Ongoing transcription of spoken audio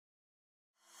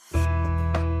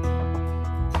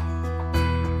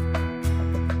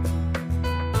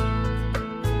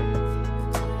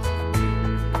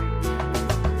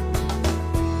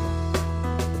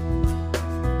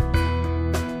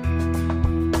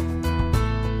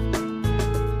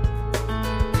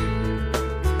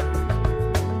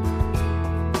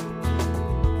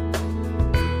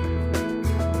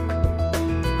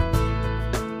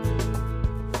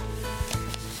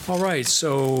All right,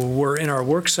 so we're in our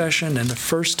work session, and the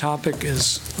first topic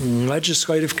is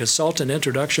legislative consultant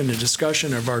introduction and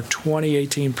discussion of our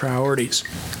 2018 priorities.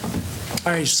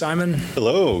 All right, Simon.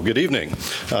 Hello, good evening.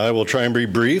 I will try and be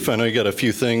brief. I know you got a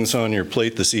few things on your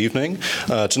plate this evening.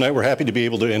 Tonight we're happy to be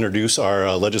able to introduce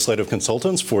our legislative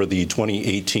consultants for the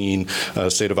 2018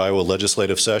 State of Iowa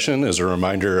legislative session. As a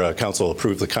reminder, Council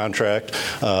approved the contract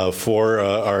for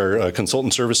our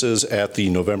consultant services at the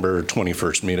November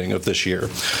 21st meeting of this year.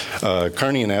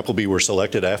 Kearney and Appleby were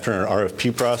selected after an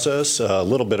RFP process. A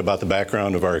little bit about the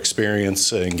background of our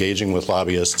experience engaging with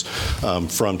lobbyists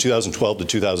from 2012 to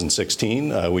 2016.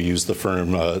 We used the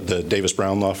firm, the Davis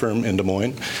Brown law firm in Des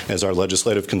Moines, as our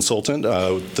legislative consultant.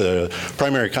 The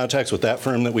primary contacts with that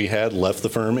firm that we had left the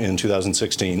firm in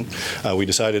 2016. We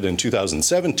decided in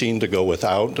 2017 to go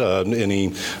without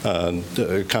any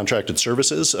contracted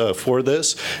services for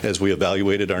this as we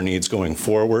evaluated our needs going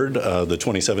forward. The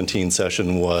 2017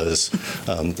 session was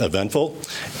eventful,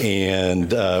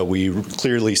 and we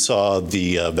clearly saw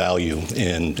the value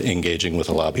in engaging with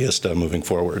a lobbyist moving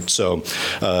forward. So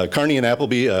Kearney and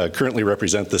Appleby currently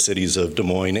represent the cities of Des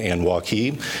Moines and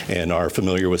Waukee and are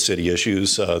familiar with city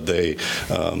issues. They,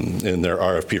 in their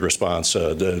RFP response,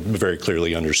 very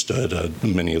clearly understood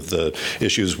many of the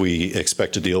issues we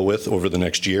expect to deal with over the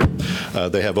next year.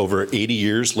 They have over 80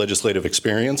 years legislative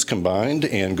experience combined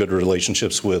and good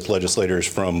relationships with legislators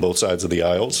from both sides of the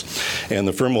aisles. And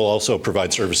the firm will also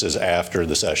provide services after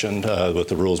the session with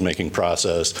the rules-making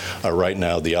process. Right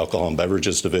now, the Alcohol and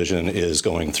Beverages Division is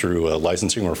going through a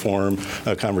licensing reform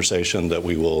conversation that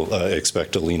we will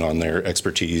expect to lean on their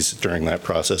expertise during that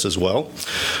process as well.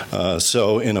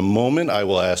 So in a moment, I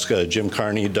will ask Jim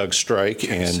Carney, Doug Strike,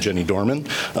 and Jenny Dorman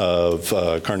of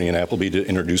Kearney and Appleby to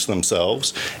introduce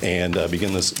themselves and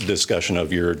begin this discussion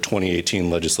of your 2018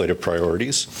 legislative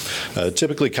priorities.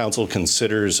 Typically, Council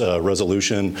considers a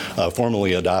resolution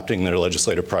formally adopting their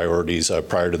legislative priorities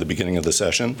prior to the beginning of the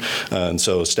session. And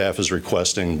so staff is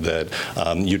requesting that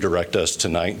you direct us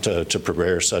tonight to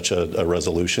prepare such a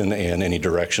resolution and any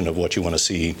direction of what you want to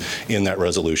see in that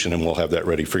resolution, and we'll have that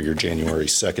ready for your January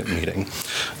 2nd meeting.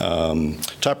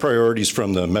 Top priorities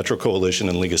from the Metro Coalition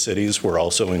and League of Cities were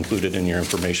also included in your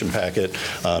information packet.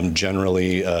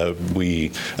 Generally, we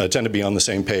tend to be on the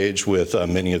same page with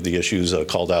many of the issues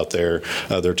called out there.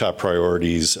 Their top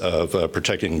priorities of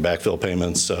protecting backfill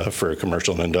payments for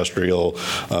commercial and industrial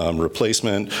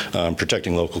replacement,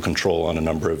 protecting local control on a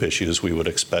number of issues we would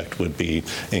expect would be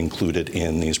included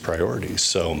in these priorities.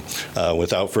 So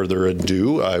without further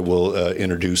ado, I will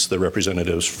introduce the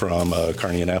representatives from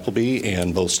Kearney and Appleby,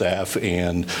 and both staff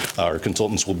and our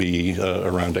consultants will be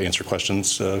around to answer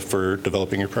questions for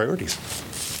developing your priorities.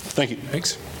 Thank you.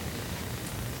 Thanks.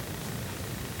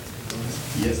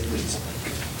 Yes, please.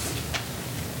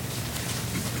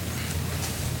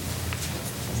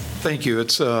 Thank you.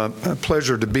 It's a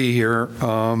pleasure to be here.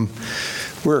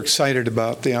 We're excited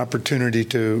about the opportunity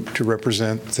to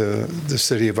represent the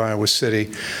city of Iowa City.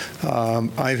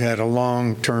 I've had a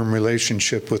long-term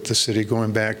relationship with the city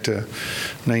going back to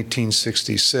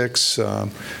 1966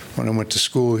 when I went to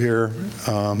school here.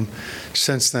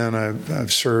 Since then,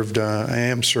 I've served, I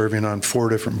am serving on 4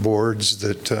 different boards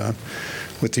that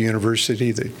with the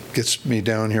university that gets me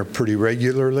down here pretty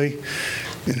regularly,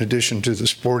 in addition to the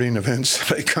sporting events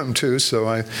that I come to. So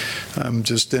I'm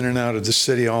just in and out of the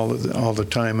city all the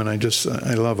time, and I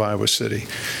love Iowa City.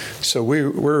 So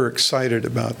we're excited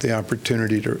about the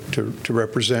opportunity to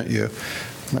represent you.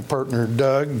 My partner,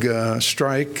 Doug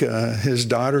Strike, his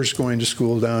daughter's going to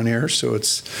school down here, so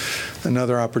it's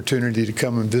another opportunity to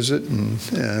come and visit and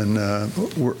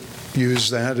use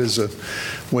that as a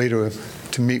way to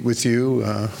meet with you,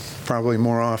 probably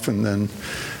more often than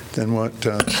what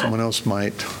someone else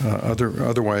might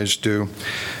otherwise do.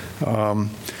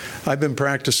 I've been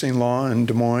practicing law in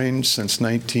Des Moines since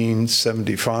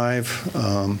 1975.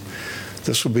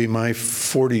 This will be my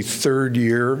 43rd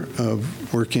year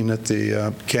of working at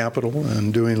the Capitol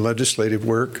and doing legislative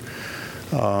work.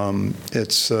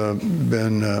 It's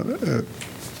been a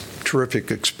terrific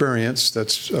experience.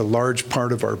 That's a large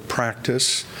part of our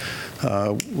practice.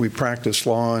 We practice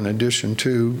law in addition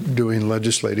to doing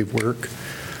legislative work.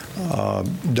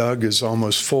 Doug is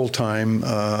almost full-time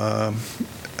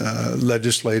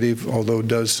legislative, although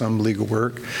does some legal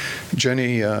work.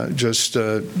 Jenny just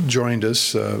joined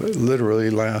us literally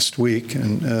last week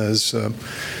and is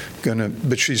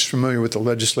but she's familiar with the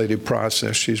legislative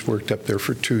process. She's worked up there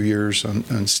for 2 years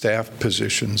on staff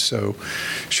positions, so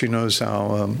she knows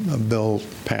how a bill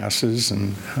passes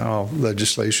and how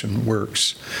legislation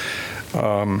works. We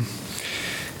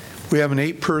have an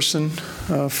 8-person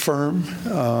firm,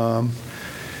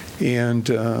 And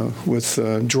with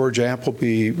George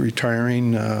Appleby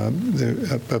retiring,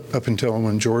 up until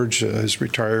when George is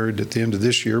retired at the end of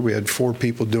this year, we had 4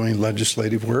 people doing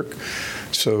legislative work.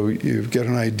 So you get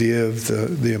an idea of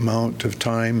the amount of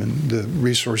time and the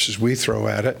resources we throw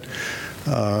at it.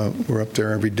 We're up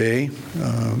there every day,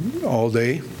 all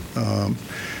day,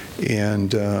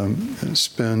 and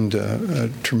spend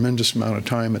a tremendous amount of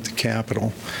time at the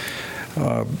Capitol.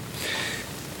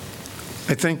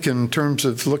 I think in terms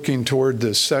of looking toward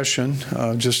this session,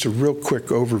 just a real quick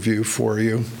overview for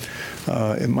you.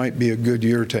 It might be a good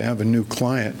year to have a new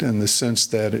client in the sense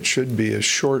that it should be a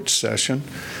short session.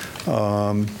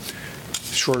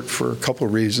 Short for a couple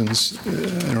of reasons.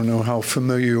 I don't know how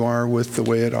familiar you are with the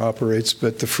way it operates,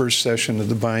 but the first session of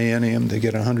the biennium, they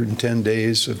get 110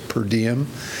 days of per diem.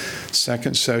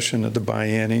 Second session of the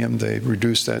biennium, they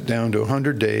reduce that down to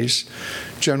 100 days.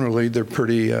 Generally, they're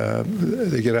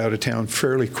they get out of town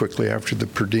fairly quickly after the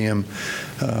per diem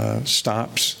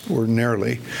stops,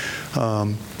 ordinarily.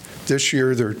 This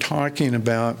year, they're talking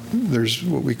about, there's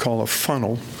what we call a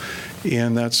funnel,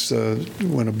 and that's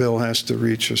when a bill has to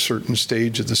reach a certain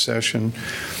stage of the session,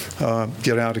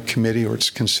 get out of committee, or it's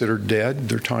considered dead.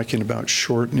 They're talking about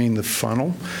shortening the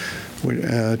funnel,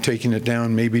 taking it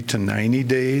down maybe to 90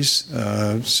 days.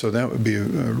 So that would be a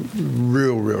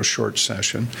real short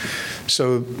session.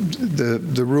 So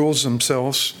the rules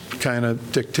themselves kind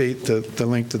of dictate the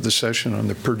length of the session on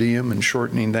the per diem and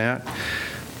shortening that.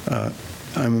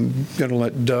 I'm going to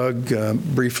let Doug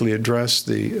briefly address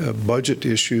the budget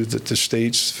issue that the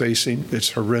state's facing.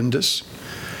 It's horrendous.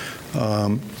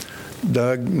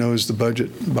 Doug knows the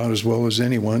budget about as well as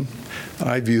anyone.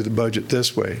 I view the budget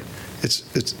this way.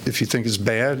 If you think it's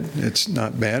bad, it's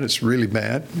not bad, it's really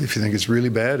bad. If you think it's really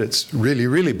bad, it's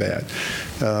really bad.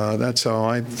 That's how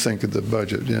I think of the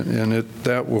budget. And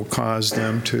that will cause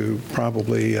them to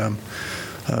probably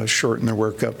shorten their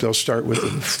work up. They'll start with a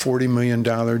 $40 million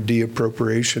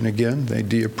de-appropriation again. They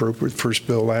de-appropriated the first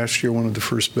bill last year. One of the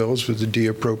first bills was the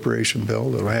de-appropriation bill.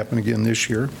 That'll happen again this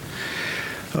year.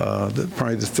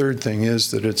 Probably the third thing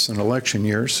is that it's an election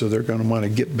year, so they're going to want to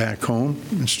get back home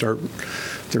and start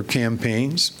their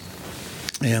campaigns.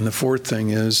 And the fourth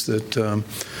thing is that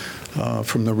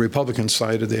from the Republican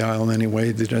side of the aisle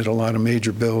anyway, they did a lot of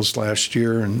major bills last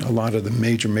year, and a lot of the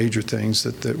major things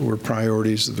that were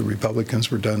priorities of the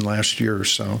Republicans were done last year.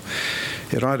 So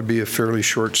it ought to be a fairly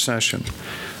short session.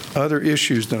 Other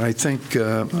issues that I think,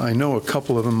 I know a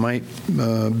couple of them might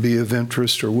be of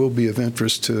interest or will be of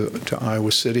interest to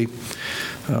Iowa City.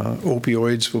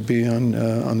 Opioids will be on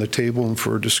the table and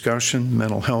for discussion.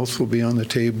 Mental health will be on the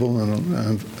table,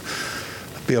 and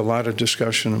be a lot of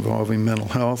discussion involving mental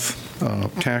health.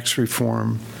 Tax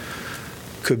reform,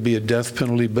 could be a death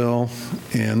penalty bill,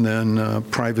 and then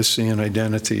privacy and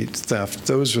identity theft.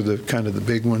 Those are the kind of the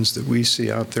big ones that we see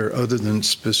out there, other than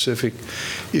specific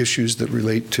issues that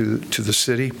relate to the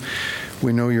city.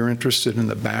 We know you're interested in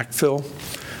the backfill.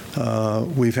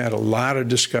 We've had a lot of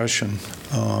discussion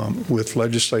with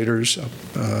legislators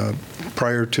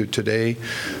prior to today,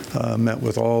 met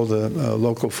with all the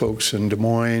local folks in Des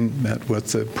Moines, met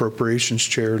with the appropriations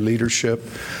chair leadership.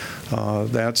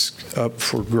 That's up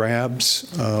for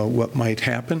grabs, what might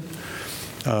happen.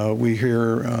 We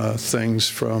hear things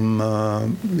from,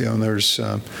 there's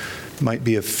might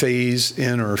be a phase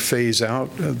in or phase out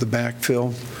of the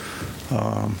backfill.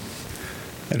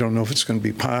 I don't know if it's going to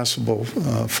be possible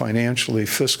financially,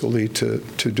 fiscally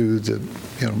to do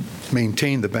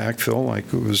maintain the backfill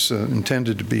like it was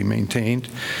intended to be maintained.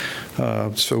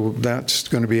 So that's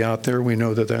going to be out there. We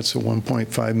know that that's a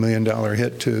 $1.5 million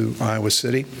hit to Iowa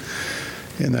City,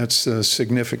 and that's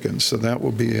significant. So that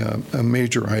will be a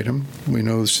major item. We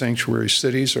know sanctuary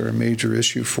cities are a major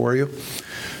issue for you.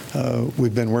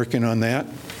 We've been working on that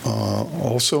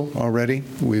also already.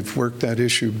 We've worked that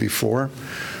issue before.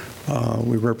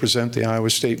 We represent the Iowa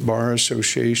State Bar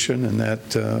Association, and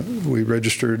that we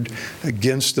registered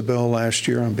against the bill last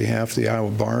year on behalf of the Iowa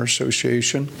Bar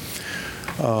Association.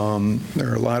 There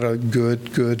are a lot of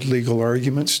good legal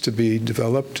arguments to be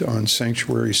developed on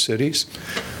sanctuary cities.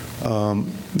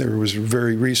 There was a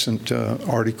very recent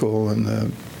article in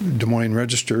the Des Moines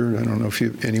Register. I don't know if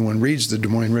anyone reads the Des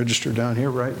Moines Register down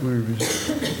here, right? Is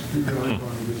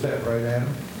that right, Adam?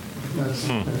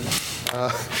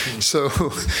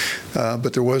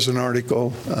 But there was an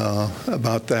article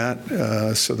about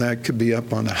that, so that could be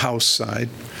up on the House side.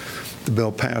 The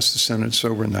bill passed the Senate, it's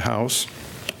over in the House.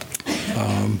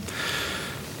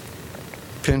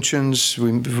 Pensions,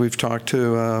 we've talked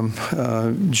to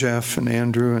Jeff and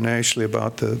Andrew and Ashley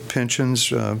about the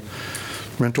pensions.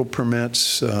 Rental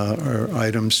permits are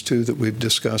items, too, that we've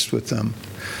discussed with them.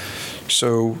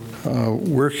 So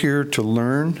we're here to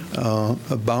learn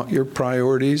about your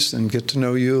priorities and get to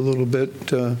know you a little bit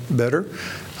better,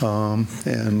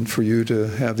 and for you to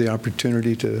have the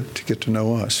opportunity to get to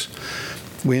know us.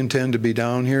 We intend to be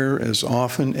down here as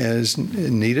often as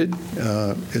needed.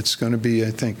 It's going to be,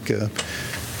 I think,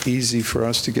 easy for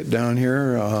us to get down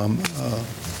here.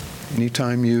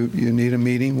 Anytime you need a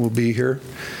meeting, we'll be here.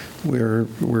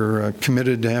 We're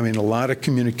committed to having a lot of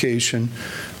communication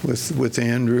with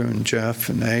Andrew and Jeff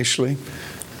and Ashley.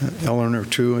 Eleanor,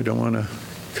 too. I don't want to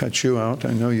cut you out.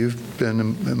 I know you've been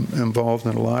involved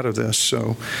in a lot of this.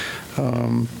 So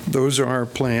those are our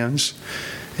plans.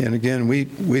 And again, we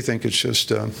think it's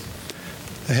just a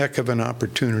heck of an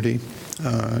opportunity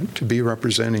to be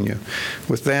representing you.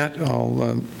 With that,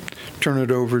 I'll turn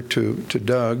it over to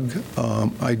Doug.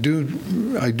 I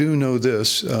do know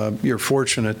this. You're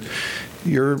fortunate.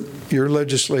 Your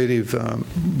legislative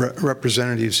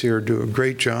representatives here do a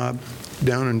great job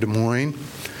down in Des Moines.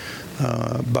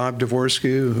 Bob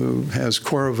Dvorsky, who has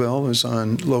Coralville, is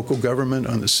on local government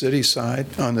on the city side,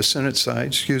 on the Senate side,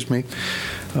 excuse me.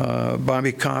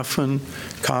 Bobby Kaufman,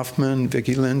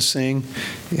 Vicki Linsing,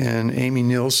 and Amy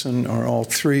Nielsen are all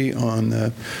three on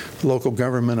the local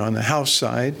government on the House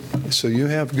side. So you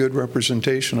have good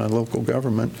representation on local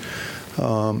government,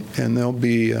 and they'll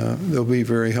be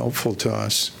very helpful to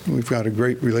us. We've got a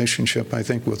great relationship, I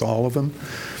think, with all of them.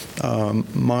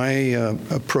 My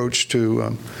approach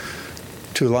to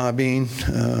lobbying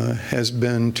has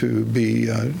been to be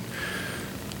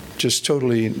just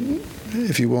totally,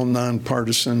 if you will,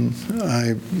 nonpartisan.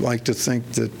 I like to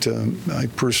think that I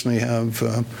personally have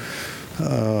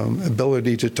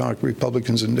ability to talk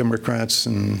Republicans and Democrats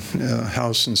in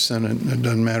House and Senate. It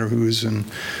doesn't matter who's in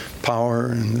power,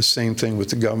 and the same thing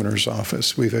with the governor's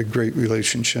office. We've had great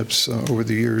relationships over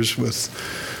the years with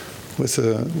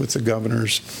the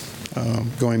governors.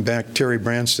 Going back, Terry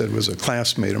Branstad was a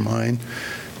classmate of mine,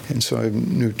 and so I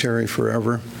knew Terry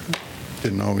forever.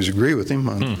 Didn't always agree with him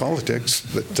on politics,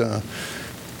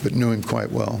 but knew him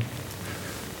quite well.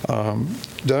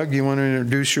 Doug, you want to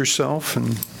introduce yourself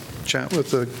and chat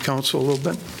with the council a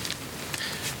little bit?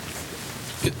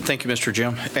 Thank you, Mr.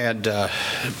 Jim. And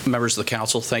members of the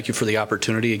council, thank you for the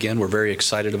opportunity. Again, we're very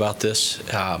excited about this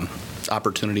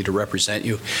opportunity to represent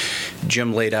you.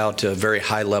 Jim laid out a very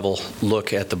high-level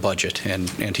look at the budget,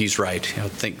 and he's right. You know,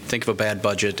 think of a bad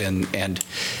budget, and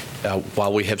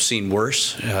while we have seen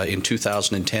worse, in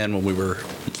 2010 when we were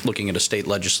looking at a state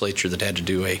legislature that had to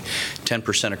do a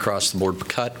 10% across-the-board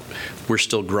cut, we're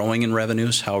still growing in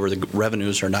revenues. However, the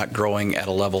revenues are not growing at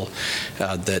a level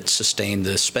that sustain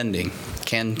the spending,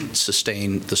 can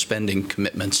sustain the spending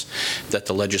commitments that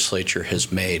the legislature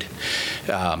has made.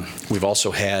 We've also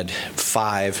had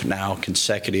 5 now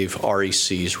consecutive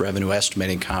RECs, revenue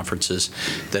estimating conferences,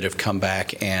 that have come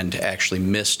back and actually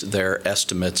missed their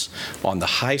estimates on the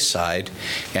high side,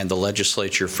 and the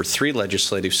legislature for 3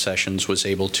 legislative sessions was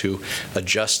able to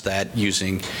adjust that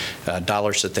using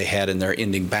dollars that they had in their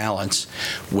ending balance.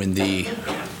 When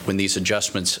these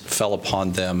adjustments fell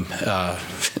upon them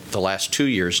the last 2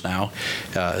 years now,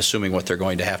 assuming what they're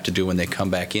going to have to do when they come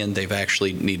back in, they've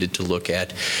actually needed to look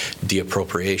at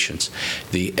de-appropriations.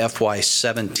 The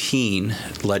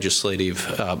FY17 legislative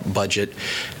budget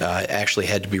actually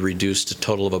had to be reduced a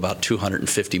total of about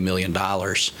 $250 million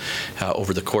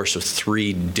over the course of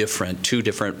 2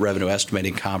 different revenue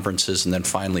estimating conferences, and then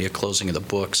finally a closing of the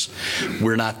books.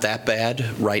 We're not that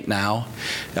bad right now.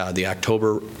 The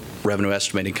October Revenue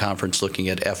Estimating Conference, looking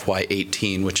at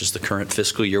FY18, which is the current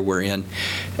fiscal year we're in,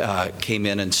 came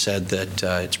in and said that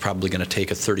it's probably going to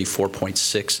take a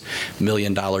 $34.6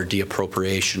 million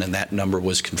de-appropriation, and that number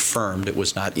was confirmed. It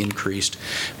was not increased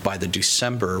by the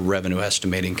December Revenue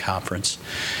Estimating Conference.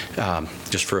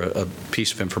 Just for a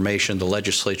piece of information, the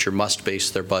legislature must base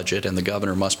their budget, and the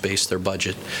governor must base their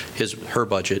budget, her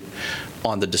budget,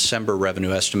 on the December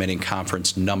Revenue Estimating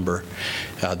Conference number.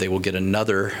 They will get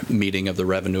another meeting of the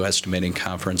Revenue Estimating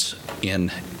Conference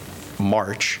in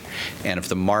March, and if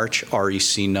the March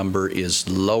REC number is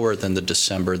lower than the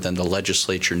December, then the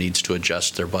legislature needs to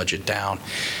adjust their budget down.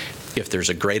 If there's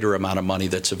a greater amount of money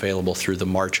that's available through the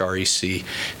March REC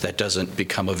that doesn't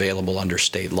become available under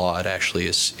state law, it actually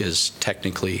is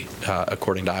technically,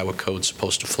 according to Iowa code,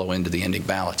 supposed to flow into the ending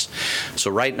balance. So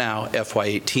right now,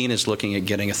 FY18 is looking at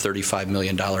getting a $35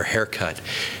 million haircut.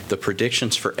 The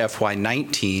predictions for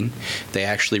FY19, they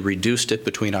actually reduced it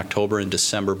between October and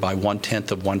December by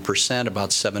 0.1%, about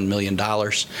 $7 million.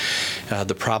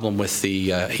 The problem with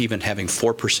the even having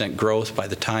 4% growth, by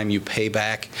the time you pay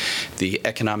back the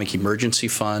economic emergency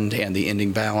fund and the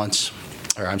ending balance,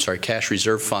 cash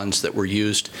reserve funds that were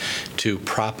used to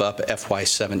prop up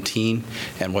FY17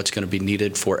 and what's going to be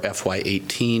needed for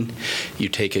FY18. You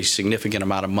take a significant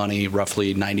amount of money,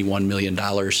 roughly $91 million,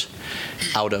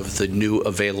 out of the new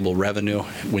available revenue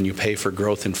when you pay for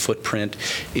growth and footprint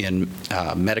in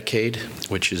Medicaid,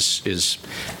 which is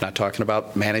not talking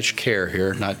about managed care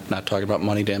here, not talking about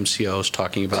money to MCOs,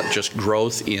 talking about just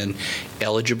growth in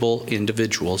eligible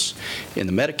individuals in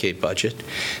the Medicaid budget.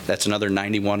 That's another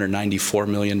 $91 or $94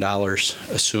 million.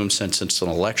 Assume since it's an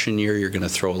election year, you're going to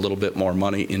throw a little bit more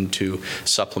money into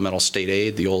supplemental state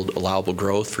aid, the old allowable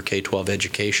growth for K-12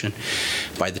 education.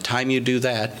 By the time you do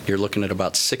that, you're looking at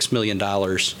about $6 million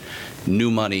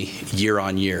new money year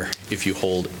on year if you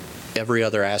hold every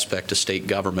other aspect of state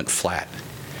government flat.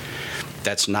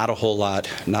 That's not a whole lot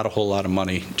of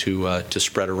money to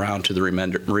spread around to the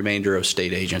remainder of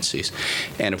state agencies.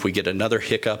 And if we get another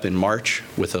hiccup in March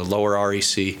with a lower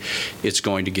REC, it's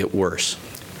going to get worse.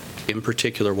 In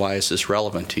particular, why is this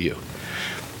relevant to you?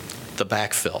 The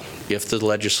backfill. If the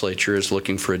legislature is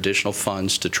looking for additional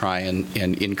funds to try and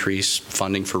increase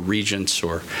funding for regents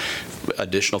or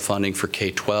additional funding for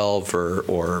K-12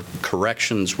 or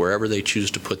corrections, wherever they choose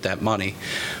to put that money,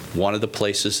 one of the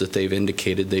places that they've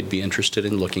indicated they'd be interested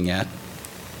in looking at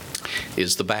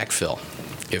is the backfill.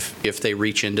 If they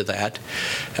reach into that,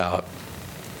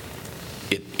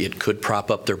 it could prop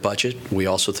up their budget. We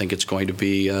also think it's going to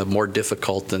be more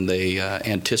difficult than they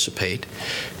anticipate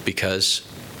because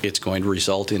it's going to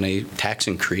result in a tax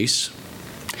increase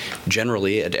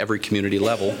generally at every community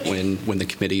level when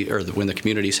the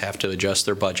communities have to adjust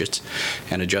their budgets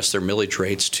and adjust their millage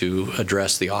rates to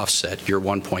address the offset. You're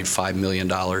 $1.5 million.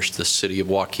 The city of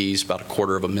Waukees about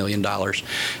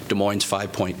 $250,000. Des Moines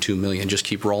 $5.2 million. Just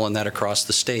keep rolling that across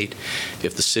the state.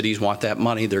 If the cities want that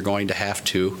money, they're going to have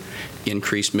to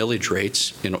increase millage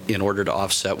rates in order to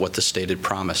offset what the state had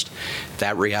promised.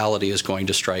 That reality is going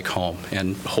to strike home,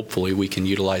 and hopefully we can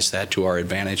utilize that to our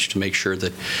advantage to make sure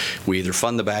that we either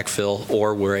fund the backfill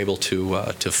or we're able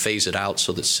to phase it out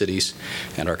so that cities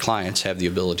and our clients have the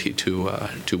ability to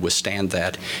withstand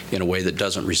that in a way that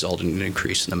doesn't result in an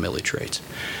increase in the millage rates.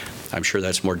 I'm sure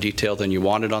that's more detail than you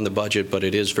wanted on the budget, but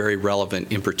it is very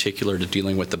relevant in particular to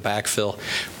dealing with the backfill.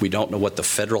 We don't know what the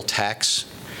federal tax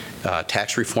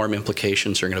reform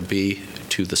implications are going to be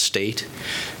to the state.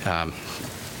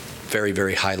 Very,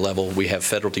 very high level. We have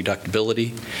federal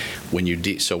deductibility.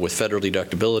 So with federal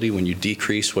deductibility, when you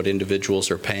decrease what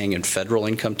individuals are paying in federal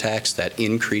income tax, that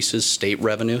increases state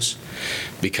revenues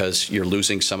because you're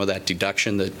losing some of that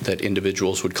deduction that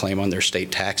individuals would claim on their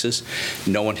state taxes.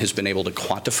 No one has been able to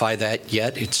quantify that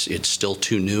yet. It's still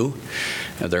too new.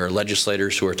 There are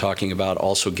legislators who are talking about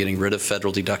also getting rid of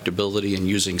federal deductibility and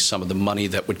using some of the money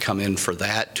that would come in for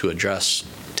that to address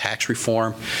tax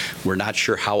reform. We're not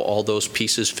sure how all those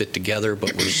pieces fit together,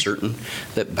 but we're certain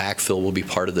that backfill will be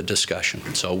part of the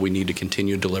discussion. So we need to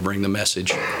continue delivering the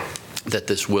message that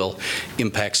this will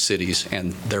impact cities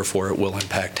and therefore it will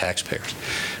impact taxpayers.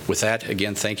 With that,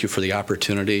 again, thank you for the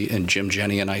opportunity, and Jim,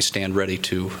 Jenny, and I stand ready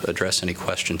to address any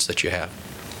questions that you have.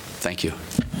 Thank you.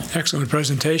 Excellent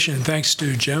presentation. Thanks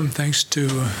to Jim. Thanks to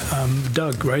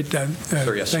Doug, right?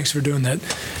 Sure, yes. Thanks for doing that.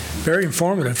 Very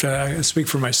informative. I speak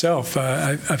for myself.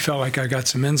 I felt like I got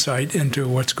some insight into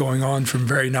what's going on from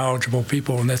very knowledgeable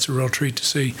people, and that's a real treat to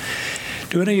see.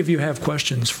 Do any of you have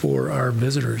questions for our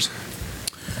visitors?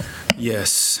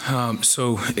 Yes.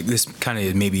 So this kind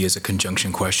of maybe is a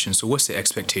conjunction question. So what's the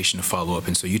expectation of follow-up?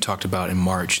 And so you talked about in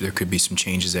March there could be some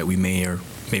changes that we may or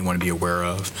may want to be aware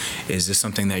of. Is this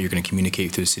something that you're going to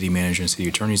communicate to the city manager and city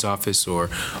attorney's office, or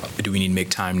do we need to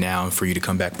make time now for you to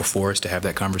come back before us to have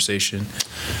that conversation?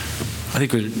 I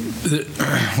think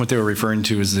what they were referring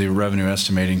to is the Revenue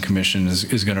Estimating Commission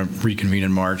is going to reconvene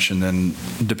in March, and then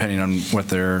depending on what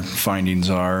their findings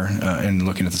are and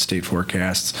looking at the state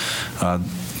forecasts,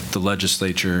 the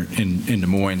legislature in Des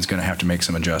Moines is going to have to make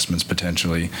some adjustments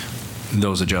potentially.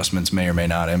 Those adjustments may or may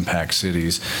not impact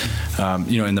cities.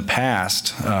 In the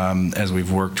past, as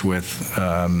we've worked with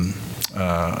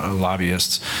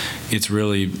lobbyists, it's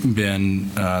really been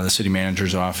the city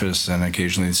manager's office and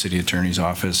occasionally the city attorney's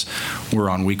office. We're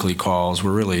on weekly calls.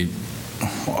 We're really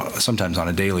sometimes on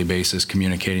a daily basis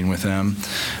communicating with them.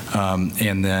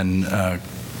 And then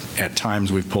at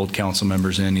times we've pulled council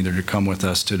members in either to come with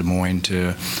us to Des Moines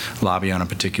to lobby on a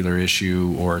particular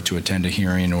issue or to attend a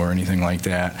hearing or anything like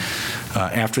that.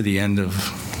 After the end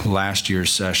of last year's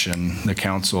session, the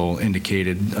council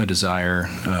indicated a desire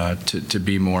to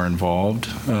be more involved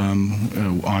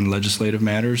on legislative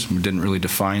matters. We didn't really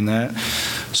define that.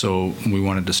 So we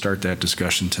wanted to start that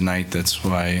discussion tonight. That's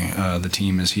why the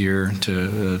team is here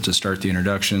to start the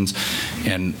introductions.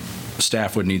 And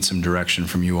staff would need some direction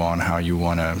from you on how you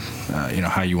want to,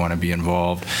 how you want to be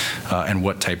involved, and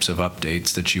what types of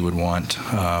updates that you would want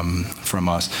from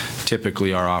us.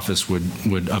 Typically, our office would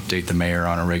update the mayor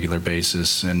on a regular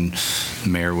basis, and the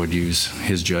mayor would use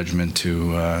his judgment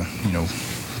to,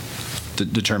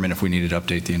 determine if we needed to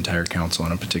update the entire council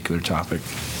on a particular topic.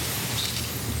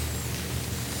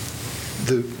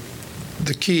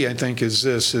 The key, I think, is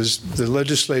this: is the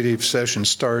legislative session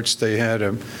starts. They had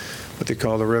what they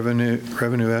call the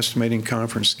revenue estimating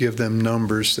conference, give them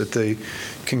numbers that they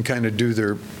can kind of do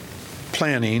their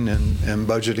planning and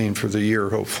budgeting for the year,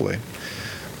 hopefully.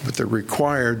 But they're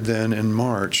required then in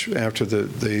March, after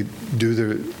they do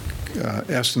their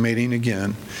estimating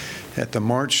again, at the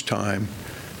March time,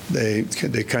 they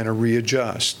kind of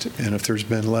readjust. And if there's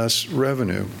been less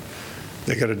revenue,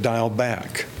 they got to dial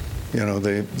back. They're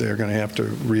going to have to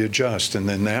readjust, and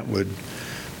then that would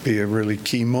be a really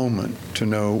key moment to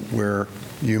know where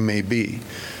you may be.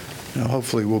 Now,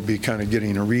 hopefully we'll be kind of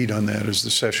getting a read on that as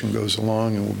the session goes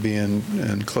along, and we'll be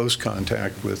in close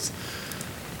contact with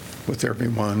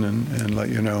everyone and let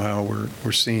you know how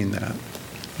we're seeing that.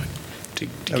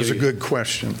 That was a good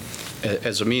question.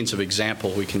 As a means of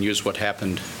example, we can use what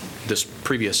happened this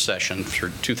previous session, for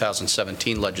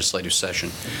 2017 legislative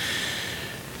session.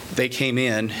 They came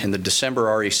in, and the December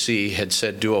REC had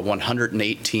said do a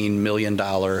 $118 million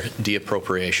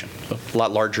deappropriation, a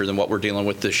lot larger than what we're dealing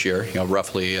with this year,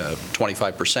 roughly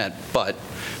 25%, but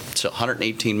it's a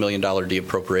 $118 million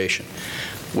deappropriation.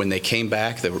 When they came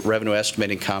back, the Revenue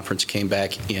Estimating Conference came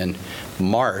back in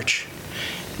March.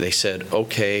 They said,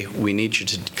 okay, we need you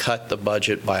to cut the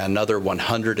budget by another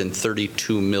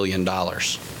 $132 million.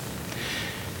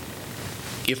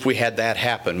 If we had that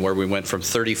happen, where we went from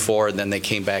 34 and then they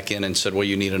came back in and said, well,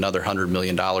 you need another $100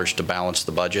 million to balance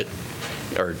the budget,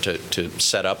 or to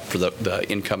set up for the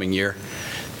incoming year,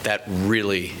 that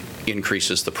really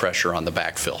increases the pressure on the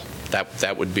backfill.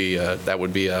 That would be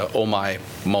a oh my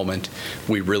moment.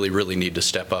 We really need to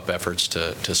step up efforts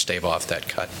to stave off that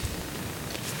cut.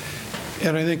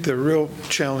 And I think the real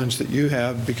challenge that you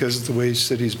have, because of the way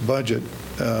cities budget,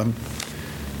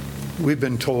 we've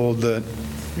been told that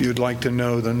you'd like to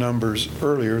know the numbers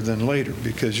earlier than later,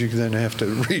 because you then have to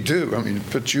redo. I mean, it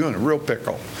puts you in a real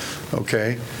pickle,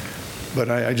 okay? But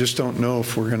I just don't know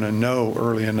if we're going to know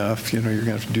early enough. You're going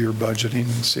to have to do your budgeting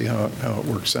and see how it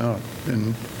works out.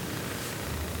 And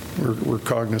we're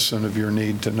cognizant of your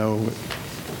need to know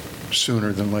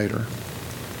sooner than later.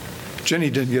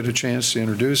 Jenny did get a chance to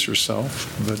introduce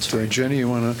herself, but Jenny, you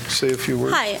want to say a few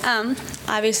words? Hi.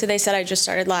 Obviously, they said I just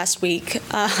started last week,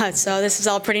 so this is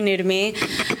all pretty new to me.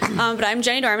 But I'm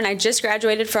Jenny Dorman. I just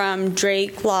graduated from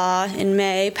Drake Law in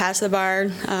May, passed the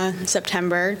bar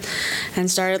September, and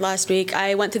started last week.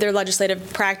 I went through their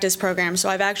legislative practice program, so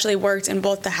I've actually worked in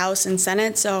both the House and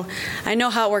Senate, so I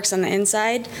know how it works on the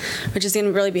inside, which is going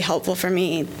to really be helpful for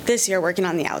me this year working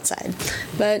on the outside.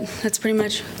 But that's pretty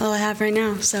much all I have right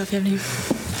now, so if you have any.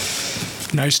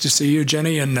 Nice to see you,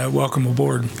 Jenny, and welcome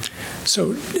aboard.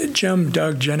 So, Jim,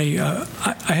 Doug, Jenny,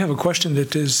 I have a question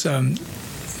that is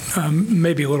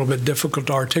maybe a little bit difficult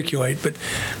to articulate, but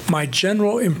my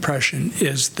general impression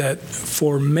is that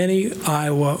for many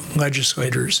Iowa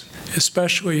legislators,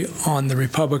 especially on the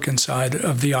Republican side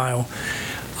of the aisle,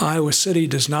 Iowa City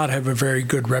does not have a very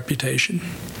good reputation.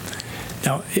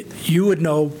 Now, you would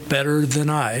know better than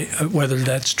I whether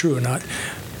that's true or not.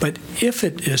 But if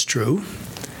it is true,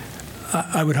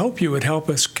 I would hope you would help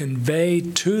us convey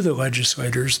to the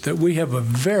legislators that we have a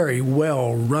very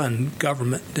well-run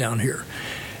government down here.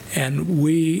 And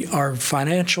our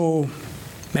financial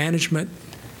management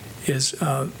is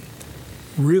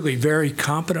really very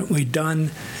competently done,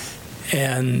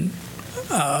 and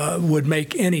would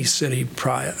make any city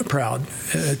proud.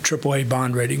 AAA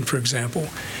bond rating, for example.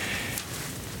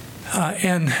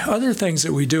 And other things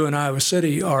that we do in Iowa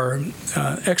City are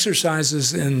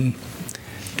exercises in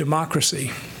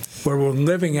democracy, where we're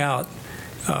living out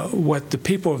what the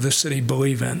people of the city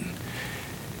believe in.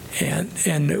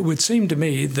 And it would seem to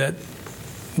me that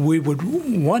we would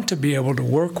want to be able to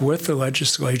work with the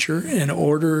legislature in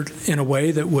a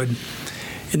way that would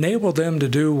enable them to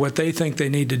do what they think they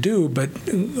need to do, but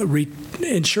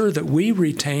ensure that we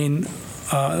retain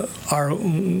our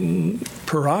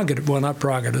prerogative, well, not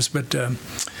prerogatives, but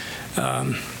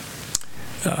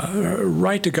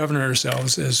right to govern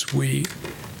ourselves as we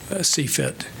see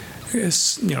fit,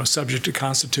 subject to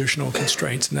constitutional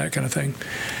constraints and that kind of thing.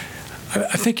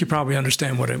 I think you probably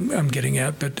understand what I'm getting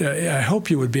at, but I hope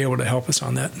you would be able to help us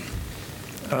on that.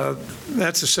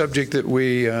 That's a subject that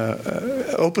we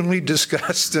openly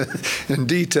discussed in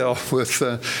detail with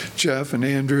Jeff and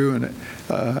Andrew and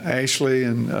Ashley,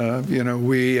 and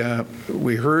we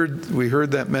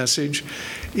heard that message,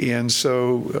 and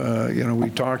so we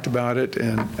talked about it,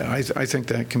 and I think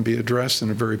that can be addressed in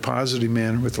a very positive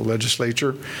manner with the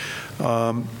legislature.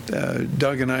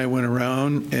 Doug and I went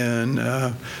around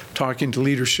and talking to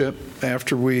leadership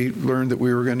after we learned that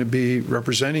we were going to be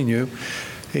representing you,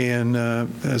 and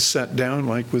sat down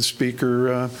like with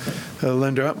Speaker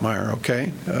Linda Upmeyer,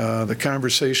 okay? The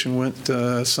conversation went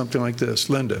something like this.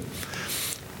 Linda,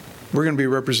 we're going to be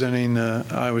representing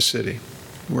Iowa City.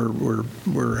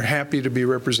 We're happy to be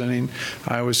representing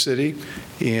Iowa City,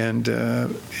 and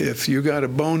if you got a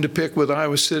bone to pick with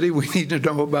Iowa City, we need to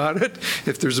know about it.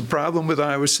 If there's a problem with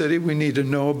Iowa City, we need to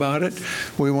know about it.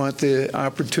 We want the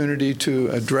opportunity to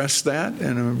address that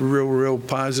in a real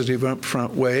positive,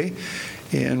 upfront way.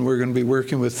 And we're going to be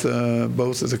working with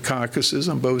both of the caucuses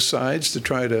on both sides to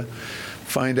try to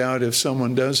find out if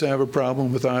someone does have a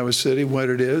problem with Iowa City, what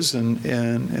it is, and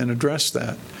address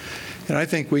that. And I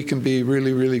think we can be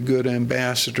really good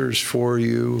ambassadors for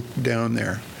you down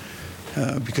there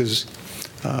because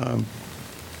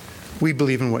we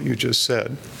believe in what you just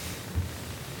said.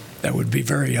 That would be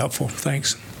very helpful.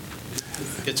 Thanks.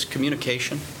 It's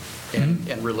communication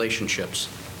and relationships.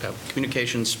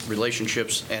 Communications,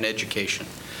 relationships, and education.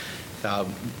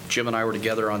 Jim and I were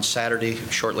together on Saturday,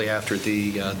 shortly after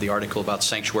the article about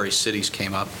sanctuary cities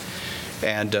came up,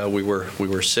 and we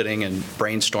were sitting and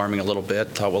brainstorming a little bit.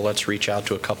 Thought, well, let's reach out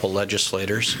to a couple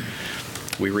legislators.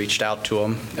 We reached out to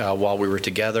them while we were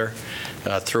together,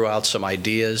 threw out some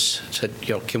ideas. Said,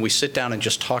 can we sit down and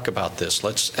just talk about this?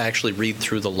 Let's actually read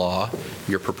through the law,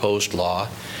 your proposed law,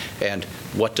 and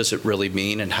what does it really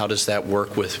mean, and how does that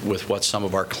work with what some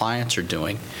of our clients are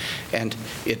doing? And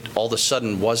it all of a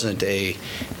sudden wasn't a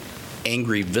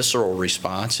angry, visceral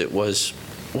response. It was,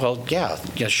 well, yeah,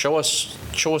 show us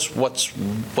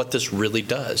what this really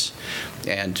does.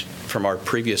 And from our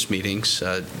previous meetings,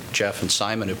 Jeff and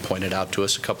Simon have pointed out to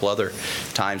us a couple other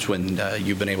times when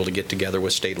you've been able to get together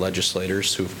with state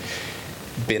legislators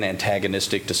who've been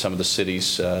antagonistic to some of the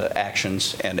city's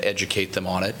actions and educate them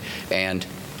on it. And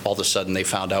all of a sudden they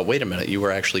found out, wait a minute, you were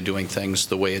actually doing things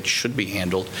the way it should be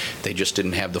handled. They just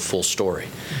didn't have the full story.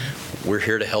 We're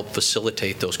here to help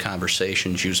facilitate those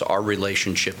conversations, use our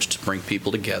relationships to bring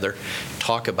people together,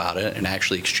 talk about it, and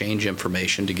actually exchange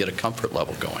information to get a comfort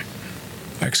level going.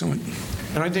 Excellent.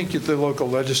 And I think the local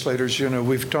legislators,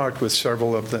 we've talked with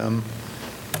several of them.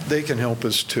 They can help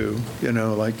us too.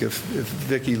 Like if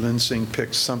Vicki Linsing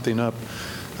picks something up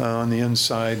on the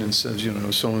inside and says,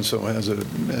 so-and-so has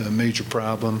a major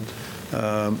problem,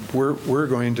 we're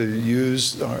going to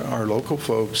use our local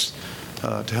folks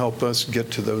to help us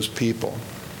get to those people.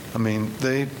 I mean,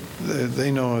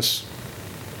 they know us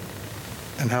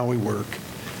and how we work,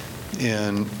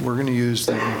 and we're going to use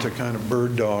them to kind of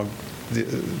bird dog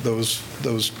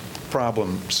those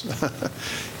problems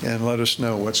and let us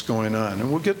know what's going on.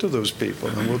 And we'll get to those people,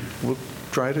 and we'll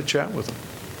try to chat with them.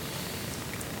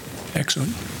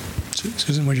 Excellent.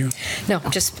 Susan, would you? No,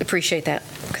 just appreciate that,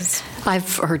 because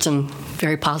I've heard some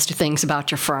very positive things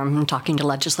about your firm and talking to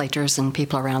legislators and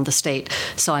people around the state.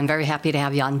 So I'm very happy to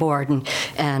have you on board,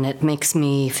 and it makes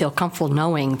me feel comfortable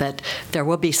knowing that there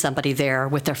will be somebody there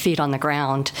with their feet on the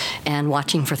ground and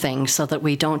watching for things so that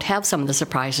we don't have some of the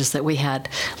surprises that we had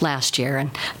last year. And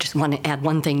I just want to add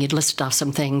one thing. You'd listed off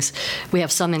some things. We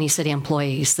have so many city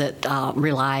employees that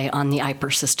rely on the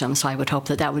IPER system, so I would hope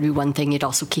that that would be one thing. You'd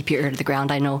also keep your ear to the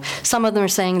ground. I know some of them are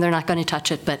saying they're not going to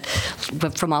touch it, but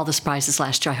from all the surprises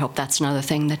last year, I hope that's another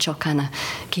thing that you'll kind of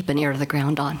keep an ear to the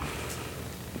ground on.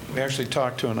 We actually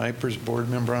talked to an IPERS board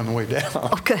member on the way down.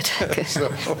 Oh, good. Good.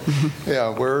 So,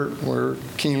 yeah, we're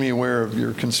keenly aware of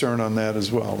your concern on that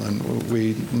as well, and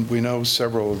we know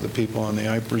several of the people on the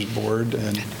IPERS board,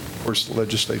 and of course the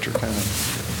legislature kind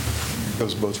of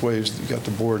goes both ways. You got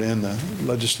the board and the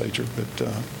legislature, but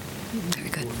Very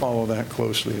good. we'll follow that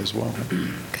closely as well.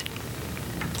 Good.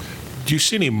 Do you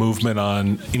see any movement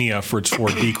on any efforts for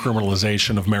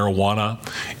decriminalization of marijuana,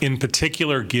 in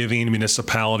particular giving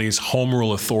municipalities home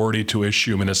rule authority to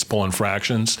issue municipal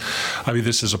infractions? I mean,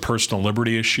 this is a personal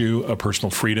liberty issue, a personal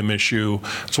freedom issue,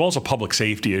 as well as a public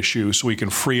safety issue, so we can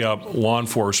free up law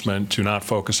enforcement to not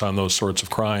focus on those sorts of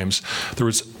crimes. There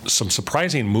was some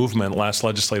surprising movement last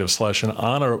legislative session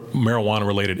on a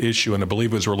marijuana-related issue, and I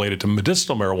believe it was related to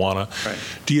medicinal marijuana. Right.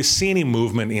 Do you see any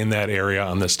movement in that area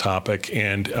on this topic?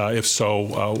 And if so,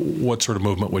 what sort of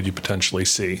movement would you potentially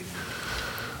see?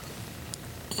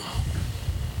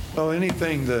 Well,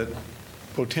 anything that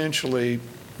potentially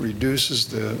reduces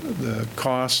the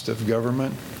cost of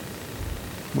government,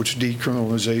 which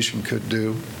decriminalization could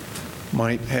do,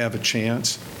 might have a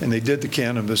chance. And they did the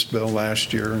cannabis bill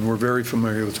last year, and we're very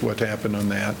familiar with what happened on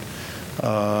that.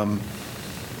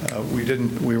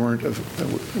 We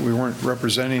weren't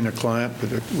representing a client,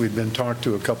 but we'd been talked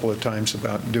to a couple of times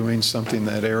about doing something in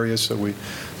that area, so we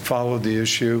followed the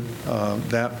issue.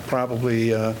 That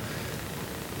probably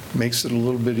makes it a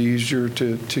little bit easier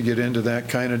to get into that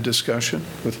kind of discussion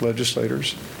with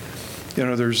legislators. You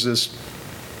know, there's this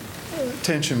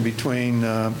tension between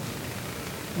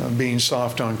being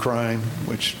soft on crime,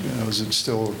 which, you know, is it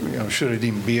still, you know, should it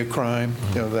even be a crime?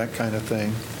 You know, that kind of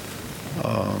thing.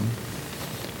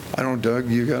 I don't know, Doug,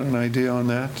 you got an idea on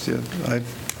that?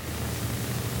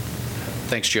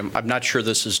 Thanks, Jim. I'm not sure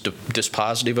this is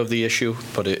dispositive of the issue,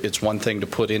 but it's one thing to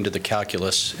put into the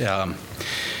calculus.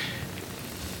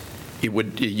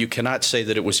 You cannot say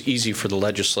that it was easy for the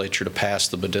legislature to pass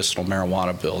the medicinal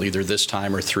marijuana bill, either this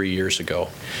time or 3 years ago.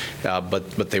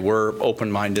 But they were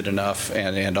open-minded enough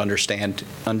and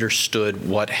understood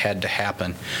what had to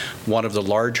happen. One of the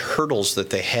large hurdles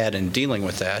that they had in dealing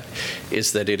with that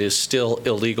is that it is still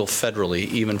illegal federally,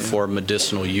 even for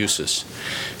medicinal uses.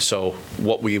 So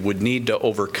what we would need to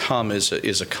overcome is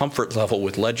a comfort level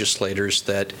with legislators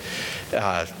that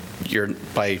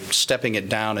by stepping it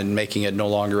down and making it no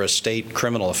longer a state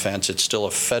criminal offense, it's still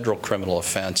a federal criminal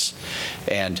offense.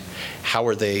 And how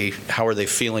are they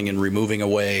feeling in moving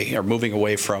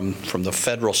away from the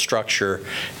federal structure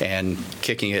and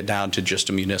kicking it down to just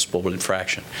a municipal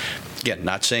infraction? Again,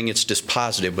 not saying it's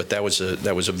dispositive, but that was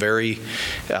a very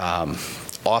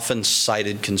often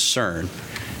cited concern.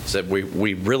 Is that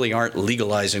we really aren't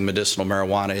legalizing medicinal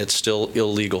marijuana. It's still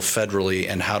illegal federally,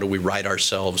 and how do we right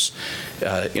ourselves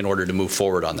in order to move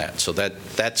forward on that? So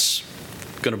that's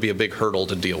going to be a big hurdle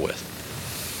to deal with.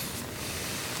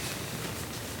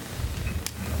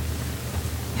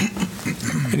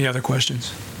 Any other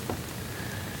questions?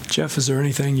 Jeff, is there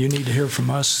anything you need to hear from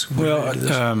us? Well,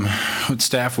 what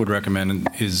staff would recommend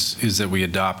is that we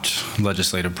adopt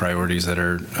legislative priorities that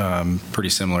are pretty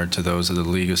similar to those of the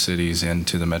League of Cities and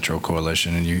to the Metro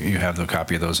Coalition, and you have the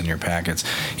copy of those in your packets.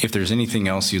 If there's anything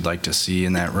else you'd like to see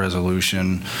in that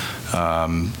resolution,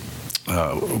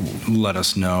 let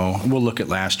us know. We'll look at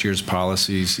last year's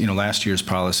policies. You know, last year's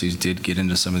policies did get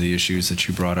into some of the issues that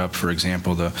you brought up. For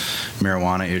example, the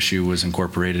marijuana issue was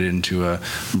incorporated into a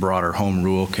broader home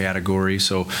rule category.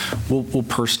 So we'll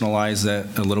personalize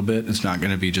that a little bit. It's not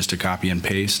going to be just a copy and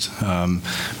paste.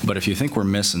 But if you think we're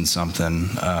missing something,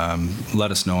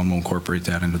 let us know and we'll incorporate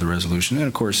that into the resolution. And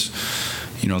of course,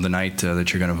 you know, the night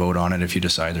that you're going to vote on it, if you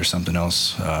decide there's something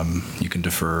else, you can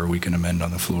defer. We can amend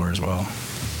on the floor as well.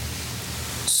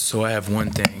 So I have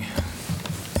one thing.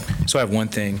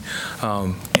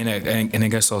 And I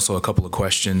guess also a couple of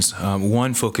questions.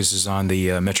 One focuses on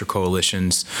the Metro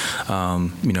Coalition's,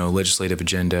 legislative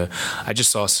agenda. I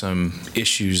just saw some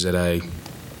issues that I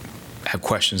have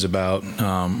questions about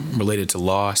related to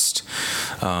Lost.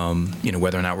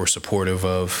 Whether or not we're supportive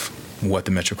of what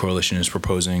the Metro Coalition is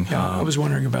proposing. Yeah, I was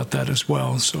wondering about that as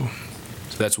well. So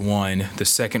that's one. The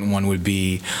second one would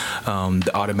be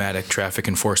the automatic traffic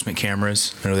enforcement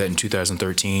cameras. I know that in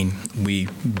 2013 we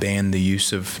banned the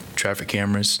use of traffic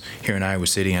cameras here in Iowa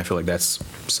City, and I feel like that's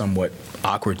somewhat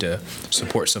awkward to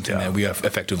support something that we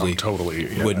effectively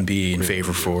wouldn't be in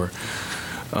favor for.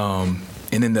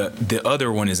 And then the other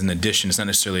one is an addition. It's not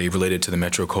necessarily related to the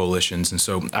Metro Coalitions. And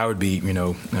so I would be,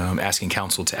 asking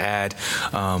council to add,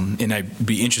 and I'd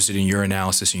be interested in your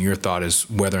analysis and your thought as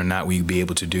whether or not we'd be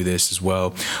able to do this as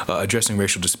well. Addressing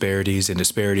racial disparities and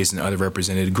disparities in other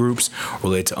represented groups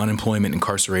related to unemployment,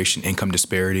 incarceration, income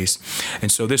disparities.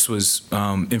 And so this was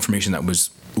information that was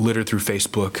littered through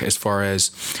Facebook as far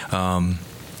as, I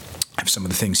have some of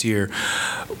the things here.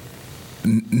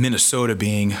 Minnesota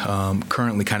being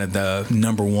currently kind of the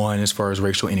number one as far as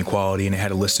racial inequality, and it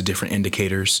had a list of different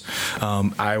indicators.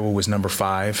 Iowa was number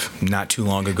 5. Not too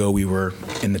long ago, we were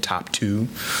in the top 2.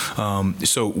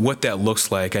 So what that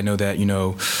looks like, I know that,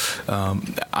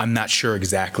 I'm not sure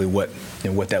exactly what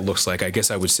that looks like. I guess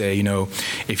I would say,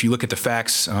 if you look at the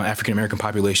facts, African-American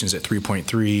population is at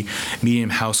 3.3.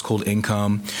 Median household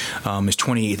income is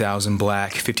 28,000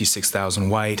 black,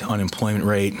 56,000 white. Unemployment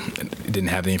rate, didn't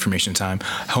have the information at the time,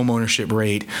 time. Home ownership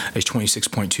rate is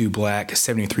 26.2 Black,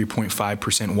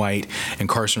 73.5% white.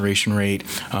 Incarceration rate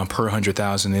per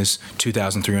 100,000 is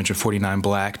 2,349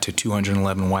 Black to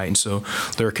 211 white. And so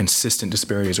there are consistent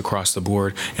disparities across the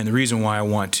board. And the reason why I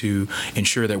want to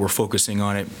ensure that we're focusing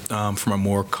on it from a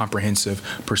more comprehensive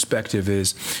perspective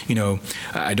is,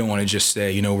 I don't want to just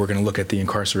say, we're going to look at the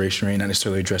incarceration rate and not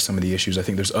necessarily address some of the issues. I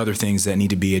think there's other things that need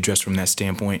to be addressed from that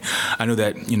standpoint. I know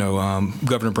that,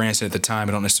 Governor Branson at the time,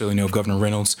 I don't necessarily know if Governor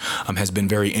Reynolds has been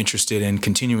very interested in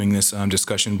continuing this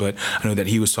discussion, but I know that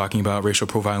he was talking about racial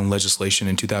profiling legislation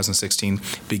in 2016,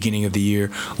 beginning of the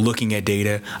year, looking at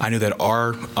data. I know that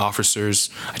our officers,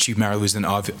 Chief Maurer, who's in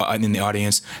the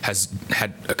audience, has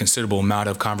had a considerable amount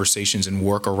of conversations and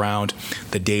work around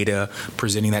the data,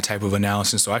 presenting that type of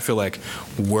analysis. So I feel like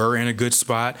we're in a good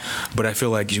spot, but I feel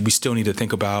like we still need to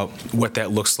think about what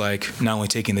that looks like, not only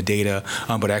taking the data,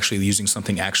 but actually using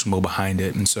something actionable behind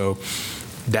it. And so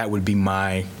that would be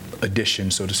my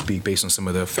addition, so to speak, based on some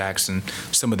of the facts and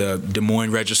some of the Des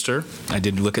Moines Register. I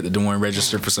did look at the Des Moines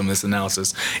Register for some of this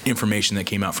analysis, information that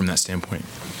came out from that standpoint.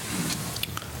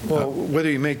 Well, whether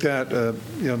you make that,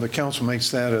 the council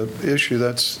makes that an issue,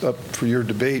 that's up for your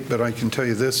debate, but I can tell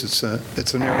you this, it's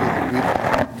an area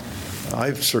that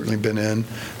I've certainly been in.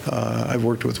 I've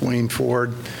worked with Wayne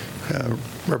Ford,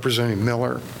 Representative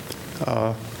Miller,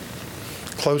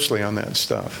 closely on that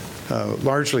stuff.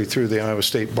 Largely through the Iowa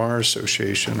State Bar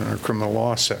Association and our criminal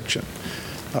law section.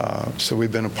 So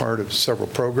we've been a part of several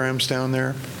programs down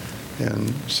there,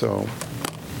 and so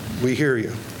we hear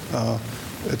you.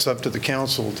 It's up to the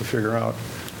council to figure out,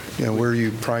 where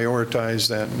you prioritize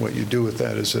that and what you do with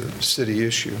that as a city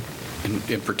issue.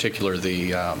 In particular,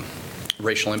 the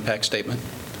racial impact statement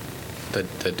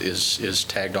that is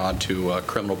tagged on to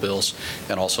criminal bills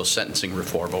and also sentencing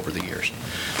reform over the years.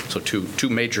 So two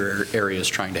major areas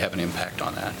trying to have an impact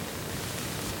on that.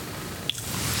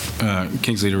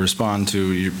 Kingsley, to respond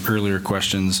to your earlier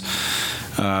questions,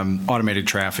 automated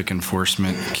traffic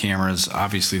enforcement cameras,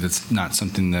 obviously that's not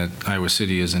something that Iowa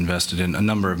City is invested in. A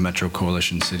number of Metro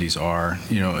Coalition cities are.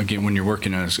 Again, when you're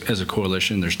working as a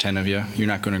coalition, there's 10 of you. You're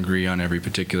not going to agree on every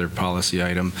particular policy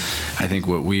item. I think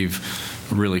what we've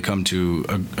really come to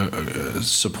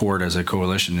support as a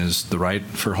coalition is the right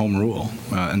for home rule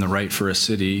and the right for a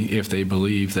city, if they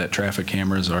believe that traffic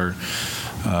cameras are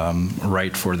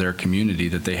right for their community,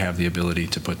 that they have the ability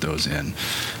to put those in.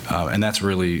 And that's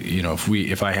really,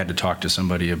 if I had to talk to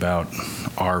somebody about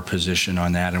our position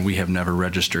on that, and we have never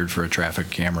registered for a traffic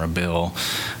camera bill,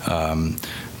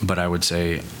 but I would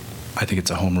say I think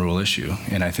it's a home rule issue,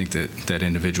 and I think that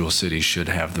individual cities should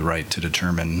have the right to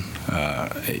determine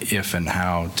if and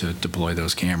how to deploy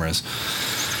those cameras.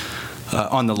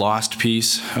 On the lost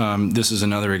piece, this is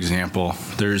another example.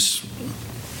 There's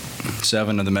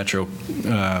 7 of the Metro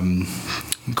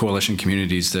Coalition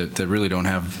communities that really don't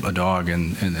have a dog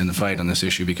in the fight on this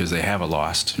issue because they have a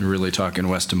lost. You're really talking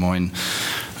West Des Moines,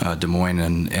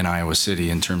 and Iowa City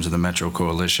in terms of the Metro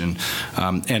Coalition.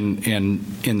 And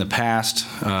in the past,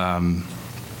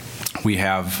 we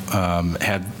have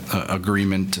had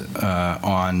agreement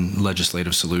on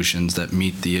legislative solutions that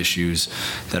meet the issues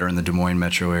that are in the Des Moines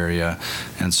metro area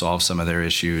and solve some of their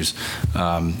issues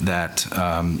that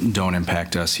don't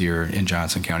impact us here in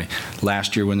Johnson County.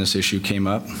 Last year when this issue came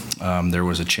up, there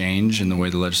was a change in the way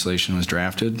the legislation was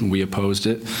drafted. We opposed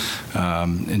it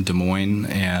in Des Moines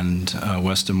and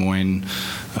West Des Moines.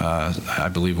 I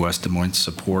believe West Des Moines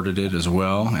supported it as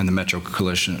well, and the Metro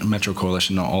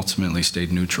Coalition ultimately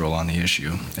stayed neutral on the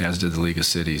issue, as did the League of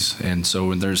Cities. And so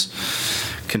when there's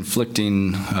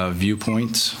conflicting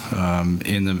viewpoints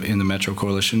in the Metro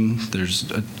Coalition,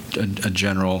 there's a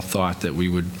general thought that we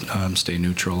would stay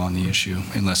neutral on the issue,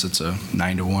 unless it's a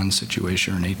 9-to-1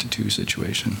 situation or an 8-to-2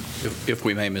 situation. If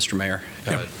we may, Mr. Mayor,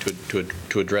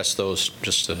 to address those,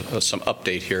 just some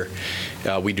update here.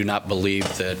 We do not believe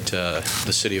that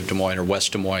the City of Des Moines or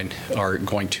West Des Moines are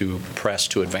going to press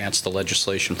to advance the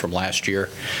legislation from last year.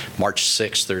 March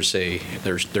 6th,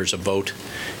 there's a vote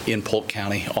in Polk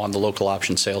County on the local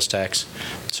option sales tax.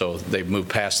 So they've moved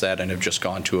past that and have just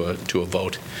gone to a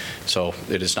vote. So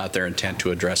it is not their intent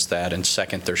to address that. And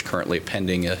second, there's currently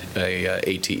pending a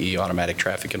ATE, automatic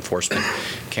traffic enforcement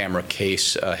camera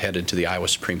case headed to the Iowa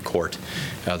Supreme Court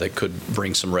that could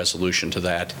bring some resolution to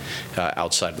that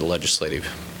outside of the legislative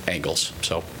angles.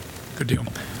 So. Good deal.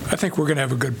 I think we're going to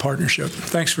have a good partnership.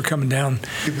 Thanks for coming down.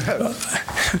 You bet.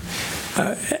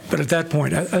 But at that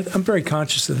point, I'm very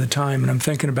conscious of the time, and I'm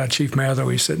thinking about Chief Mather.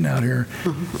 He's sitting out here.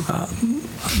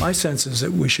 My sense is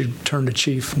that we should turn to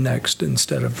Chief next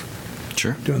instead of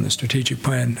doing the strategic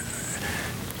plan.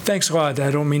 Thanks a lot.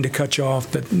 I don't mean to cut you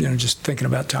off, but just thinking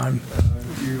about time.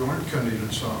 you aren't cutting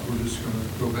us off, we're just going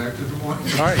to go back to Des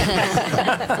Moines. All right.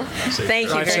 Thank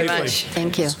you Drive very safely. much.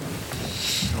 Thank you.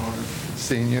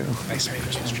 Seeing you.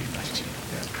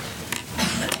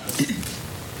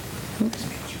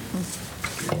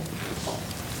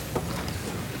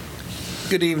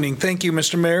 Good evening. Thank you,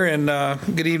 Mr. Mayor, and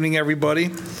good evening,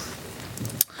 everybody.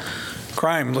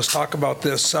 Crime, let's talk about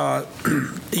this.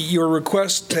 Your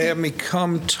request to have me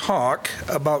come talk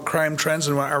about crime trends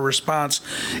and our response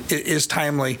is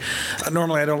timely.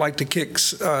 Normally, I don't like to kick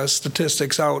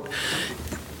statistics out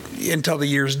until the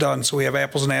year's done, so we have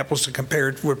apples and apples to compare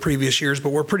it with previous years,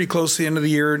 but we're pretty close to the end of the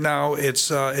year now. It's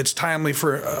timely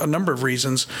for a number of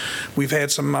reasons. We've had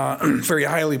some very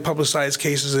highly publicized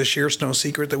cases this year. It's no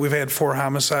secret that we've had 4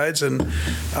 homicides, and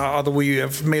although we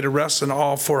have made arrests in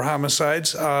all 4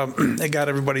 homicides, it got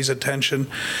everybody's attention.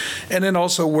 And then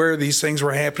also where these things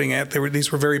were happening at,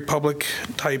 these were very public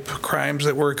type crimes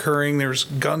that were occurring. There's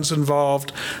guns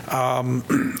involved.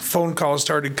 Phone calls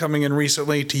started coming in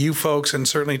recently to you folks and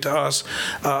certainly to us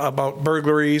about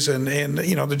burglaries and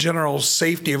the general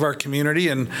safety of our community.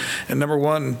 And number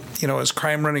one, is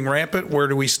crime running rampant? Where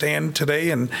do we stand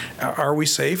today? And are we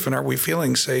safe? And are we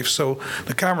feeling safe? So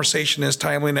the conversation is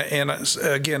timely. And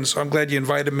again, so I'm glad you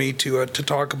invited me to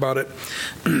talk about it.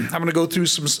 I'm going to go through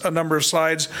a number of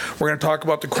slides. We're going to talk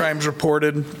about the crimes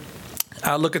reported.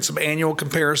 Look at some annual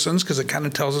comparisons because it kind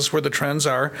of tells us where the trends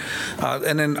are,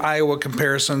 and then Iowa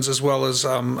comparisons as well as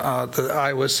the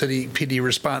Iowa City PD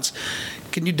response.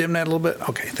 Can you dim that a little bit?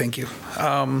 Okay, thank you.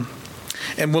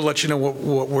 And we'll let you know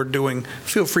what we're doing.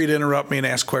 Feel free to interrupt me and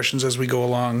ask questions as we go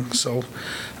along. So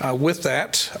with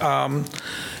that,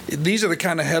 these are the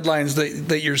kind of headlines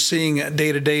that you're seeing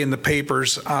day to day in the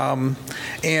papers. And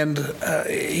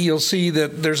you'll see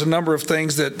that there's a number of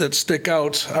things that stick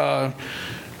out.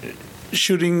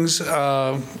 Shootings,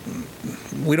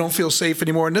 we don't feel safe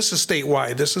anymore, and this is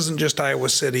statewide. This isn't just Iowa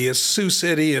City. It's Sioux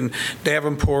City and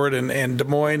Davenport and Des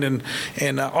Moines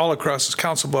and all across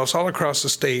Council Bluffs, all across the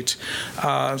state.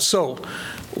 So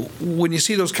when you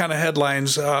see those kind of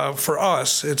headlines, for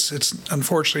us, it's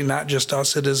unfortunately not just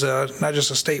us. It is not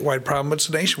just a statewide problem, but it's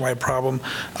a nationwide problem.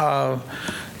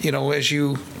 As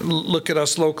you look at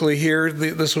us locally here,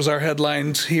 this was our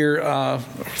headlines here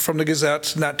from the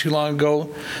Gazette not too long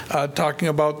ago, talking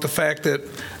about the fact that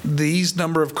these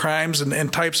number of crimes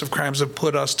and types of crimes have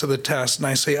put us to the test. And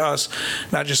I say us,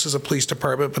 not just as a police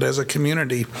department, but as a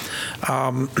community.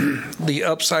 The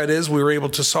upside is we were able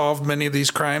to solve many of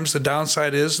these crimes. The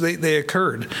downside is they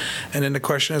occurred. And then the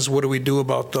question is, what do we do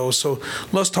about those? So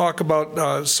let's talk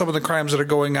about some of the crimes that are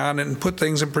going on and put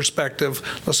things in perspective.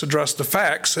 Let's address the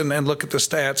facts and look at the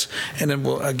stats, and then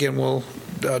we'll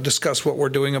discuss what we're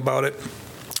doing about it.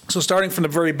 So starting from the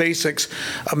very basics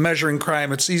of measuring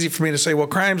crime, it's easy for me to say, well,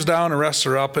 crime's down, arrests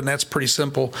are up, and that's pretty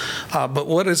simple. But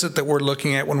what is it that we're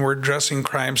looking at when we're addressing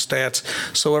crime stats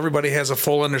so everybody has a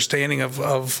full understanding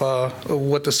of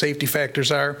what the safety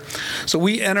factors are? So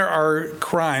we enter our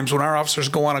crimes. When our officers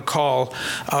go on a call,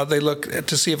 they look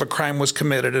to see if a crime was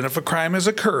committed. And if a crime has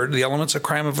occurred, the elements of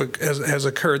crime has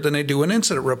occurred, then they do an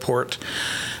incident report.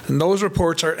 And those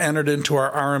reports are entered into our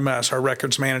RMS, our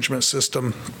records management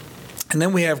system. And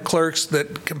then we have clerks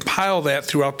that compile that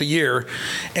throughout the year,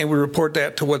 and we report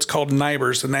that to what's called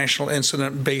NIBRS, the National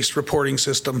Incident-Based Reporting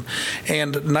System.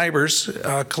 And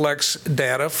NIBRS collects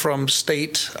data from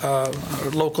state,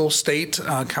 local, state,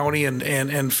 county,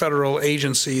 and federal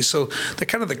agencies. So they're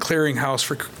kind of the clearinghouse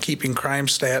for keeping crime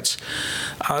stats.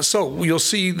 So you'll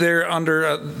see there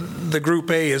under the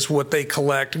Group A is what they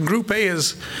collect. And Group A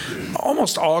is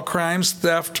almost all crimes: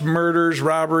 theft, murders,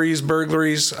 robberies,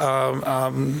 burglaries,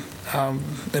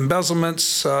 embezzlements,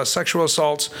 sexual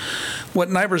assaults. What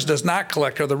NIBRS does not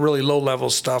collect are the really low-level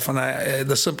stuff and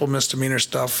the simple misdemeanor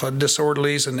stuff,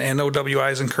 disorderlies and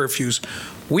OWIs and curfews.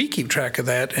 We keep track of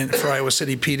that for Iowa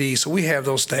City PD, so we have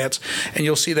those stats, and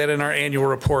you'll see that in our annual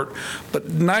report. But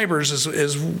NIBRS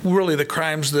is really the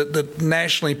crimes that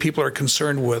nationally people are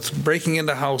concerned with: breaking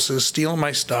into houses, stealing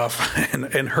my stuff,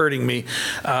 and hurting me.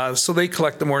 So they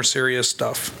collect the more serious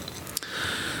stuff.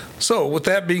 So with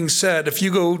that being said, if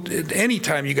you go,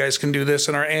 anytime you guys can do this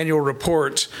in our annual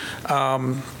report,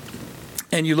 and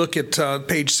you look at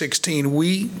page 16,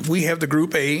 we have the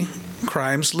Group A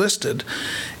crimes listed,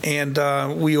 and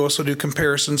we also do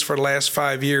comparisons for the last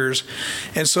 5 years.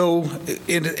 And so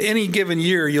in any given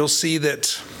year, you'll see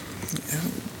that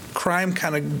crime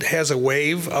kind of has a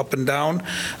wave up and down.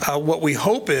 What we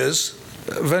hope is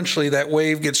eventually that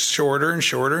wave gets shorter and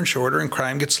shorter and shorter, and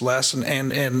crime gets less,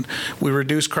 and we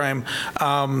reduce crime.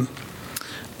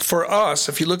 for us,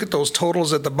 if you look at those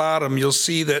totals at the bottom, you'll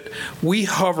see that we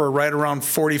hover right around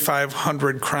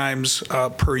 4,500 crimes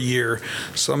per year.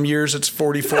 Some years it's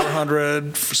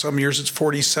 4,400, some years it's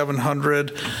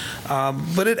 4,700,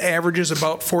 but it averages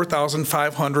about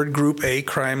 4,500 Group A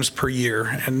crimes per year.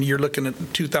 And you're looking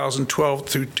at 2012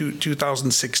 through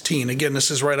 2016. Again, this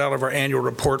is right out of our annual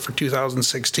report for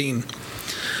 2016.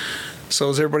 So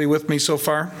is everybody with me so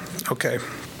far? Okay.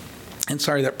 And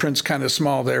sorry, that print's kind of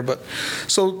small there, but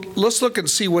so let's look and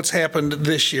see what's happened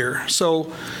this year.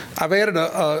 So I've added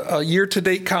a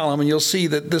year-to-date column, and you'll see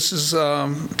that this is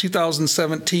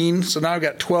 2017. So now I've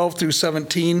got 12 through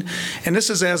 17, and this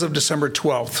is as of December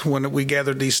 12th when we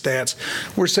gathered these stats.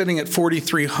 We're sitting at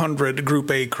 4,300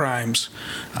 Group A crimes.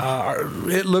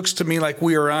 It looks to me like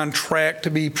we are on track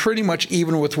to be pretty much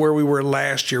even with where we were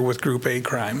last year with Group A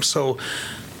crimes. So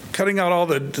cutting out all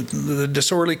the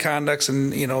disorderly conducts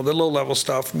and, you know, the low-level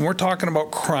stuff, when we're talking about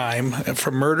crime,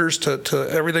 from murders to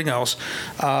everything else,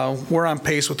 we're on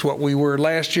pace with what we were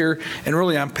last year and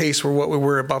really on pace for what we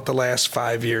were about the last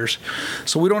 5 years.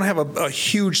 So we don't have a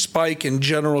huge spike in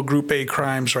general Group A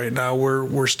crimes right now.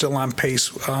 We're still on pace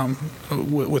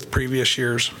with previous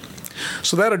years.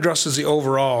 So that addresses the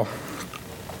overall.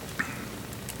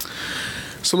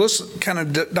 So let's kind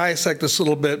of dissect this a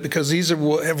little bit, because these are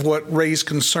what raised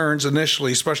concerns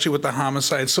initially, especially with the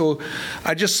homicide. So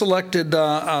I just selected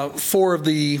 4 of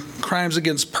the crimes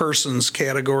against persons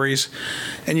categories,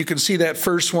 and you can see that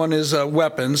first one is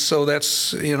weapons. So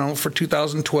that's, you know, for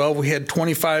 2012 we had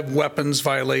 25 weapons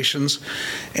violations,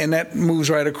 and that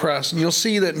moves right across. And you'll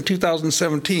see that in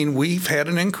 2017 we've had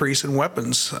an increase in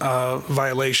weapons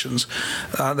violations.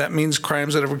 That means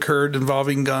crimes that have occurred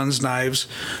involving guns, knives,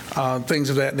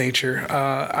 things of that nature.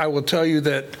 I will tell you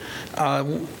that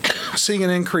seeing an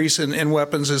increase in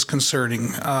weapons is concerning.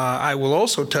 I will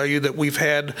also tell you that we've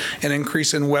had an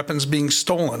increase in weapons being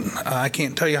stolen. I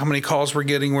can't tell you how many calls we're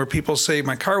getting where people say,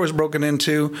 my car was broken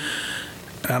into.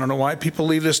 I don't know why people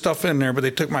leave this stuff in there, but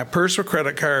they took my purse or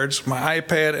credit cards, my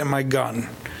iPad, and my gun.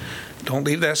 Don't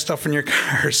leave that stuff in your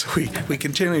car. So we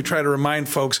continually try to remind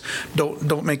folks,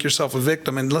 don't make yourself a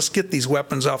victim, and let's get these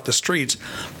weapons off the streets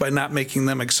by not making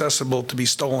them accessible to be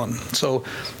stolen. So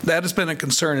that has been a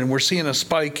concern, and we're seeing a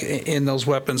spike in those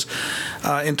weapons.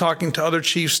 In talking to other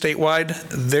chiefs statewide,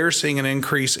 they're seeing an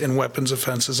increase in weapons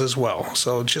offenses as well.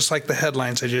 So just like the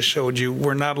headlines I just showed you,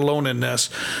 we're not alone in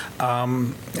this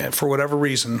for whatever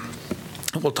reason.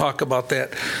 We'll talk about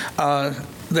that.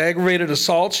 The aggravated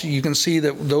assaults, you can see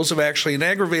that those have actually, and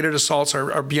aggravated assaults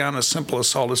are beyond a simple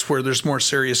assault. It's where there's more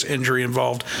serious injury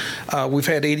involved. We've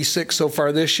had 86 so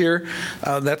far this year.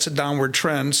 That's a downward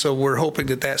trend, so we're hoping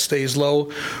that that stays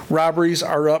low. Robberies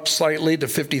are up slightly to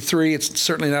 53. It's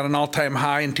certainly not an all-time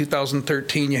high. In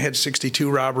 2013, you had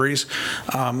 62 robberies.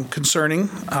 Concerning.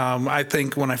 I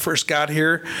think when I first got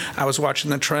here, I was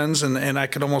watching the trends, and I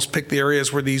could almost pick the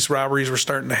areas where these robberies were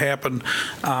starting to happen.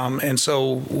 And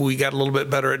so we got a little bit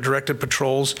better at directed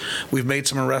patrols. We've made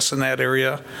some arrests in that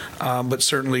area, but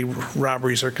certainly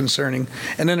robberies are concerning.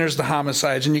 And then there's the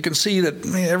homicides, and you can see that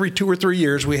every 2 or 3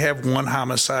 years we have one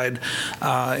homicide.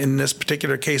 In this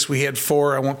particular case, we had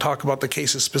 4. I won't talk about the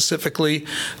cases specifically.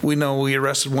 We know we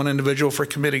arrested one individual for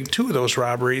committing 2 of those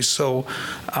robberies, so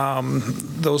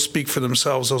those speak for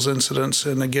themselves, those incidents.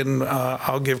 And again,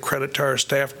 I'll give credit to our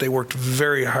staff. They worked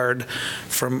very hard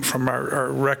from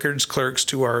our records clerks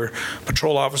to our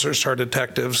patrol officers to our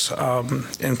detectives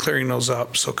in clearing those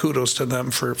up. So kudos to them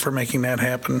for making that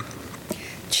happen.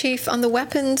 Chief, on the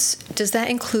weapons, does that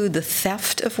include the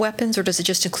theft of weapons, or does it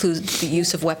just include the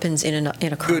use of weapons in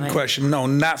a crime? Good question. No,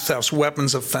 not thefts,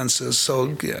 weapons offenses. So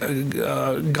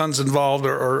guns involved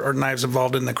or knives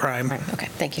involved in the crime. Right. Okay,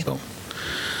 thank you.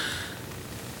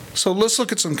 So let's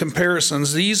look at some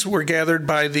comparisons. These were gathered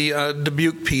by the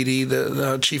Dubuque PD,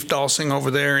 the Chief Dalsing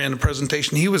over there, in a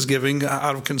presentation he was giving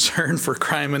out of concern for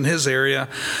crime in his area.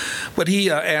 But he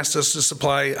asked us to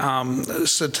supply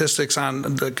statistics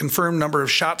on the confirmed number of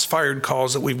shots fired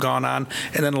calls that we've gone on,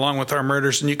 and then along with our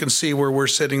murders. And you can see where we're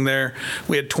sitting there.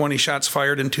 We had 20 shots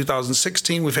fired in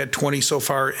 2016. We've had 20 so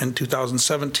far in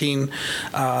 2017,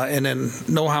 and then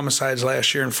no homicides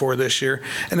last year and 4 this year.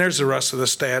 And there's the rest of the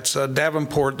stats.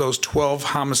 Davenport, those 12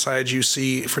 homicides you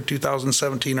see for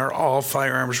 2017 are all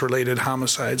firearms-related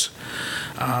homicides.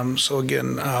 So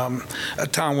again, a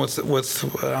town with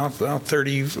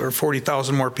 30 or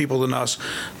 40,000 more people than us,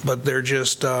 but they're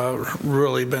just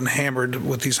really been hammered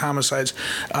with these homicides.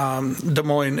 Des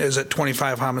Moines is at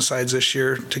 25 homicides this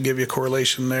year, to give you a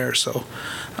correlation there. So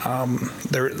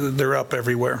they're up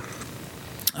everywhere.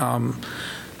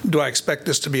 Do I expect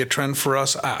this to be a trend for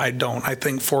us? I don't. I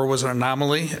think 4 was an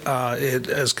anomaly.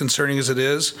 As concerning as it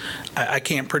is, I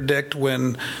can't predict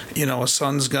when, a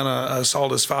son's going to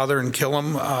assault his father and kill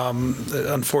him.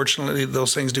 Unfortunately,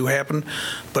 those things do happen.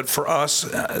 But for us,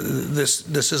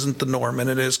 this isn't the norm, and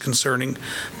it is concerning.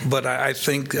 But I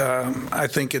think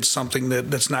it's something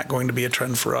that's not going to be a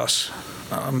trend for us.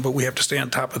 But we have to stay on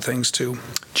top of things, too.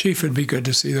 Chief, it'd be good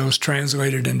to see those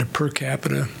translated into per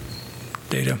capita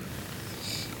data.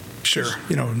 Sure.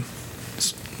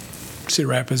 Cedar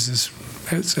Rapids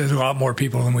has a lot more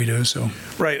people than we do, so.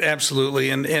 Right, absolutely.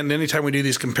 And anytime we do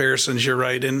these comparisons, you're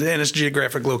right. And it's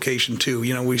geographic location, too.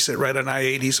 We sit right on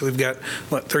I-80, so we've got,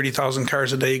 30,000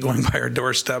 cars a day going by our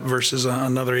doorstep versus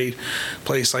another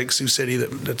place like Sioux City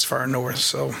that's far north.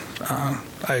 So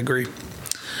I agree.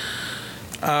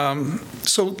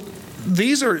 So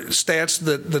these are stats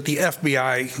that the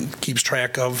FBI keeps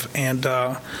track of, and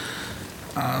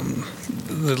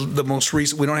the most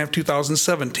recent, we don't have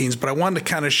 2017s, but I wanted to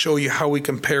kind of show you how we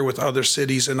compare with other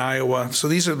cities in Iowa. So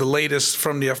these are the latest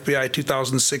from the FBI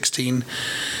 2016.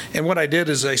 And what I did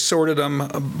is I sorted them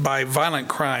by violent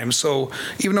crime. So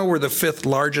even though we're the 5th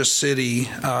largest city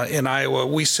in Iowa,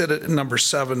 we sit at number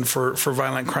 7 for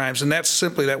violent crimes. And that's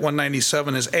simply that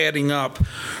 197 is adding up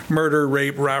murder,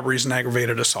 rape, robberies, and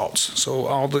aggravated assaults. So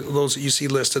all those that you see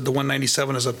listed, the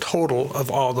 197 is a total of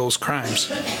all those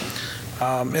crimes.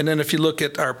 And then if you look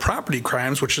at our property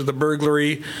crimes, which are the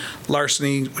burglary,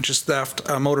 larceny, which is theft,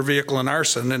 motor vehicle, and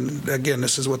arson, and again,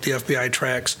 this is what the FBI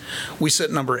tracks, we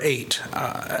sit number 8.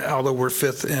 Although we're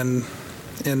 5th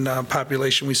in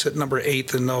population, we sit number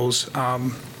 8th in those.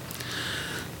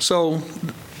 So,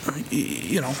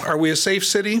 are we a safe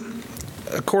city?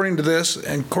 According to this,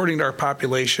 and according to our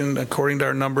population, according to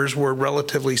our numbers, we're a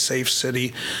relatively safe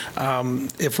city.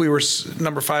 If we were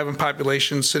number 5 in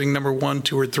population, sitting number 1,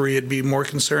 2, or 3, it'd be more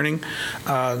concerning.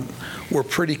 We're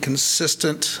pretty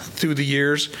consistent through the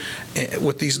years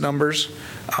with these numbers,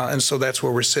 and so that's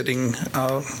where we're sitting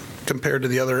compared to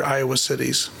the other Iowa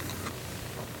cities.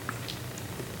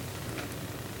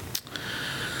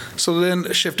 So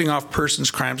then shifting off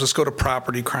persons crimes, let's go to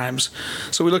property crimes.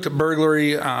 So we looked at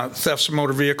burglary, thefts from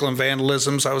motor vehicle, and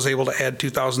vandalisms. I was able to add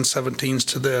 2017s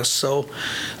to this. So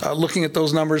looking at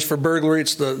those numbers for burglary,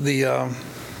 it's the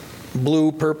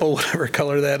blue, purple, whatever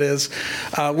color that is.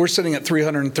 We're sitting at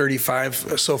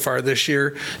 335 so far this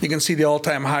year. You can see the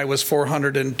all-time high was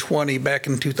 420 back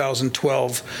in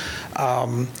 2012.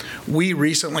 We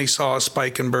recently saw a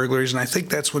spike in burglaries, and I think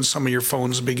that's when some of your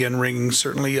phones began ringing.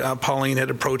 Certainly, Pauline had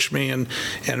approached me and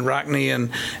Rockney,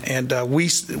 and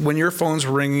when your phones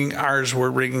were ringing, ours were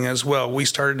ringing as well. We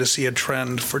started to see a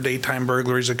trend for daytime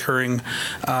burglaries occurring.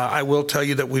 I will tell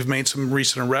you that we've made some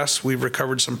recent arrests. We've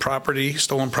recovered some property,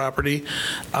 stolen property.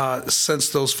 Since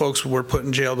those folks were put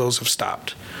in jail, those have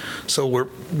stopped. So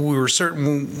we were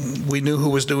certain we knew who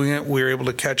was doing it. We were able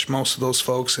to catch most of those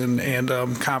folks, and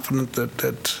I'm confident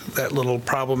that little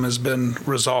problem has been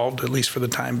resolved, at least for the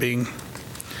time being.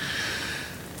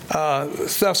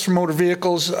 Thefts from motor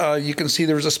vehicles, you can see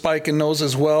there was a spike in those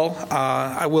as well.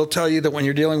 I will tell you that when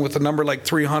you're dealing with a number like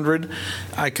 300,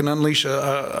 I can unleash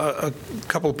a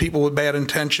couple of people with bad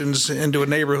intentions into a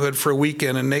neighborhood for a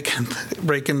weekend, and they can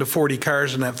break into 40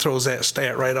 cars, and that throws that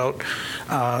stat right out,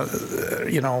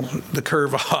 the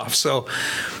curve off. So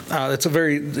it's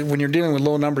when you're dealing with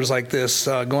low numbers like this,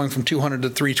 going from 200 to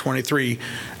 323,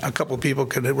 a couple of people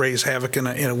could raise havoc in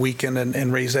a weekend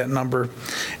and raise that number.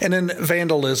 And then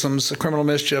vandalism. Criminal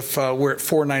mischief, we're at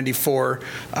 494,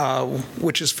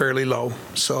 which is fairly low,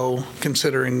 so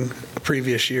considering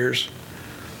previous years.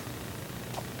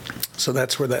 So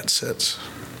that's where that sits.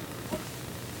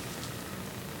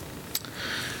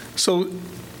 So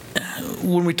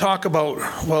when we talk about,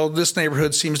 well, this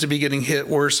neighborhood seems to be getting hit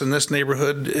worse and this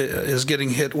neighborhood is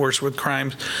getting hit worse with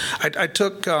crimes, I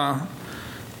took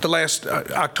the last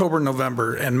October,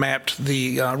 November, and mapped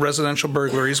the residential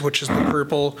burglaries, which is the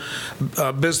purple,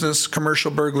 business,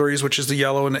 commercial burglaries, which is the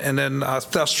yellow, and then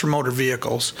thefts from motor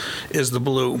vehicles is the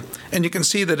blue. And you can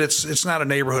see that it's not a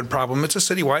neighborhood problem, it's a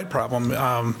citywide problem.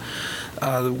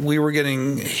 We were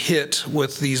getting hit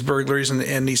with these burglaries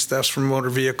and these thefts from motor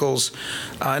vehicles,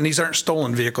 and these aren't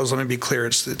stolen vehicles, let me be clear,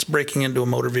 it's breaking into a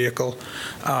motor vehicle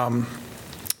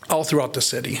all throughout the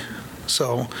city.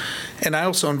 So, and I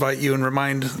also invite you and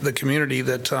remind the community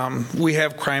that we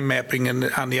have crime mapping on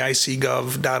the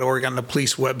icgov.org on the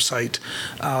police website.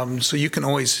 So you can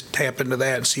always tap into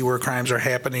that and see where crimes are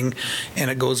happening, and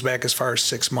it goes back as far as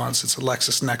 6 months. It's a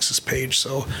LexisNexis page,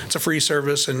 so it's a free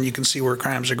service, and you can see where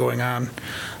crimes are going on.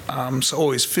 So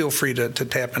always feel free to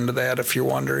tap into that if you're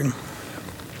wondering.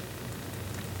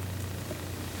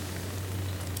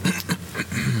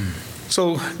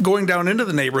 So going down into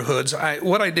the neighborhoods,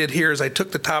 what I did here is I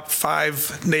took the top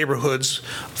 5 neighborhoods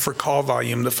for call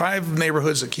volume, the 5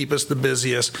 neighborhoods that keep us the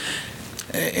busiest.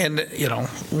 And, you know,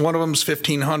 one of them is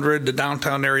 1,500. The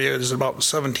downtown area is about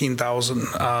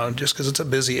 17,000, just because it's a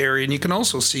busy area. And you can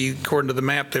also see, according to the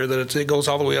map there, that it goes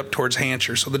all the way up towards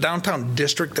Hampshire. So the downtown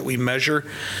district that we measure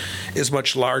is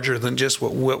much larger than just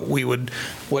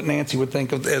what Nancy would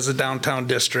think of as a downtown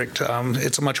district.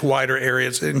 It's a much wider area.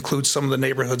 It includes some of the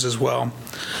neighborhoods as well.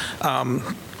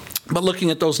 But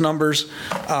looking at those numbers,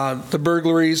 the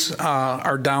burglaries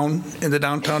are down in the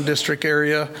downtown district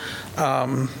area.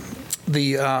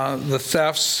 The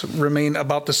thefts remain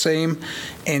about the same,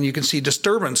 and you can see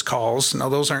disturbance calls. Now,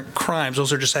 those aren't crimes.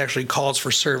 Those are just actually calls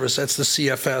for service. That's the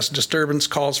CFS. Disturbance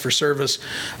calls for service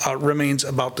remains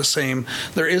about the same.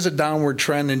 There is a downward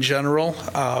trend in general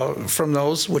from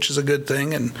those, which is a good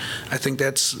thing, and I think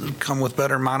that's come with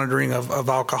better monitoring of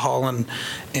alcohol and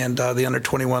the under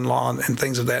 21 law and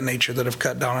things of that nature that have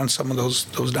cut down on some of those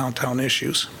downtown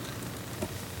issues.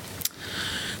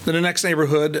 Then the next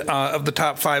neighborhood of the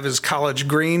top 5 is College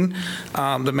Green.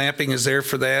 The mapping is there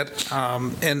for that.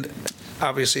 And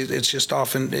obviously, it's just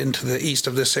off into the east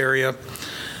of this area.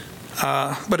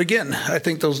 But again, I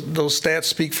think those stats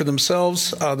speak for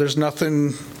themselves. There's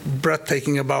nothing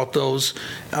breathtaking about those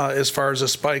as far as a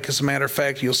spike. As a matter of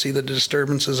fact, you'll see that the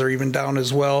disturbances are even down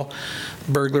as well.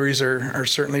 Burglaries are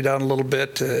certainly down a little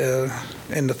bit,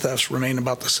 and the thefts remain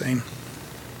about the same.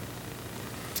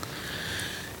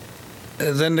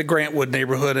 Then the Grantwood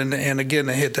neighborhood, and again,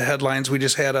 they hit the headlines. We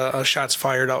just had a shots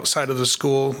fired outside of the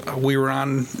school. We were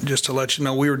on, just to let you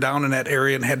know, we were down in that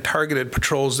area and had targeted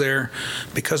patrols there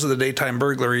because of the daytime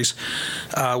burglaries.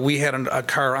 We had a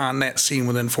car on that scene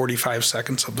within 45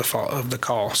 seconds of the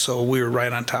call, so we were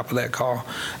right on top of that call.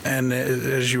 And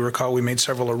as you recall, we made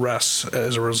several arrests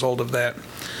as a result of that.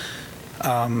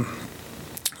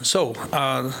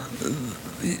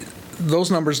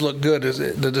 Those numbers look good.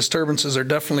 The disturbances are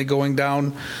definitely going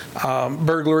down.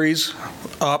 Burglaries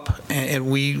up,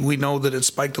 and we know that it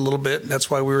spiked a little bit. That's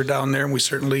why we were down there, and we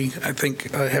certainly, I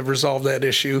think, have resolved that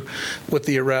issue with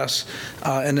the arrests.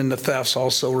 And then the thefts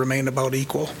also remain about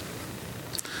equal.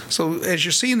 So as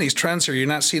you're seeing these trends here, you're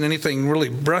not seeing anything really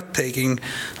breathtaking.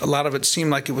 A lot of it seemed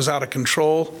like it was out of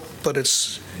control, but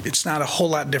it's not a whole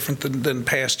lot different than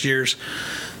past years.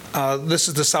 This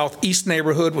is the southeast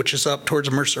neighborhood, which is up towards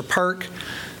Mercer Park,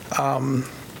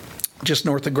 just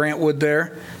north of Grantwood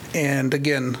there. And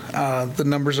again, the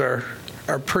numbers are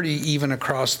pretty even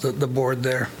across the board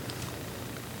there.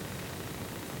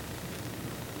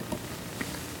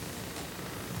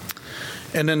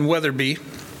 And then Weatherby.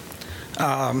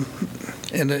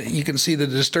 And you can see the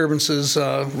disturbances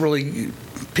really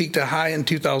peaked a high in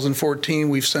 2014.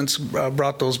 We've since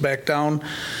brought those back down.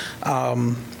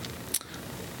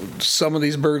 Some of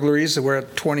these burglaries, we're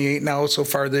at 28 now so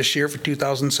far this year for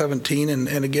 2017,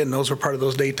 and again, those were part of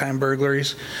those daytime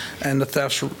burglaries, and the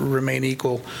thefts remain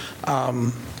equal.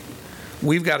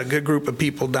 We've got a good group of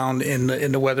people down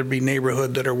in the Weatherby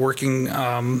neighborhood that are working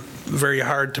very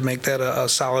hard to make that a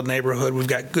solid neighborhood. We've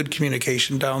got good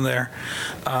communication down there,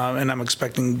 and I'm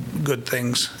expecting good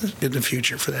things in the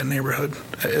future for that neighborhood,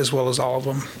 as well as all of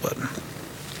them.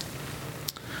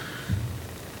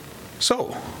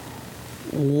 So,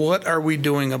 what are we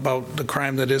doing about the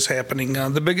crime that is happening?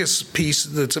 The biggest piece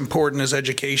that's important is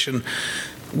education.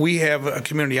 We have a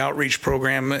community outreach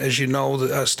program, as you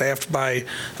know, staffed by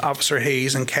Officer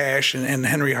Hayes and Cash and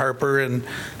Henry Harper, and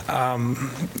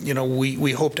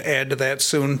we hope to add to that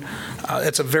soon.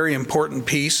 It's a very important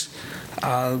piece.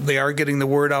 They are getting the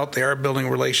word out. They are building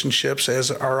relationships,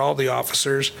 as are all the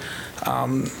officers,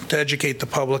 to educate the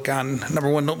public on, number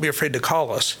one, don't be afraid to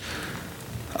call us.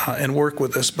 And work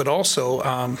with us, but also,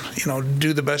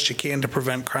 do the best you can to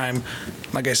prevent crime.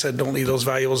 Like I said, don't leave those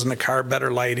valuables in the car,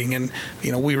 better lighting. And,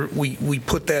 we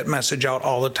put that message out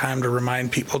all the time to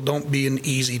remind people, don't be an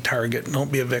easy target,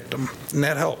 don't be a victim, and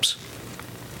that helps.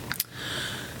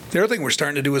 The other thing we're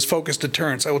starting to do is focus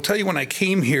deterrence. I will tell you, when I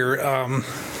came here,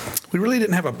 we really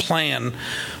didn't have a plan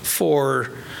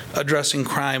for addressing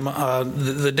crime.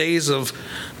 The days of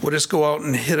we'll just go out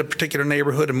and hit a particular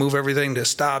neighborhood and move everything to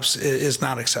stops is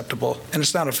not acceptable, and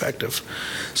it's not effective.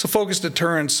 So focused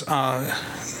deterrence,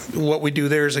 what we do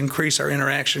there is increase our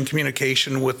interaction,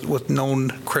 communication with known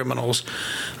criminals.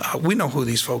 We know who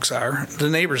these folks are. The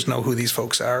neighbors know who these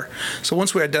folks are. So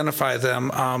once we identify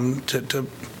them, to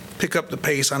pick up the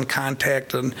pace on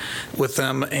contact with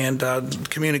them and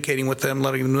communicating with them,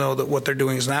 letting them know that what they're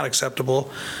doing is not acceptable,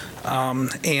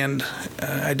 and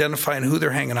identifying who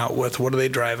they're hanging out with, what are they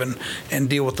driving, and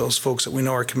deal with those folks that we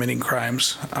know are committing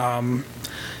crimes.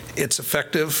 It's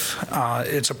effective,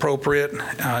 it's appropriate,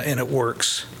 and it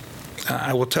works.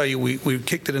 I will tell you, we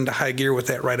kicked it into high gear with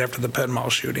that right after the Penn Mall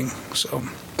shooting. So,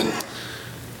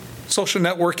 social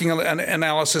networking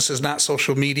analysis is not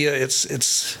social media. It's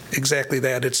exactly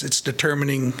that. It's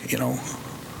determining,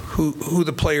 who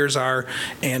the players are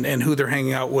and who they're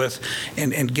hanging out with,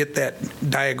 and get that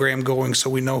diagram going so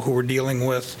we know who we're dealing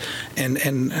with,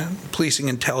 and policing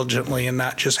intelligently and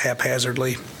not just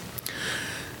haphazardly.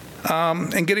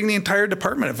 And getting the entire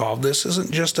department involved. This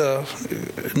isn't just a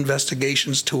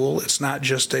investigations tool. It's not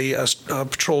just a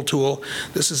patrol tool.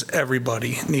 This is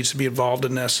everybody needs to be involved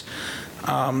in this.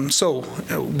 So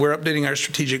we're updating our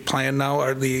strategic plan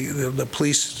now, the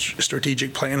police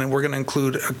strategic plan, and we're going to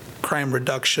include crime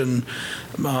reduction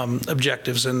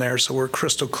objectives in there, so we're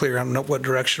crystal clear on what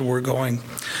direction we're going.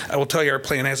 I will tell you, our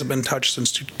plan hasn't been touched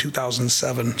since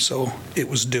 2007, so it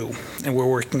was due, and we're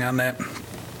working on that.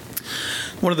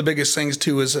 One of the biggest things,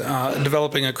 too, is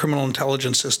developing a criminal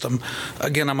intelligence system.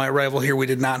 Again, on my arrival here, we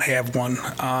did not have one,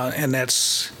 and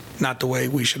that's not the way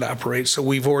we should operate. So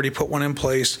we've already put one in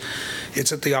place.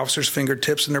 It's at the officers'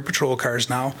 fingertips in their patrol cars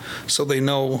now, so they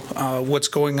know what's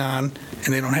going on,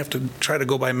 and they don't have to try to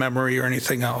go by memory or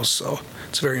anything else. So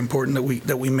it's very important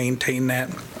that we maintain that.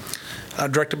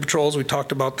 Directed patrols, we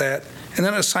talked about that. And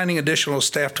then assigning additional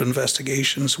staff to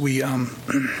investigations. We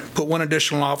put one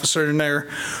additional officer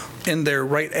in there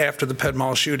right after the Penn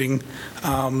Mall shooting,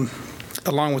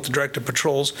 along with the directed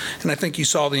patrols. And I think you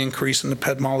saw the increase in the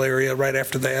Penn Mall area right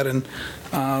after that. And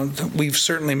we've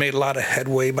certainly made a lot of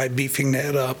headway by beefing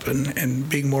that up and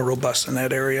being more robust in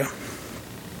that area.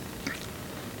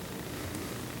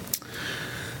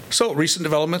 So recent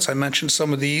developments, I mentioned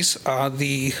some of these.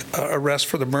 The arrest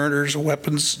for the murders,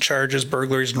 weapons charges,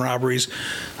 burglaries, and robberies.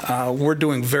 We're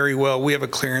doing very well. We have a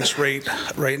clearance rate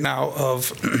right now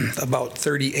of about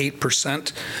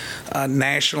 38%.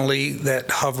 Nationally, that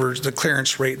hovers, the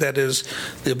clearance rate, that is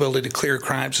the ability to clear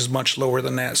crimes, is much lower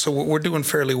than that. So we're doing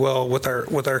fairly well with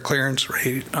our clearance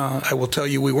rate. I will tell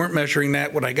you, we weren't measuring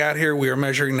that when I got here. We are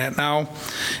measuring that now,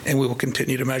 and we will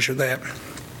continue to measure that.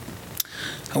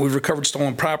 We've recovered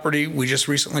stolen property. We just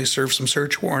recently served some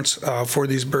search warrants for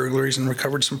these burglaries and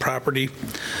recovered some property.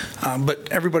 But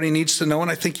everybody needs to know, and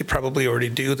I think you probably already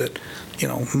do, that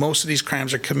most of these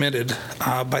crimes are committed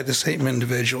by the same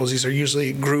individuals. These are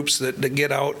usually groups that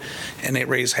get out and they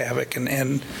raise havoc.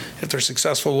 And if they're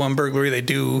successful one burglary, they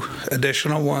do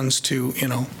additional ones to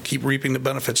keep reaping the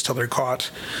benefits till they're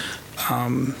caught.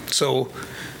 So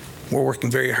we're working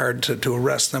very hard to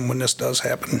arrest them when this does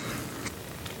happen.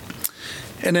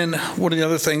 And then one of the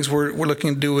other things we're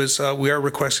looking to do is we are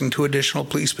requesting 2 additional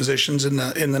police positions in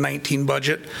the 19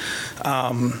 budget.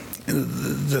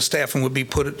 The staffing would be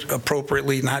put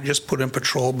appropriately, not just put in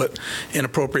patrol, but in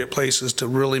appropriate places to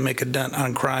really make a dent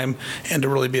on crime and to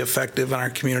really be effective in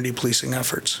our community policing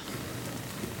efforts.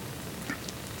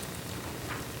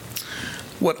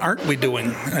 What aren't we doing?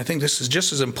 I think this is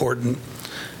just as important.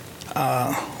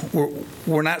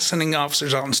 We're not sending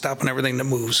officers out and stopping everything that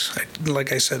moves.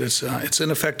 Like I said, it's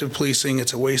ineffective policing,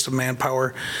 it's a waste of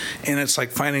manpower, and it's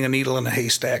like finding a needle in a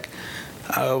haystack.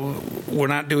 We're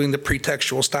not doing the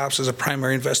pretextual stops as a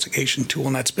primary investigation tool,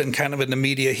 and that's been kind of in the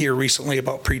media here recently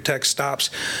about pretext stops.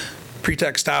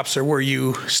 Pretext stops are where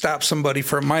you stop somebody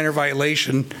for a minor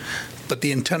violation, but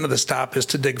the intent of the stop is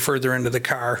to dig further into the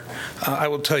car. I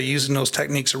will tell you, using those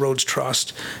techniques erodes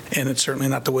trust, and it's certainly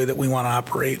not the way that we want to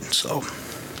operate. So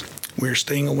we're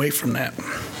staying away from that.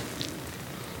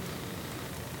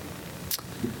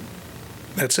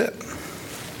 That's it.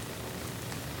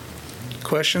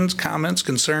 Questions, comments,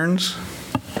 concerns?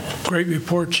 Great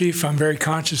report, Chief. I'm very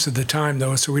conscious of the time,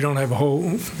 though, so we don't have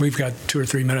we've got 2 or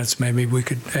 3 minutes. Maybe we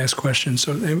could ask questions.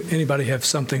 So anybody have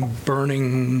something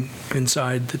burning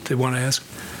inside that they want to ask?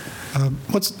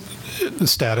 What's the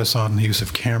status on the use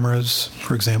of cameras,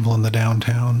 for example, in the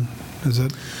downtown? Has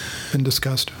it been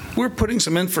discussed? We're putting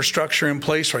some infrastructure in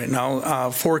place right now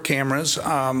for cameras.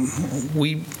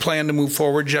 We plan to move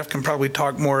forward. Jeff can probably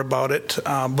talk more about it,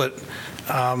 but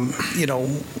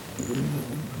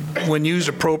when used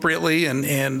appropriately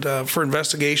and for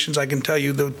investigations, I can tell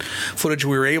you the footage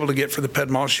we were able to get for the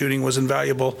Penn Mall shooting was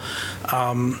invaluable.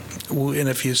 And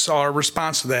if you saw our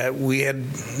response to that, we had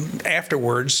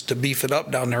afterwards to beef it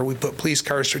up down there. We put police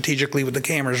cars strategically with the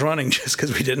cameras running just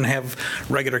because we didn't have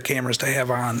regular cameras to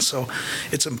have on. So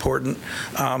it's important.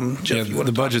 Jeff,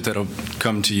 the budget that'll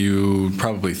come to you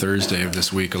probably Thursday of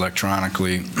this week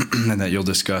electronically and that you'll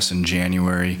discuss in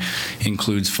January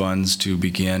includes funds to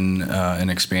begin an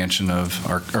expansion expansion of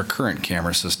our current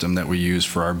camera system that we use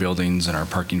for our buildings and our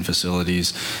parking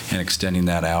facilities and extending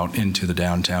that out into the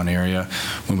downtown area.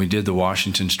 When we did the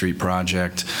Washington Street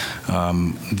project,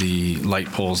 the light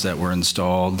poles that were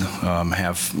installed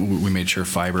we made sure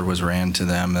fiber was ran to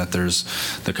them, that there's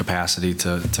the capacity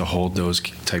to hold those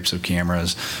types of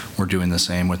cameras. We're doing the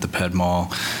same with the Ped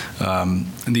Mall.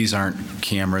 These aren't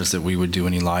cameras that we would do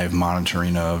any live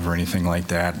monitoring of or anything like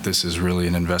that. This is really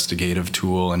an investigative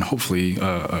tool and hopefully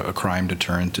a crime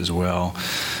deterrent as well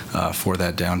for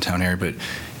that downtown area. But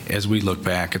as we look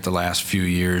back at the last few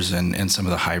years and some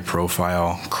of the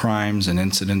high-profile crimes and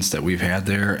incidents that we've had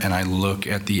there, and I look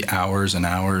at the hours and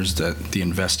hours that the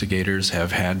investigators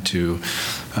have had to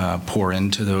pour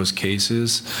into those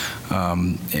cases,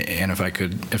 and if I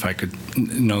could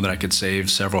know that I could save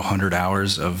several hundred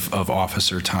hours of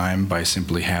officer time by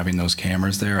simply having those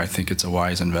cameras there, I think it's a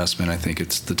wise investment. I think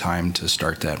it's the time to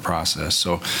start that process.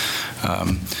 So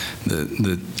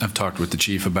I've talked with the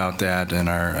chief about that and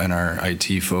our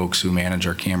IT folks who manage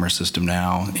our camera system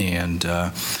now, and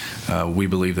we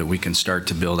believe that we can start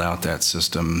to build out that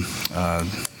system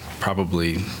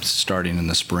probably starting in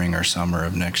the spring or summer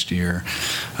of next year.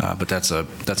 But that's a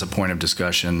point of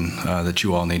discussion that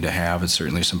you all need to have. It's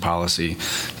certainly some policy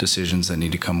decisions that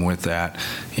need to come with that,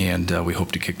 and we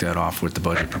hope to kick that off with the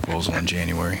budget proposal in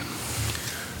January.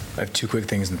 I have two quick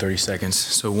things in 30 seconds.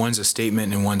 So one's a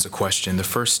statement and one's a question. The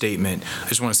first statement, I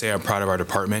just want to say I'm proud of our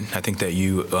department. I think that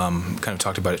you kind of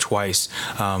talked about it twice,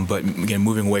 but again,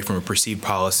 moving away from a perceived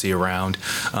policy around,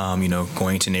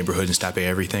 going to neighborhoods and stopping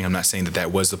everything. I'm not saying that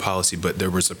that was the policy, but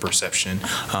there was a perception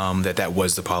that that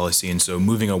was the policy. And so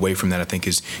moving away from that, I think,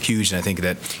 is huge. And I think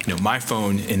that, my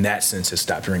phone in that sense has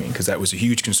stopped ringing, because that was a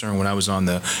huge concern when I was on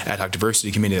the Ad Hoc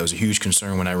Diversity Committee. That was a huge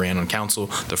concern when I ran on council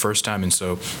the first time. And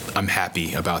so I'm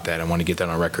happy about that. I want to get that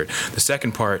on record. The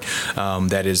second part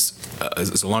that is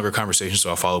a longer conversation,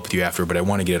 so I'll follow up with you after, but I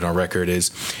want to get it on record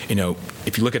is,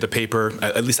 if you look at the paper,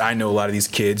 at least I know a lot of these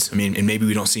kids, and maybe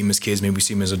we don't see them as kids, maybe we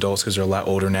see them as adults because they're a lot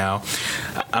older now.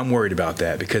 I'm worried about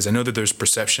that because I know that there's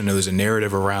perception, there's a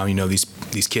narrative around,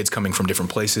 these kids coming from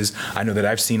different places. I know that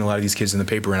I've seen a lot of these kids in the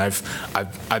paper, and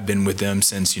I've been with them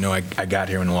since, I got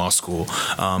here in law school.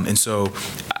 And so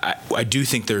I do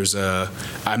think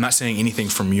I'm not saying anything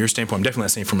from your standpoint, I'm definitely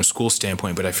not saying from a school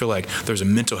standpoint, but I feel like there's a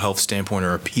mental health standpoint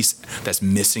or a piece that's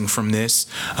missing from this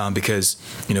because,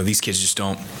 these kids just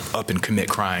don't up and commit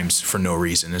crimes for no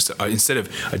reason. Instead of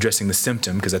addressing the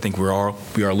symptom, because I think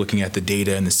we are looking at the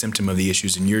data and the symptom of the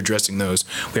issues, and you're addressing those,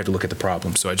 we have to look at the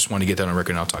problem. So I just want to get that on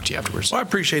record, and I'll talk to you afterwards. Well, I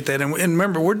appreciate that. And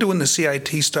remember, we're doing the CIT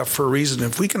stuff for a reason.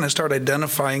 If we can start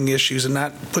identifying issues and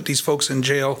not put these folks in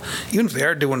jail, even if they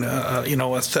are doing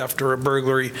a theft or a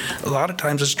burglary, a lot of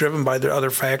times it's driven by the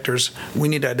other factors. We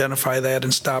need to identify that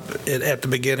and stop it at the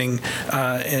beginning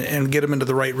and get them into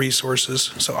the right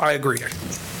resources. So I agree.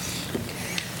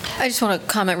 I just want to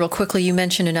comment real quickly. You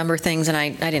mentioned a number of things, and I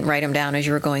didn't write them down as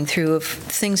you were going through, of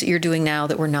things that you're doing now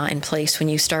that were not in place when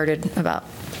you started about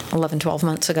 11, 12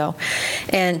 months ago.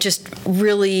 And just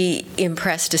really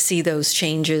impressed to see those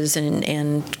changes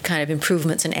and kind of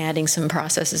improvements and adding some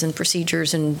processes and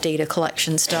procedures and data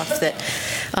collection stuff that,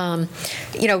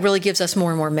 really gives us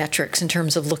more and more metrics in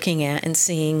terms of looking at and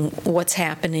seeing what's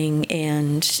happening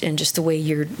and just the way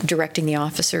you're directing the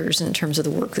officers in terms of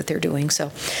the work that they're doing.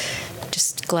 So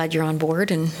just glad you're on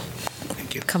board and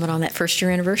coming on that first year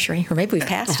anniversary, or maybe we've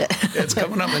passed it. It's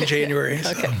coming up in January.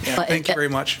 So, Okay. Thank you very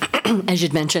much. As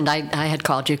you'd mentioned, I had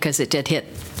called you because it did hit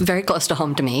very close to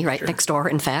home to me, right next door,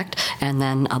 in fact, and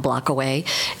then a block away.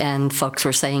 And folks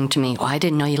were saying to me, I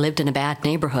didn't know you lived in a bad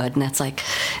neighborhood. And that's like,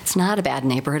 it's not a bad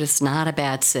neighborhood. It's not a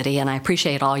bad city. And I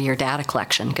appreciate all your data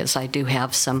collection because I do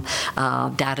have some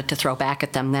data to throw back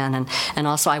at them then. And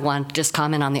also I want to just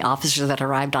comment on the officers that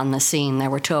arrived on the scene. There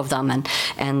were 2 of them,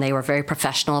 and they were very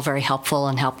professional, very helpful,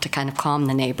 and helped to kind of calm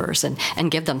the neighbors and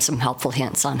give them some helpful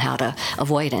hints on how to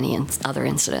avoid any other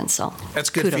incidents. So that's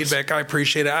good kudos. feedback. I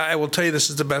appreciate it. I will tell you, this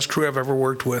is the best crew I've ever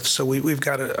worked with. So we've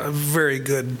got a very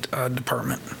good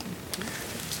department.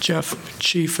 Jeff,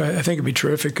 Chief, I think it'd be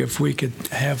terrific if we could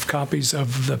have copies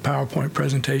of the PowerPoint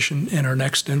presentation in our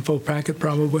next info packet,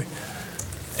 probably.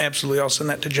 Absolutely. I'll send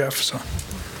that to Jeff. So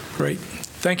great.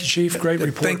 Thank you, Chief. Great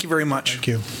report. Thank you very much. Thank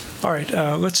you. All right,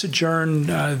 let's adjourn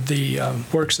the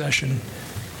work session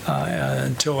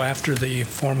until after the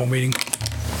formal meeting.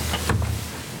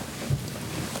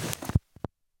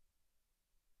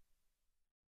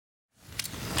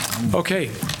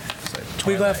 Okay.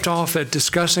 We left off at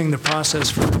discussing the process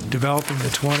for developing the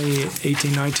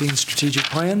 2018-19 strategic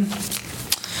plan,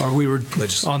 or we were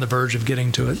on the verge of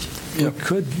getting to it. Yep. We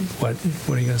could. What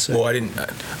are you going to say? Well,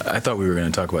 I thought we were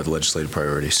going to talk about the legislative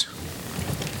priorities.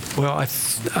 Well, I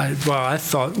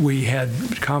thought we had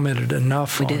commented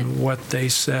enough We did. on what they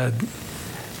said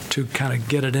to kind of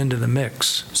get it into the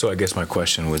mix. So I guess my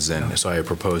question was then, so I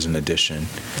proposed an addition,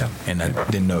 Yeah. and I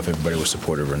didn't know if everybody was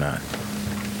supportive or not.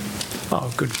 Oh,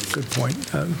 good point.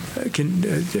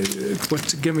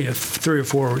 Give me a 3 or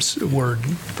 4 word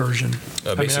version.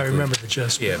 I basically- remember the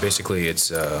gist. Yeah, basically,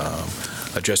 it's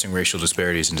addressing racial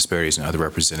disparities and disparities in other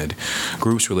represented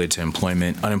groups related to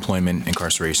employment, unemployment,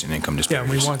 incarceration, and income Yeah,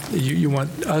 disparities. you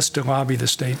want us to lobby the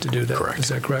state to do that. Correct. Is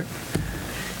that correct?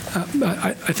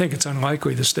 I think it's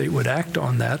unlikely the state would act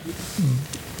on that,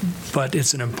 but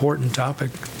it's an important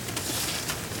topic.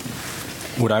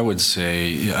 What I would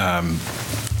say,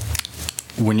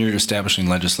 when you're establishing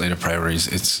legislative priorities,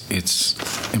 it's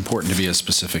important to be as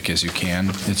specific as you can.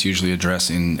 It's usually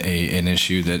addressing an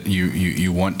issue that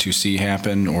you want to see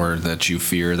happen or that you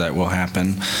fear that will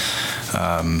happen.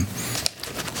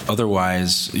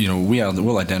 Otherwise,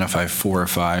 we'll identify 4 or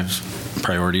 5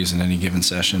 priorities in any given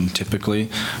session typically,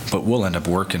 but we'll end up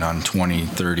working on 20,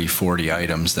 30, 40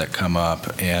 items that come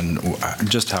up. And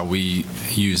just how we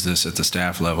use this at the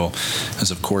staff level is,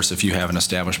 of course, if you have an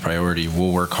established priority,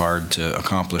 we'll work hard to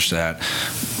accomplish that.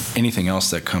 Anything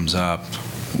else that comes up,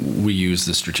 we use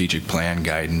the strategic plan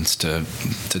guidance to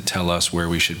tell us where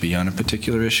we should be on a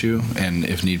particular issue, and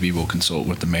if need be, we'll consult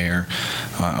with the mayor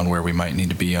on where we might need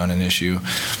to be on an issue.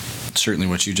 Certainly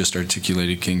what you just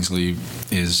articulated, Kingsley,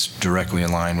 is directly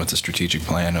in line with the strategic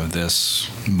plan of this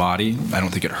body. I don't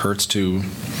think it hurts to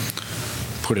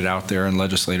put it out there in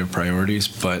legislative priorities,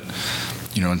 but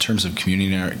in terms of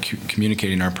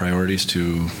communicating our priorities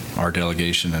to our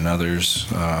delegation and others,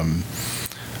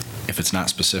 if it's not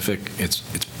specific, it's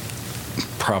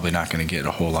probably not going to get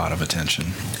a whole lot of attention.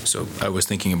 So I was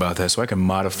thinking about that. So I can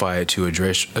modify it to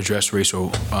address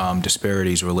racial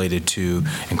disparities related to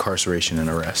incarceration and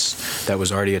arrests. That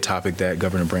was already a topic that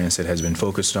Governor Brandon said has been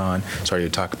focused on. It's already a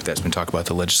topic that's been talked about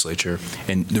the legislature.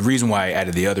 And the reason why I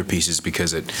added the other piece is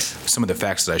because some of the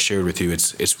facts that I shared with you,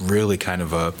 it's really kind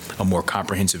of a more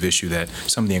comprehensive issue that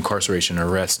some of the incarceration and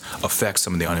arrests affect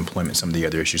some of the unemployment, some of the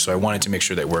other issues. So I wanted to make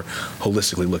sure that we're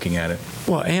holistically looking at it.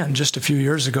 Well, and just a few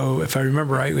years ago, if I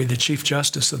remember rightly, the Chief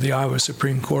Justice of the Iowa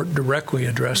Supreme Court directly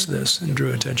addressed this and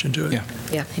drew attention to it. Yeah.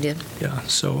 Yeah, he did. Yeah,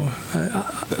 so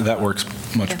That works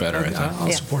much better, I think. I'll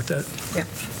Yeah. support that. Yeah.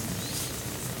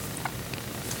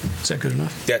 Is that good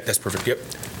enough? Yeah, that's perfect. Yep.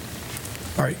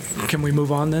 All right, can we move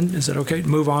on then? Is that okay?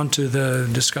 Move on to the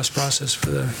discuss process for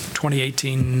the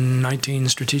 2018-19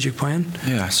 strategic plan?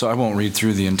 Yeah, so I won't read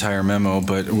through the entire memo,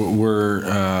 but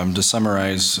to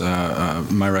summarize,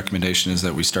 my recommendation is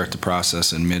that we start the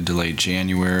process in mid to late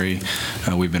January.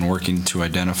 We've been working to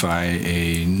identify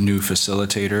a new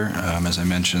facilitator. As I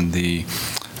mentioned, the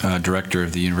director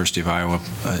of the University of Iowa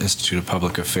Institute of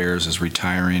Public Affairs is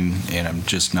retiring, and I'm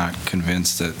just not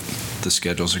convinced that the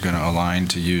schedules are going to align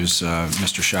to use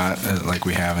Mr. Schott like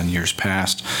we have in years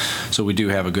past. So we do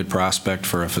have a good prospect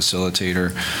for a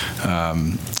facilitator,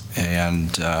 and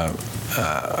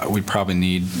we probably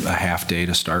need a half day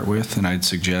to start with, and I'd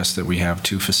suggest that we have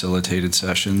 2 facilitated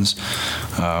sessions,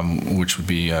 which would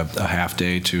be a half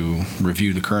day to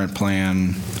review the current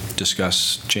plan,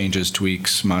 discuss changes,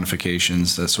 tweaks,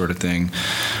 modifications, that sort of thing.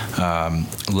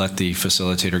 Let the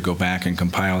facilitator go back and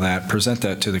compile that, present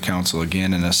that to the council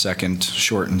again in a second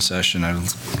shortened session. I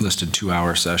listed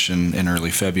 2-hour session in early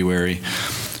February.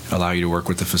 Allow you to work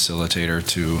with the facilitator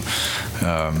to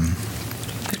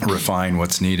refine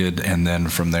what's needed, and then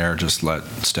from there just let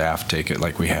staff take it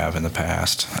like we have in the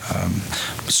past.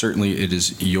 Certainly it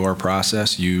is your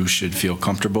process. You should feel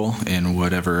comfortable in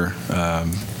whatever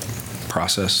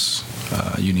process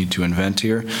you need to invent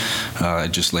here. I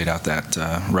just laid out that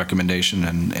recommendation,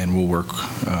 and we'll work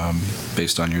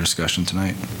based on your discussion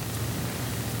tonight.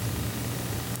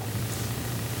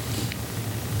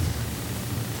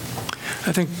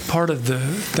 I think part of the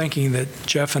thinking that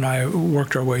Jeff and I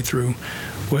worked our way through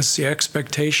was the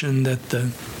expectation that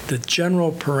the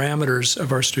general parameters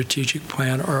of our strategic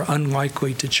plan are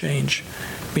unlikely to change,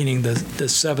 meaning the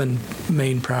 7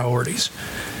 main priorities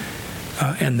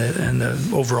and the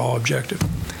overall objective.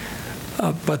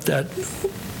 But that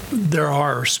there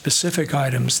are specific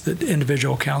items that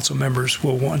individual council members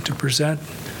will want to present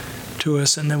to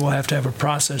us, and then we'll have to have a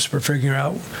process for figuring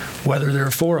out whether there are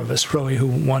 4 of us really who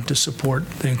want to support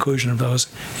the inclusion of those,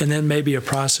 and then maybe a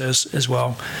process as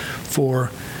well for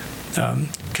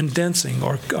condensing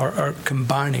or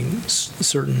combining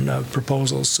certain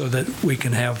proposals so that we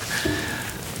can have,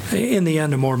 in the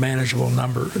end, a more manageable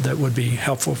number that would be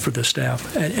helpful for the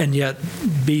staff, and yet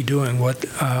be doing what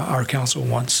our council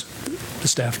wants the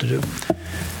staff to do.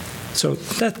 So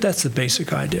that's the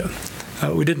basic idea.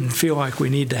 we didn't feel like we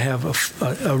need to have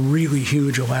a really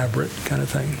huge, elaborate kind of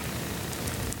thing.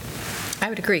 I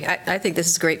would agree. I think this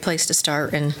is a great place to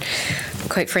start, and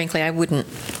quite frankly, I wouldn't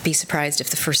be surprised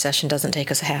if the first session doesn't take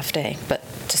us a half day. But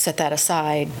to set that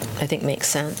aside, I think makes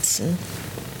sense, and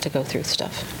to go through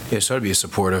stuff. Yeah, so I'd be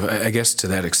supportive. I guess to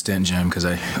that extent, Jim, because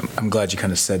I'm glad you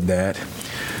kind of said that.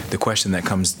 The question that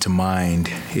comes to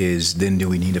mind is, then do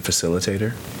we need a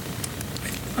facilitator?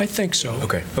 I think so.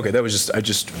 Okay. That was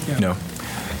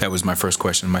that was my first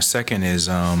question. My second is,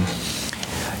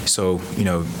 so,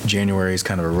 January is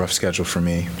kind of a rough schedule for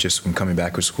me, just when coming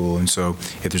back with school. And so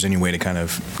if there's any way to kind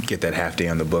of get that half day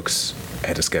on the books, I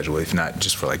had to schedule it. If not,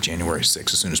 just for like January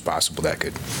 6th, as soon as possible, that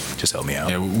could just help me out.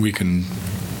 Yeah, we can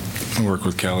work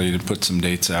with Kelly to put some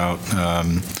dates out.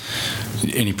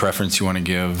 Any preference you want to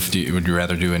give? Would you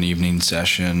rather do an evening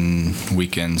session,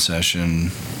 weekend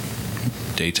session,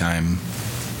 daytime?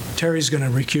 Terry's going to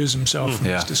recuse himself from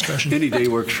this discussion. Any day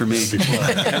works for me.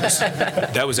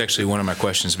 That was actually one of my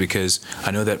questions, because I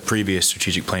know that previous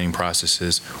strategic planning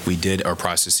processes, or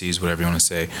processes, whatever you want to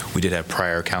say, we did have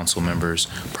prior council members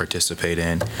participate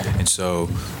in. And so,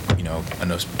 I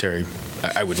know Terry,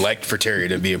 I would like for Terry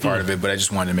to be a part of it, but I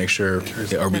just wanted to make sure,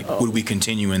 would we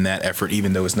continue in that effort,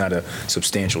 even though it's not a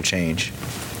substantial change?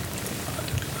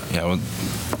 Yeah, well,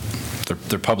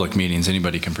 they're public meetings.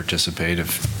 Anybody can participate.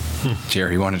 If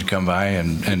Jerry wanted to come by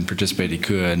and participate, he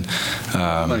could.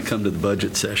 I might come to the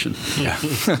budget session. Yeah.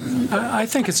 I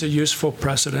think it's a useful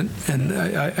precedent, and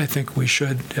I think we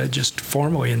should just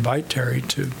formally invite Terry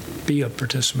to be a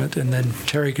participant, and then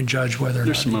Terry can judge whether or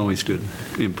There's not. some always good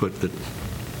input that,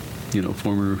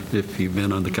 if you've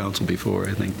been on the council before,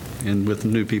 I think, and with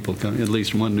new people coming, at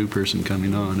least one new person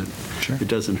coming on, it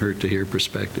doesn't hurt to hear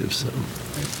perspectives. So.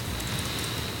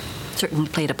 Certainly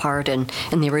played a part in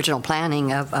the original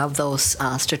planning of those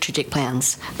strategic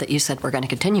plans that you said we're going to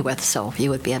continue with, so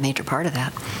you would be a major part of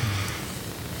that.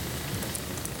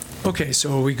 Okay,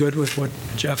 so are we good with what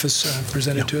Jeff has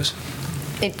presented to us?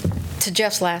 To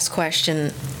Jeff's last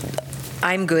question,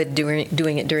 I'm good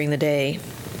doing it during the day,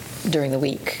 during the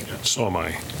week. So am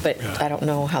I. But I don't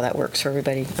know how that works for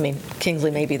everybody. I mean, Kingsley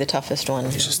may be the toughest one.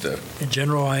 It's just In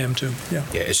general, I am too, yeah.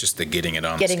 Yeah, it's just the getting it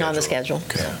on Getting on the schedule.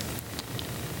 Okay. So.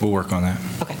 We'll work on that.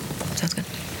 Okay, sounds good.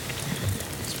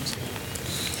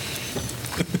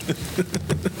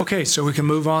 Okay, so we can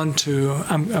move on to,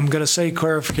 I'm going to say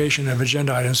clarification of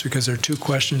agenda items, because there are two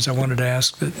questions I wanted to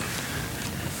ask that,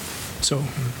 so,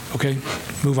 okay,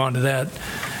 move on to that.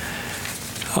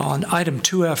 On item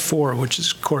 2F4, which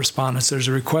is correspondence, there's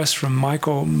a request from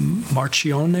Michael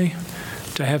Marchione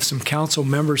to have some council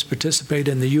members participate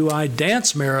in the UI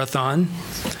Dance Marathon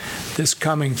this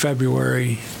coming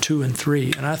February 2 and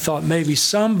 3. And I thought maybe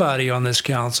somebody on this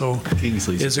council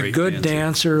is a good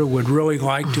dancer, would really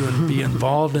like to be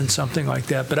involved in something like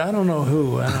that, but I don't know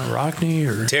who. I don't know, Rockney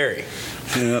or? Terry.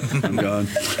 Yeah, I'm gone.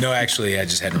 No, actually, I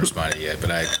just hadn't responded yet,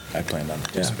 but I planned on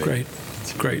participating. Great.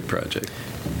 It's a great project.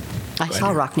 I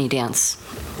saw Rockney dance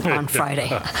on Friday.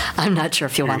 I'm not sure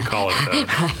if you want to call it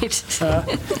that.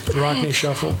 Right. Rockney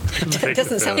Shuffle. It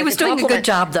doesn't sound He like was doing a good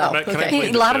job, though. Can I play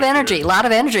A lot of the energy, a lot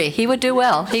of energy. He would do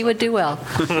well. He would do well.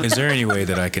 Is there any way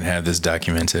that I can have this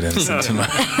documented and sent to my?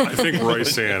 I think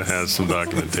Royce Ann has some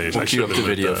documentation. We'll queue up the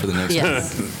video for the next one.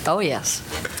 Yes. Oh, yes.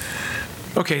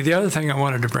 Okay, the other thing I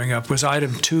wanted to bring up was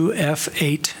item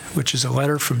 2F8, which is a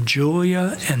letter from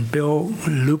Julia and Bill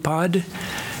Lupad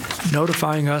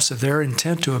notifying us of their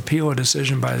intent to appeal a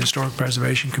decision by the Historic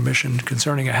Preservation Commission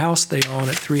concerning a house they own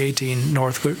at 318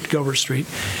 North Gilbert Street.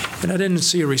 And I didn't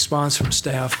see a response from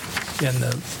staff in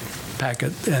the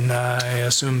packet, and I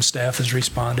assume staff has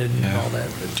responded and all that.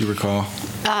 Do you recall?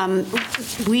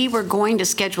 We were going to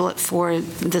schedule it for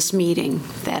this meeting,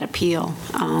 that appeal,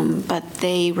 but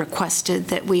they requested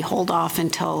that we hold off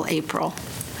until April.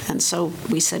 And so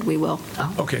we said we will.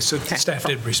 Okay, so staff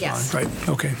did respond, Yes. right?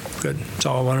 Okay, good. That's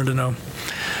all I wanted to know.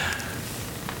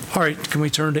 All right, can we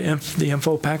turn to the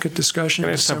info packet discussion,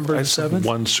 December I just have 7th?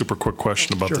 one super quick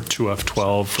question about the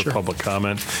 2F12 for public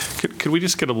comment. Could we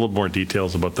just get a little more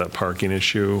details about that parking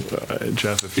issue?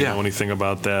 Jeff, if you know anything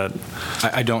about that?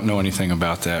 I don't know anything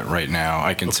about that right now.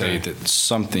 I can say that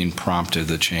something prompted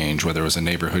the change, whether it was a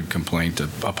neighborhood complaint, a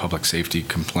public safety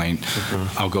complaint.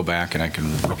 I'll go back and I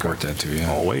can report that to you.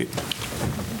 I'll wait.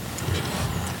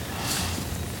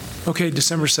 Okay,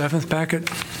 December 7th packet.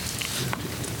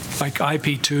 Like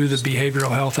IP2, the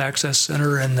Behavioral Health Access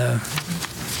Center, and the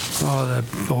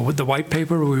white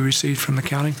paper we received from the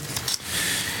county.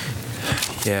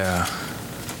 Yeah.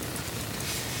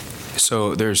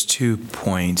 So there's 2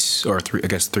 points, or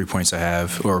 3 points I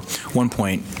have, or 1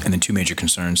 point and then 2 major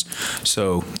concerns.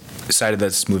 So excited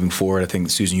that's moving forward. I think,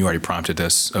 Susan, you already prompted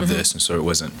us of this, and so it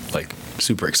wasn't like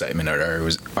super excitement. I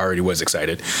already was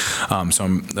excited. So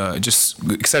I'm just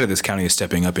excited this county is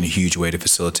stepping up in a huge way to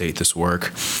facilitate this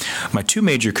work. My two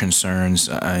major concerns,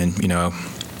 and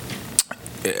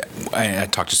I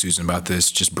talked to Susan about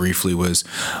this just briefly, was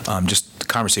just the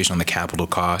conversation on the capital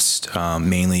cost,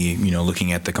 mainly,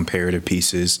 looking at the comparative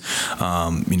pieces,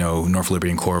 North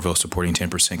Liberty and Coralville supporting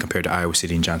 10% compared to Iowa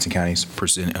City and Johnson County's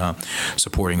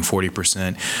supporting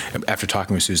 40%. After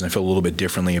talking with Susan, I feel a little bit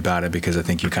differently about it because I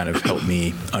think you kind of helped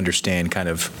me understand kind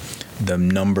of the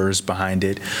numbers behind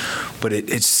it. But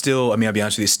it's still, I'll be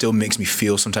honest with you, it still makes me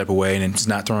feel some type of way, and it's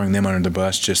not throwing them under the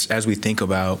bus. Just as we think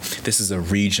about this is a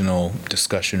regional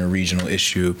discussion, a regional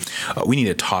issue, we need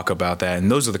to talk about that.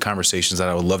 And those are the conversations that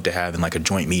I would love to have in like a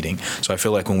joint meeting. So I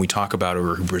feel like when we talk about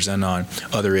or present on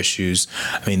other issues,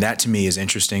 that to me is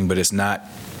interesting, but it's not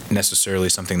necessarily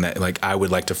something that like I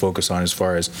would like to focus on as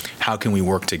far as how can we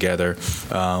work together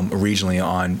regionally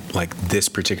on like this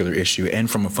particular issue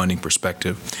and from a funding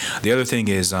perspective. The other thing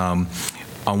is on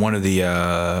one of the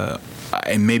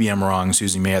and maybe I'm wrong,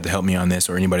 Susan may have to help me on this,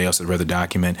 or anybody else that read the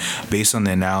document, based on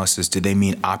the analysis, did they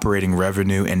mean operating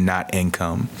revenue and not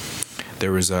income?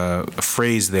 There was a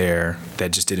phrase there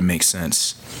that just didn't make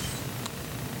sense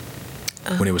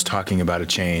when it was talking about a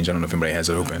change. I don't know if anybody has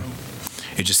it open.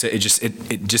 It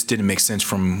just didn't make sense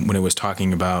from when it was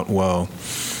talking about, well,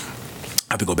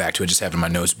 I have to go back to it, just have it in my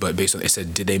notes, but basically it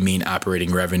said, did they mean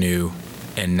operating revenue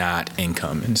and not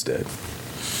income instead?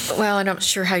 Well, I'm not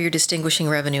sure how you're distinguishing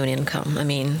revenue and income.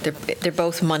 They're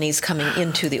both monies coming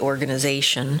into the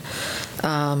organization.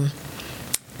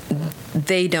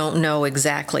 They don't know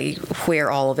exactly where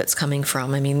all of it's coming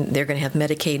from. They're going to have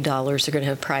Medicaid dollars. They're going to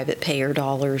have private payer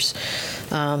dollars.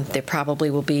 There probably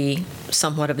will be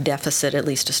somewhat of a deficit, at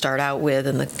least to start out with,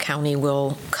 and the county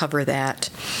will cover that.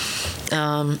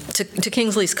 To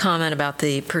Kingsley's comment about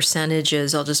the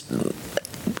percentages,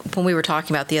 when we were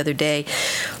talking about the other day,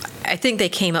 I think they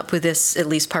came up with this at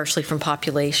least partially from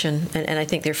population, and I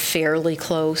think they're fairly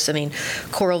close.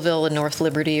 Coralville and North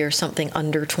Liberty are something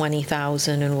under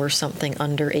 20,000, and we're something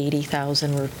under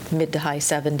 80,000. We're mid to high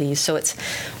 70s, so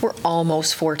we're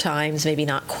almost 4 times, maybe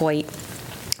not quite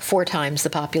 4 times the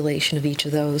population of each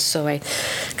of those. So I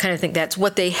kind of think that's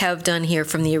what they have done here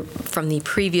from the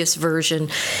previous version,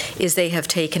 is they have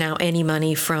taken out any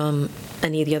money from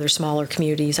any of the other smaller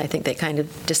communities. I think they kind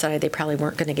of decided they probably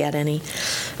weren't going to get any.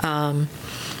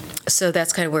 So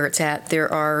that's kind of where it's at.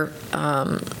 There are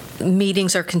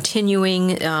meetings are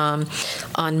continuing on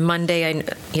Monday.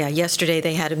 Yesterday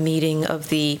they had a meeting of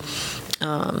the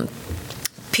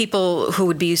people who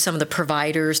would be some of the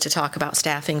providers to talk about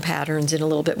staffing patterns in a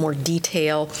little bit more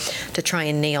detail to try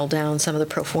and nail down some of the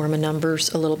pro forma numbers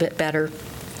a little bit better.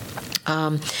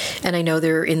 And I know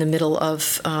they're in the middle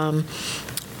of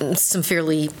some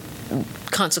fairly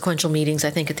consequential meetings,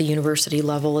 I think, at the university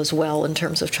level as well, in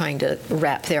terms of trying to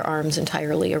wrap their arms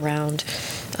entirely around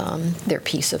their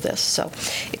piece of this. So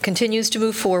it continues to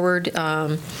move forward.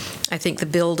 I think the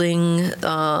building,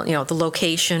 the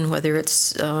location, whether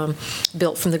it's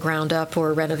built from the ground up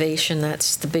or renovation,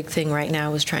 that's the big thing right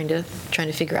now, is trying to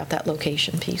figure out that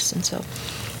location piece. And so,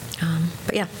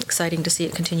 but yeah, exciting to see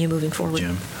it continue moving forward.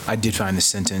 Jim, I did find the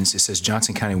sentence. It says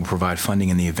Johnson County will provide funding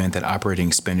in the event that operating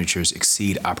expenditures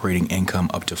exceed operating income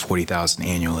up to $40,000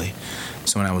 annually.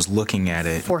 So when I was looking at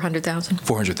it, 400,000.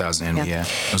 400,000 annually. Yeah.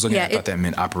 I was looking at it, I thought that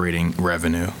meant operating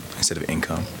revenue instead of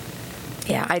income.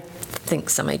 Yeah, I think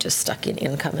somebody just stuck in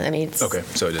income. Okay,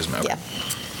 so it doesn't matter. Yeah.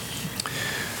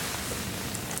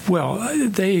 Well,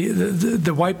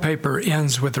 the white paper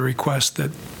ends with a request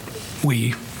that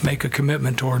we make a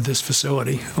commitment toward this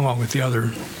facility, along with the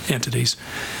other entities,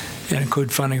 and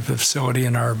include funding for the facility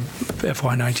in our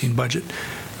FY19 budget.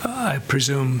 I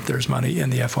presume there's money in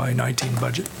the FY19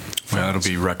 budget. Well, it'll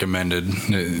be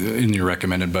recommended in your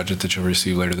recommended budget that you'll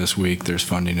receive later this week. There's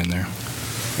funding in there.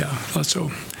 Yeah,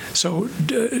 so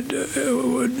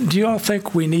do you all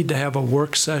think we need to have a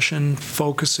work session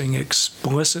focusing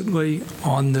explicitly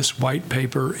on this white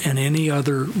paper and any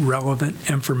other relevant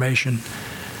information?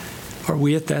 Are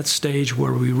we at that stage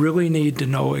where we really need to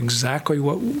know exactly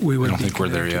what we would be? I don't think we're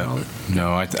there yet.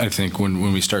 No, I think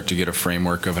when we start to get a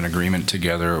framework of an agreement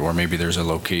together, or maybe there's a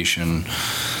location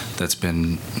that's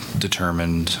been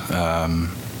determined,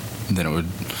 then it would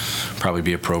probably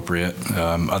be appropriate.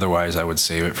 Otherwise, I would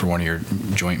save it for one of your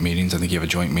joint meetings. I think you have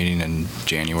a joint meeting in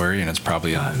January, and it's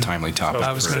probably a timely topic.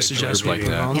 I was going to suggest like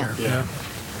that. Yeah.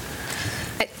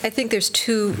 I think there's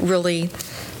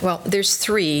there's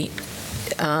 3,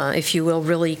 if you will,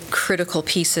 really critical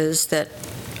pieces that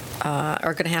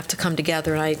are going to have to come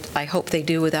together, and I hope they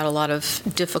do without a lot of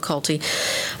difficulty.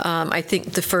 I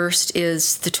think the first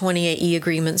is the 28E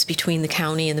agreements between the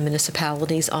county and the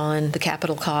municipalities on the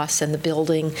capital costs and the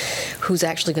building, who's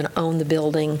actually going to own the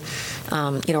building.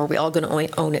 Are we all going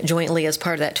to own it jointly as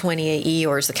part of that 28E,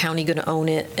 or is the county going to own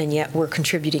it, and yet we're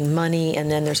contributing money, and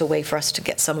then there's a way for us to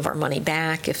get some of our money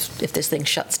back if this thing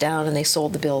shuts down and they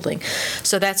sold the building.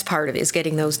 So that's part of it, is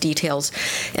getting those details.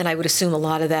 And I would assume a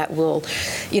lot of that will,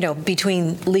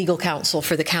 between legal counsel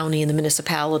for the county and the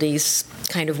municipalities,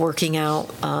 kind of working out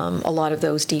a lot of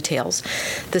those details.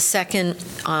 The second,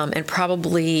 and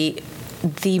probably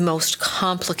the most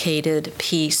complicated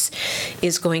piece,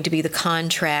 is going to be the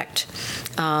contract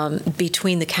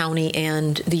between the county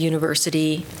and the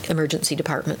university emergency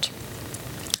department.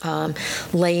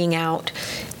 Laying out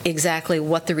exactly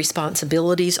what the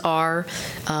responsibilities are,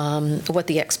 what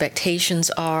the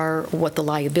expectations are, what the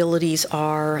liabilities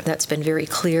are. That's been very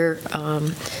clear,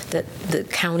 that the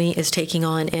county is taking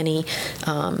on any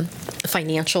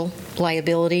financial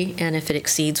liability, and if it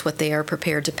exceeds what they are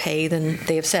prepared to pay, then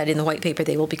they have said in the white paper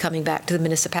they will be coming back to the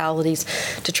municipalities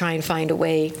to try and find a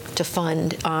way to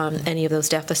fund any of those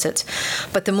deficits.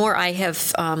 But the more I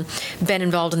have been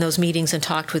involved in those meetings and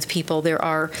talked with people,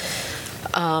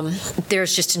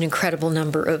 there's just an incredible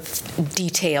number of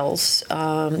details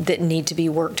that need to be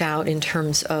worked out in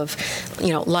terms of,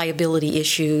 liability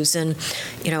issues and,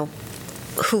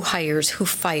 who hires, who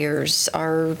fires.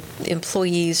 Are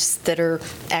employees that are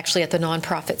actually at the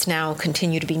nonprofits now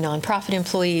continue to be nonprofit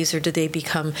employees, or do they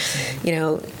become,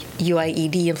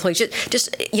 UIED employees?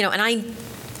 And I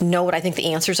know what I think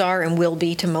the answers are and will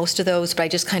be to most of those, but I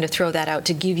just kind of throw that out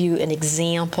to give you an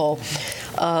example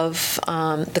of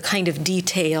the kind of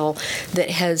detail that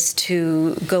has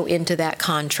to go into that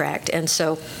contract. And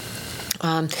so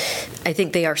I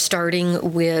think they are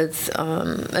starting with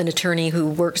an attorney who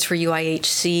works for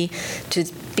UIHC to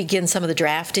begin some of the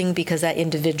drafting, because that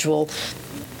individual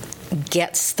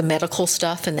gets the medical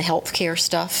stuff and the healthcare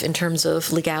stuff in terms of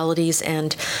legalities,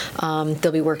 and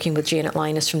they'll be working with Janet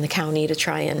Linus from the county to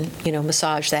try and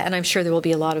massage that. And I'm sure there will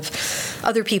be a lot of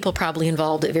other people probably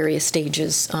involved at various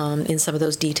stages in some of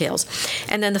those details.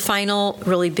 And then the final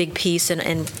really big piece,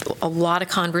 and a lot of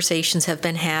conversations have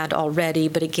been had already,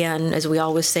 but again, as we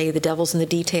always say, the devil's in the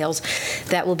details.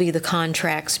 That will be the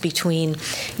contracts between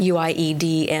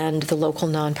UIED and the local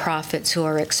nonprofits who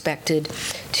are expected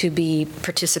to be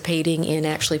participating in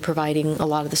actually providing a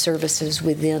lot of the services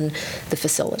within the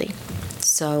facility.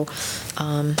 So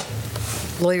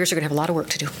lawyers are going to have a lot of work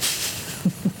to do.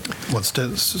 Well,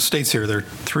 it states here there are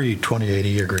 3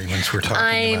 28E agreements we're talking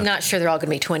about. I'm not sure they're all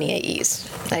going to be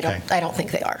 28Es. I don't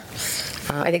think they are.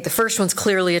 I think the first one's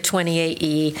clearly a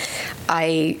 28E.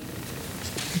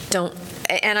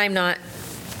 I'm not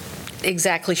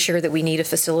exactly sure that we need a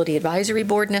facility advisory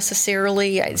board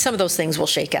necessarily. Some of those things will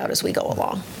shake out as we go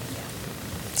along.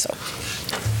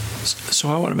 So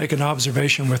I want to make an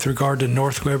observation with regard to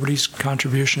North Liberty's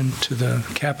contribution to the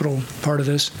capital part of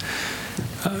this.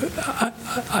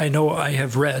 I know I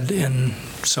have read in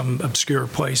some obscure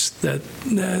place that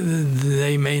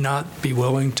they may not be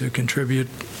willing to contribute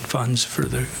funds for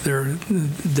their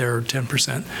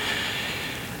 10%.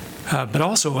 But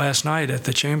also last night at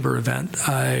the chamber event,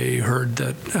 I heard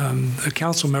that a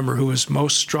council member who was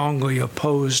most strongly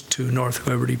opposed to North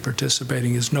Liberty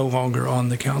participating is no longer on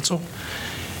the council.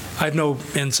 I have no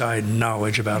inside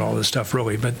knowledge about all this stuff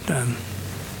really, but a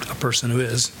person who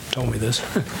is told me this.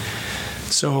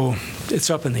 So it's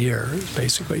up in the air,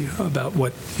 basically, about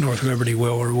what North Liberty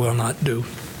will or will not do.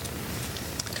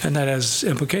 And that has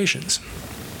implications.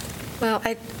 Well,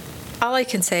 all I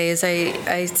can say is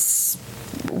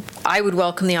I would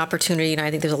welcome the opportunity, and I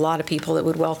think there's a lot of people that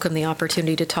would welcome the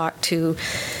opportunity to talk to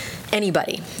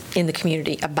anybody in the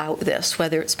community about this,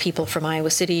 whether it's people from Iowa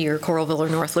City or Coralville or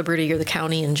North Liberty or the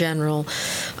county in general,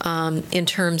 in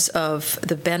terms of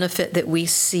the benefit that we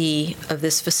see of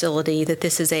this facility, that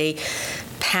this is a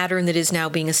pattern that is now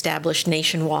being established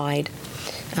nationwide.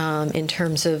 In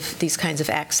terms of these kinds of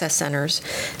access centers,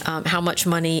 how much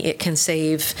money it can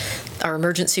save our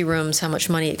emergency rooms, how much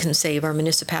money it can save our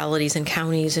municipalities and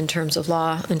counties in terms of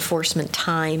law enforcement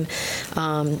time,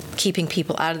 keeping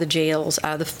people out of the jails,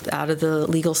 out of the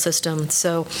legal system.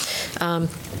 So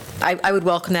I would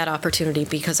welcome that opportunity,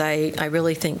 because I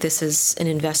really think this is an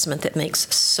investment that makes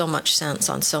so much sense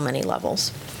on so many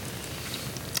levels.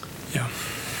 Yeah.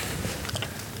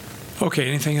 Okay,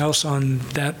 anything else on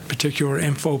that particular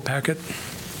info packet?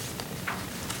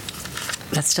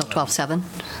 That's still 12.7?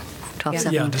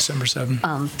 12/7. Yeah, December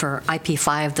 7. For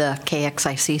IP5, the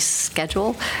KXIC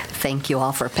schedule, thank you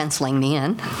all for penciling me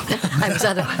in.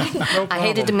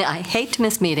 I hate to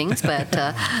miss meetings, but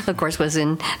of course was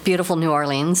in beautiful New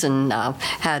Orleans and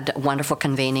had wonderful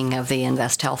convening of the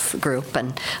Invest Health group.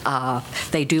 And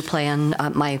they do plan,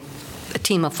 my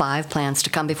team of 5 plans to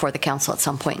come before the council at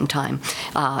some point in time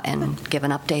and give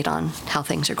an update on how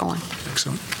things are going.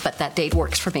 Excellent. But that date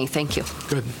works for me. Thank you.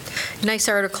 Good. Nice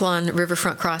article on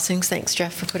riverfront crossings. Thanks,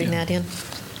 Jeff, for putting that in.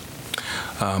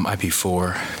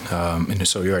 IP4, and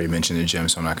so you already mentioned it, Jim,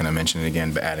 so I'm not going to mention it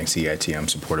again, but adding CIT, I'm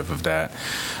supportive of that.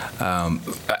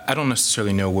 I don't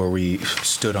necessarily know where we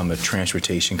stood on the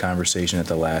transportation conversation at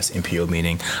the last MPO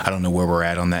meeting. I don't know where we're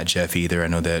at on that, Jeff, either. I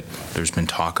know that there's been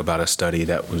talk about a study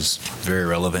that was very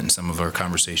relevant in some of our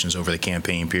conversations over the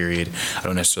campaign period. I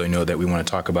don't necessarily know that we want to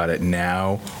talk about it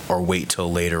now or wait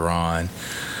till later on.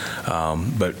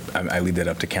 But I leave that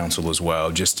up to council as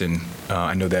well.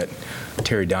 I know that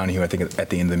Terry Donahue, I think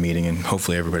at the end of the meeting, and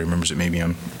hopefully everybody remembers it, maybe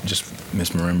I'm just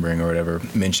misremembering or whatever,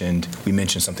 we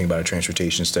mentioned something about a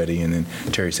transportation study, and then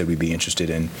Terry said we'd be interested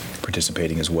in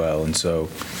participating as well. And so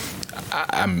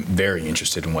I'm very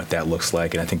interested in what that looks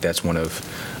like, and I think that's one of,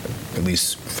 at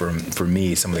least for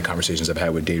me, some of the conversations I've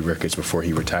had with Dave Ricketts before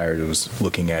he retired, it was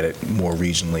looking at it more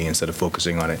regionally instead of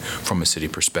focusing on it from a city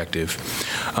perspective.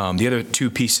 The other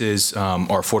 2 pieces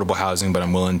are affordable housing, but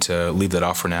I'm willing to leave that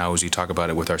off for now as you talk about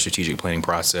it with our strategic planning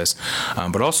process.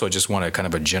 But also I just want a kind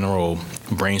of a general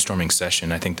brainstorming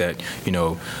session. I think that,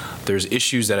 there's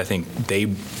issues that I think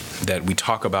that we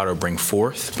talk about or bring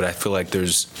forth, but I feel like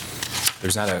there's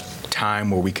not a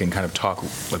time where we can kind of talk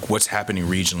like what's happening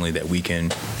regionally that we can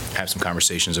have some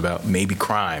conversations about. Maybe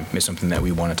crime is something that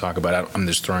we want to talk about. I'm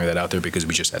just throwing that out there because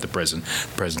we just had the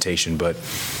presentation, but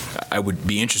I would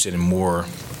be interested in more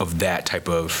of that type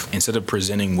of, instead of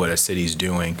presenting what a city's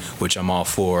doing, which I'm all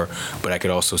for, but I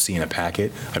could also see in a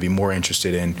packet, I'd be more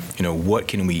interested in, what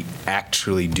can we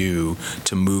actually do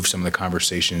to move some of the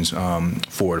conversations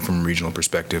forward from a regional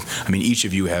perspective. I mean, each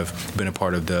of you have been a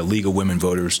part of the League of Women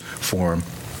Voters Forum.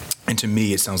 And to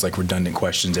me, it sounds like redundant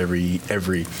questions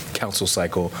every council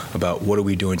cycle about what are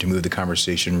we doing to move the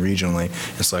conversation regionally.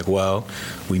 It's like, well,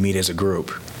 we meet as a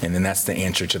group, and then that's the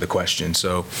answer to the question.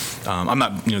 So I'm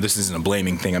not, this isn't a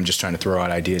blaming thing. I'm just trying to throw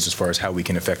out ideas as far as how we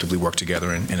can effectively work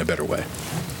together in a better way.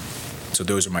 So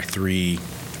those are my 3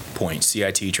 points: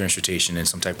 CIT, transportation, and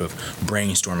some type of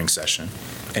brainstorming session.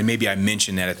 And maybe I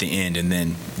mention that at the end, and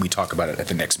then we talk about it at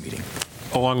the next meeting.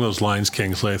 Along those lines,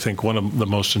 Kingsley, I think one of the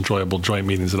most enjoyable joint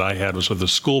meetings that I had was with the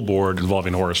school board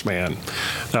involving Horace Mann.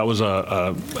 That was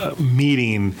a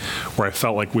meeting where I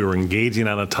felt like we were engaging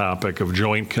on a topic of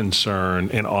joint concern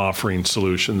and offering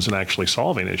solutions and actually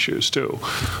solving issues, too.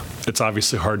 It's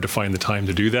obviously hard to find the time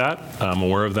to do that. I'm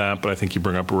aware of that, but I think you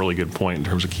bring up a really good point in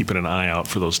terms of keeping an eye out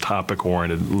for those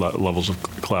topic-oriented levels of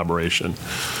collaboration.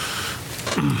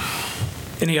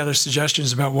 Any other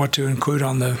suggestions about what to include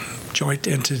on the joint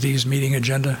entities meeting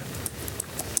agenda?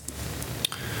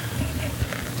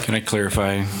 Can I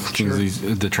clarify, Kingsley,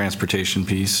 the transportation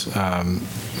piece?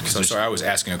 So sorry, I was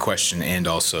asking a question and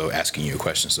also asking you a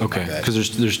question. So okay,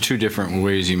 because there's 2 different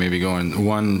ways you may be going.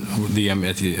 One, at the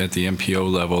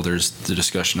MPO level, there's the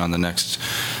discussion on the next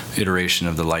iteration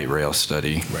of the light rail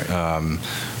study. Right.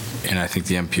 And I think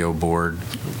the MPO board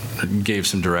gave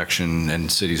some direction,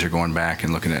 and cities are going back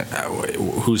and looking at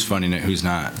who's funding it, who's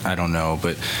not. I don't know,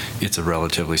 but it's a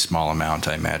relatively small amount.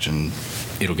 I imagine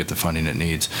it'll get the funding it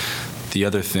needs. The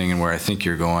other thing, and where I think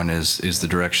you're going, is the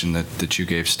direction that you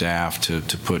gave staff to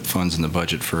put funds in the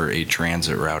budget for a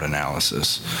transit route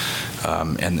analysis.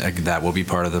 And that will be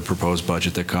part of the proposed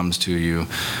budget that comes to you.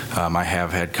 I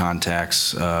have had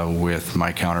contacts with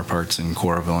my counterparts in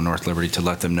Coralville and North Liberty to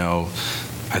let them know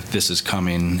this is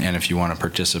coming, and if you want to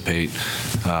participate,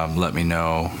 let me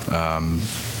know.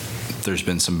 There's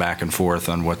been some back and forth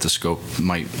on what the scope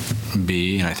might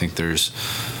be, and I think there's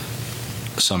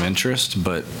some interest,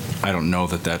 but I don't know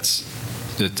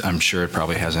I'm sure it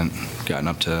probably hasn't gotten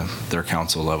up to their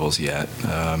council levels yet.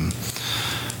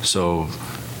 So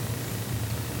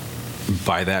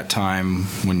by that time,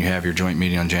 when you have your joint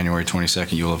meeting on January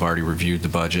 22nd, you'll have already reviewed the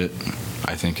budget.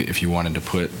 I think if you wanted to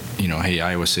put, hey,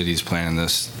 Iowa City's planning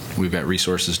this, we've got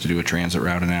resources to do a transit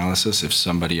route analysis. If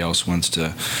somebody else wants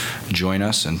to join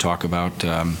us and talk about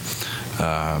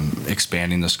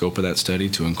expanding the scope of that study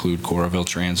to include Coralville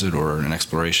Transit or an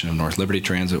exploration of North Liberty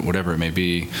Transit, whatever it may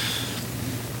be,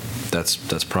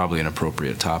 that's probably an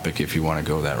appropriate topic if you want to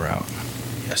go that route.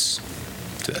 Yes,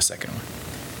 to that second one.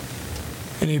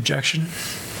 Any objection?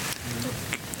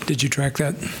 Did you track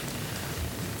that?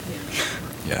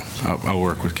 Yeah, I'll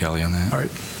work with Kelly on that. All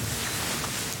right.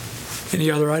 Any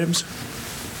other items?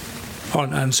 Oh,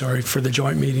 I'm sorry, for the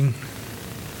joint meeting.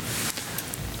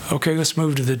 Okay, let's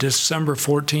move to the December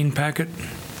 14 packet.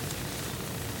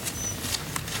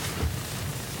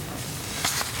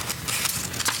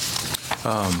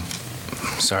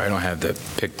 Sorry, I don't have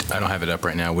it up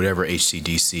right now. Whatever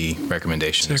HCDC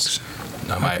recommendations. 6.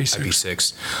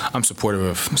 IP6. I'm supportive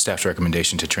of staff's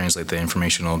recommendation to translate the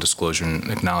informational disclosure and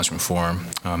acknowledgement form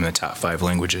in the top 5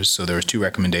 languages. So there were 2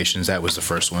 recommendations. That was the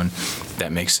first one.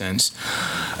 That makes sense.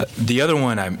 The other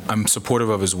one I'm supportive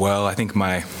of as well. I think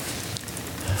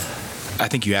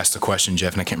you asked the question,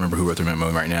 Jeff, and I can't remember who wrote the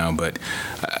memo right now, but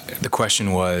the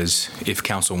question was if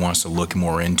council wants to look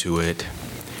more into it.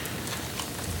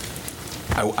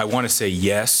 I want to say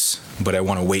yes, but I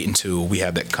want to wait until we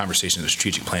have that conversation in the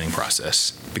strategic planning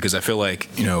process, because I feel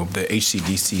like, the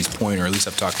HCDC's point, or at least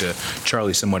I've talked to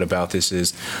Charlie somewhat about this,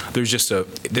 is there's just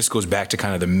this goes back to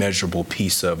kind of the measurable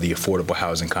piece of the affordable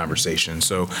housing conversation.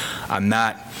 So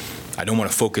I don't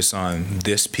want to focus on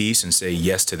this piece and say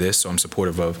yes to this, so I'm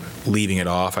supportive of leaving it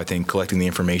off. I think collecting the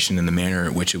information in the manner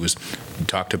in which it was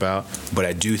talked about, but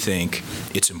I do think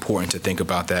it's important to think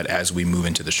about that as we move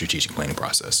into the strategic planning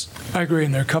process. I agree,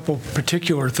 and there are a couple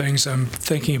particular things I'm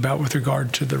thinking about with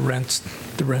regard to the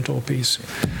rental piece.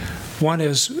 One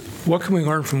is, what can we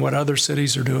learn from what other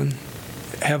cities are doing?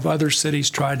 Have other cities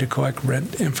tried to collect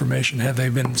rent information? Have they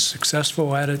been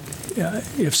successful at it?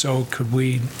 If so, could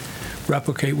we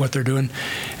replicate what they're doing?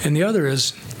 And the other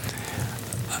is,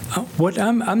 what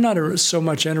I'm not so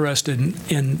much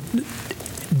interested in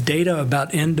data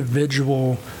about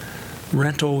individual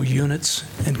rental units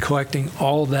and collecting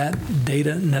all that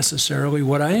data necessarily.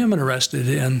 What I am interested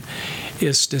in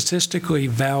is statistically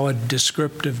valid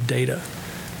descriptive data,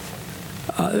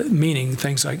 meaning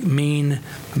things like mean,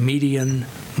 median,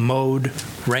 mode,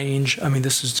 range. I mean,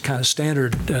 this is kind of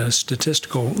standard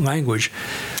statistical language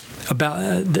about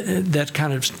that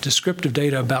kind of descriptive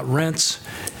data about rents,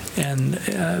 and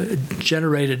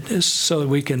generated so that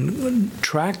we can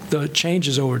track the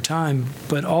changes over time,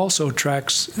 but also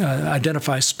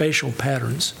identify spatial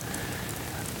patterns.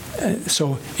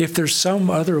 So if there's some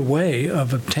other way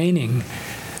of obtaining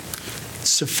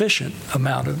sufficient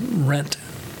amount of rent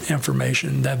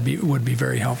information, that would be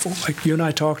very helpful. Like you and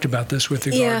I talked about this with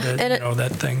regard to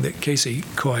that thing that Casey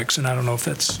collects, and I don't know if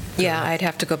that's... Yeah, I'd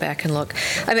have to go back and look.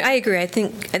 I mean, I agree. I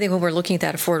think when we're looking at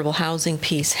that affordable housing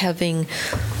piece, having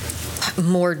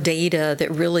more data that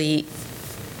really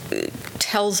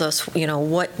tells us,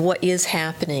 what is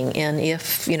happening, and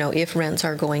if rents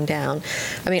are going down.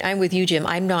 I mean, I'm with you, Jim.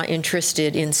 I'm not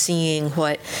interested in seeing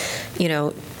what,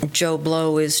 Joe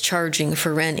Blow is charging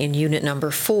for rent in unit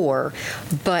number 4.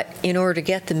 But in order to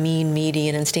get the mean,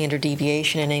 median, and standard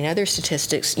deviation and any other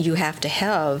statistics, you have to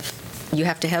have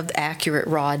accurate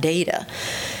raw data.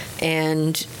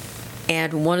 And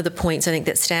one of the points I think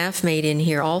that staff made in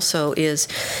here also is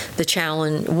the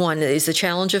challenge. One is the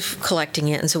challenge of collecting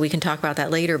it, and so we can talk about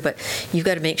that later, but you've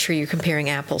got to make sure you're comparing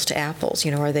apples to apples.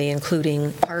 Are they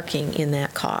including parking in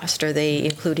that cost? Are they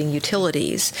including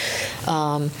utilities?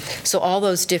 So all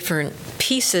those different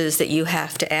pieces that you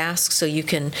have to ask so you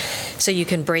can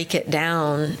break it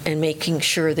down and making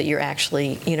sure that you're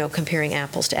actually, comparing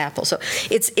apples to apples. So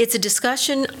it's a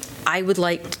discussion I would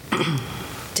like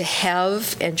to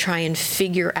have and try and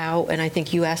figure out, and I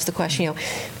think you asked the question,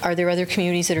 are there other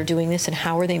communities that are doing this, and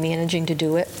how are they managing to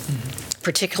do it? Mm-hmm.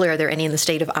 Particularly, are there any in the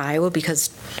state of Iowa? Because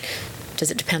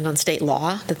does it depend on state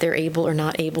law that they're able or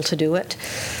not able to do it?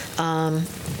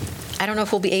 I don't know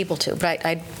if we'll be able to, but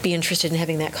I'd be interested in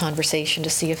having that conversation to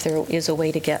see if there is a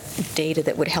way to get data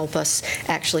that would help us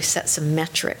actually set some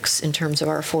metrics in terms of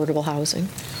our affordable housing.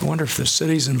 I wonder if the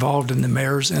city's involved in the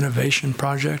Mayor's Innovation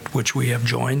Project, which we have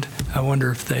joined. I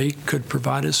wonder if they could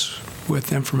provide us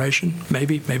with information.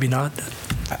 Maybe not.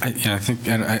 I think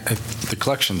the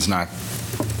collection's not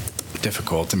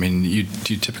difficult. I mean, you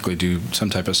typically do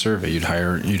some type of survey. You'd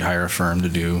hire a firm to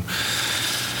do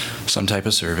some type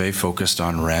of survey focused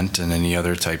on rent and any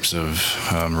other types of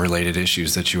related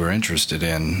issues that you are interested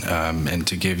in. And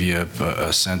to give you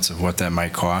a sense of what that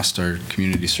might cost, our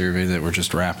community survey that we're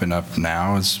just wrapping up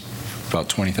now is about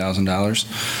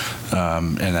 $20,000.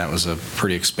 And that was a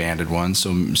pretty expanded one.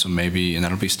 So maybe, and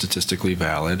that'll be statistically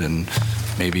valid, and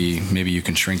maybe you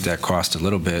can shrink that cost a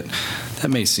little bit. That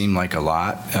may seem like a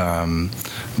lot,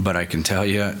 but I can tell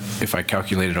you, if I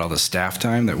calculated all the staff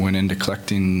time that went into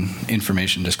collecting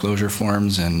information disclosure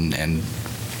forms and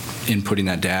inputting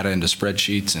that data into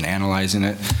spreadsheets and analyzing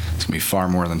it, it's going to be far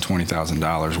more than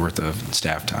 $20,000 worth of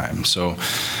staff time. So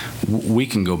we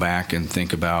can go back and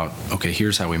think about, okay,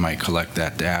 here's how we might collect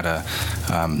that data.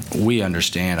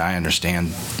 I understand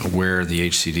where the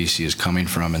HCDC is coming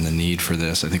from and the need for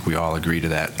this. I think we all agree to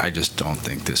that. I just don't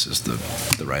think this is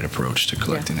the right approach to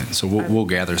collecting it. So we'll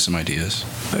gather some ideas.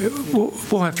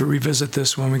 We'll have to revisit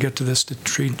this when we get to this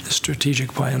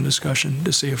strategic plan discussion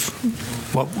to see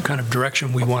what kind of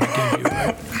direction we want to give you.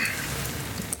 Right?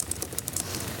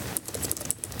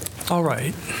 All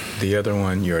right. The other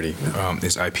one you already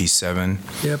is IP7.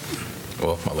 Yep.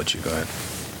 Well, I'll let you go ahead.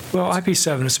 Well,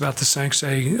 IP7 is about the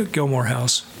Sanksay Gilmore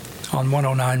House on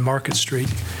 109 Market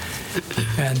Street.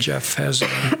 And Jeff has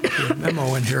a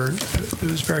memo in here that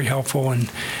was very helpful, and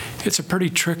it's a pretty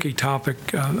tricky topic,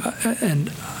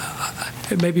 and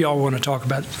maybe I'll want to talk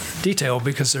about detail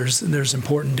because there's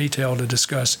important detail to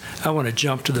discuss. I want to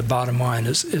jump to the bottom line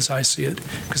as I see it,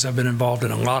 because I've been involved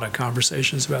in a lot of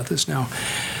conversations about this now.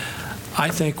 I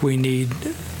think we need,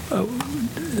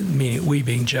 we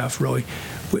being Jeff, really,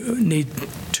 we need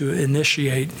to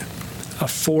initiate a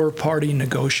four-party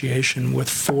negotiation with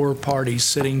four parties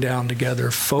sitting down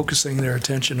together, focusing their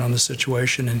attention on the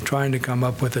situation and trying to come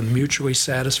up with a mutually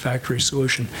satisfactory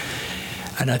solution.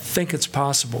 And I think it's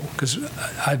possible because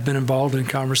I've been involved in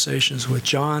conversations with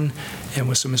John and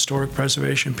with some historic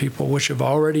preservation people, which have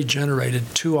already generated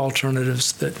two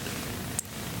alternatives that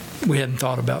we hadn't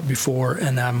thought about before,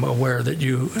 and I'm aware that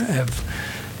you have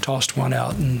tossed one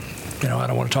out, and I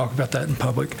don't want to talk about that in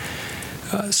public.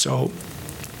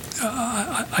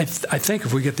 I think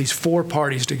if we get these four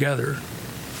parties together,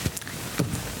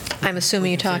 I'm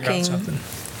assuming you're talking something.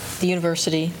 The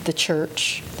university, the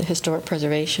church, the historic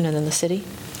preservation, and then the city?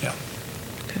 Yeah.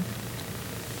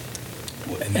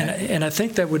 And I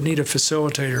think that would need a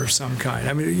facilitator of some kind.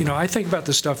 I mean, I think about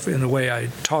this stuff in the way I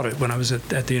taught it when I was at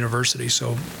the university,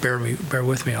 so bear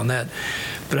with me on that.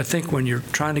 But I think when you're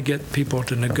trying to get people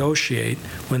to negotiate,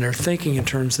 when they're thinking in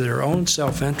terms of their own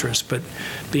self-interest, but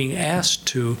being asked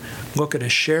to look at a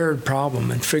shared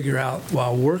problem and figure out,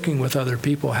 while working with other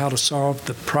people, how to solve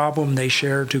the problem they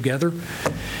share together,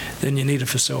 then you need a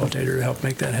facilitator to help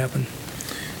make that happen.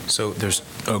 So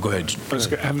go ahead.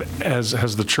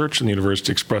 Has the church and the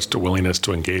university expressed a willingness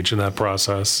to engage in that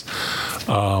process?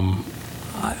 You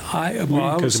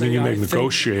may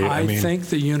negotiate. I think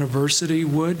the university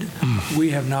would.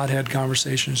 We have not had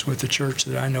conversations with the church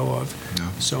that I know of,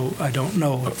 so I don't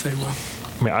know if they will.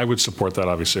 I mean, I would support that,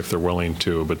 obviously, if they're willing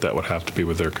to, but that would have to be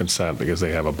with their consent because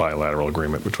they have a bilateral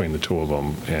agreement between the two of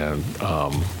them, and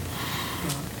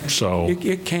so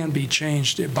it can be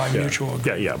changed by mutual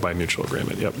agreement. Yeah, by mutual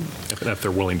agreement. Yep. If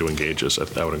they're willing to engage us,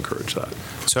 I would encourage that.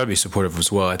 So I'd be supportive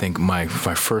as well. I think my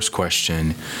first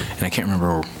question, and I can't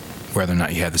remember whether or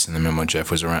not you had this in the memo,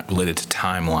 Jeff, was related to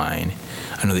timeline.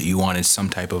 I know that you wanted some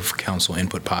type of council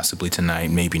input possibly tonight,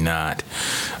 maybe not,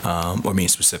 or maybe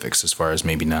specifics as far as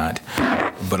maybe not.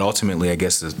 But ultimately, I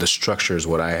guess the structure is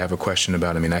what I have a question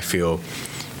about. I mean, I feel,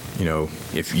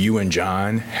 if you and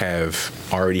John have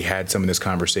already had some of this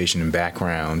conversation in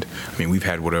background, I mean, we've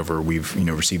had whatever we've,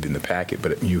 received in the packet,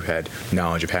 but you had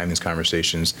knowledge of having these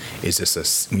conversations. Is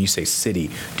this when you say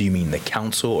city, do you mean the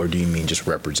council or do you mean just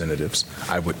representatives?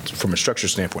 I would, from a structure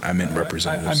standpoint, I meant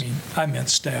representatives. I meant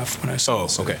staff when I said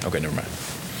okay, never mind.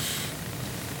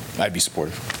 I'd be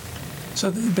supportive.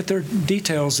 So, but there are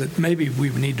details that maybe we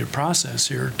would need to process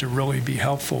here to really be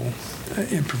helpful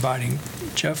in providing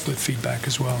Jeff with feedback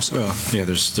as well. So. Well, yeah,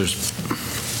 there's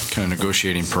kind of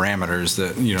negotiating parameters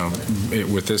that,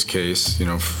 with this case,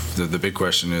 the big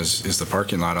question is the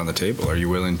parking lot on the table? Are you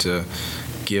willing to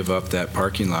give up that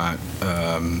parking lot?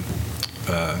 Or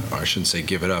I shouldn't say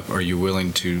give it up. Are you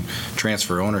willing to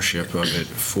transfer ownership of it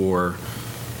for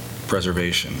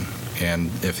preservation?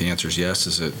 And if the answer is yes,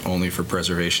 is it only for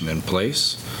preservation in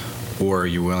place? Or are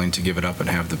you willing to give it up and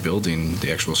have the building,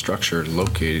 the actual structure,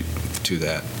 located to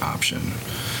that option?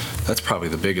 That's probably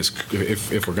the biggest,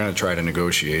 if we're going to try to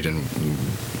negotiate, and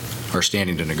our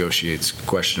standing to negotiate is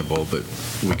questionable, but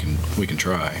we can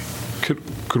try.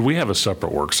 Could we have a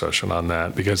separate work session on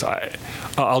that? Because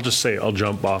I'll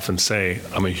jump off and say,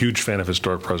 I'm a huge fan of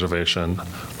historic preservation.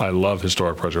 I love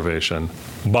historic preservation,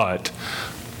 but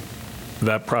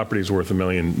that property is worth $1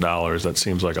 million. That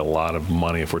seems like a lot of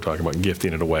money if we're talking about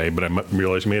gifting it away, but I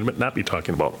realize we may not be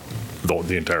talking about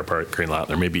the entire parking lot.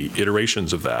 There may be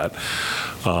iterations of that.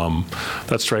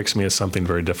 That strikes me as something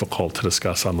very difficult to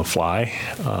discuss on the fly.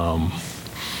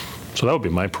 So that would be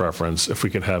my preference, if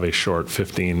we could have a short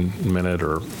 15-minute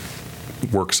or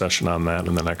work session on that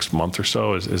in the next month or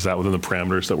so. Is that within the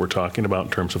parameters that we're talking about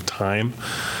in terms of time?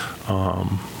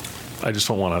 I just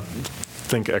don't want to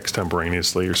think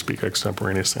extemporaneously or speak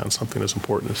extemporaneously on something as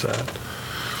important as that.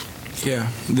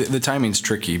 Yeah, the timing's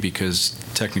tricky because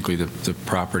technically the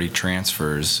property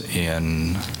transfers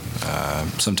in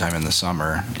sometime in the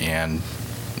summer, and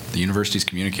the university's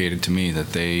communicated to me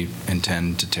that they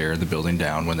intend to tear the building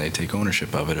down when they take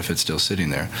ownership of it if it's still sitting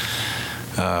there.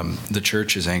 The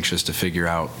church is anxious to figure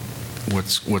out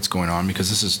what's going on, because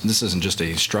this isn't just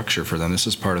a structure for them. This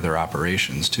is part of their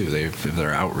operations too. They have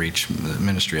their outreach, the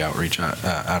ministry outreach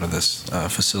out of this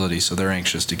facility, so they're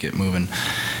anxious to get moving.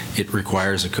 It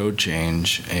requires a code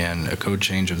change, and a code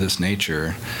change of this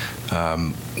nature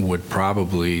would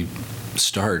probably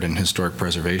start in Historic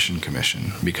Preservation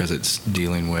Commission, because it's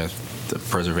dealing with the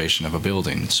preservation of a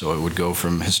building. So it would go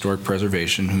from Historic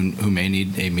Preservation, who may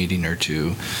need a meeting or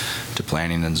two, to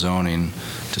Planning and Zoning,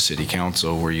 to City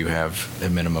Council, where you have a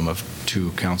minimum of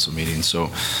 2 council meetings.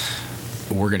 So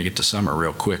we're going to get to summer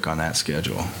real quick on that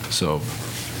schedule. So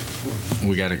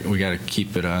we got to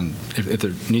keep it on. If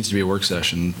there needs to be a work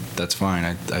session, that's fine.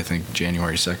 I think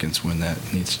January 2nd is when that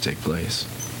needs to take place.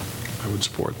 I would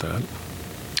support that.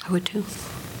 I would too.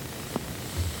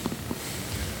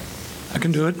 I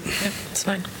can do it. Yeah, it's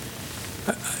fine.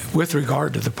 With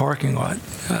regard to the parking lot,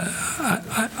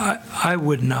 I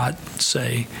would not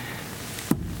say,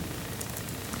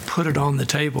 put it on the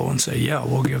table and say, yeah,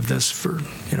 we'll give this for,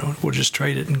 we'll just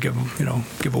trade it and give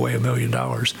away $1 million.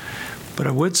 But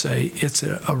I would say it's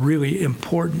a really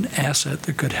important asset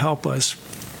that could help us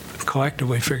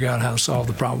collectively figure out how to solve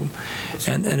the problem.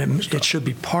 And it should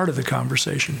be part of the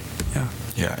conversation. Yeah.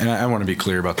 Yeah, and I want to be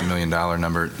clear about the $1 million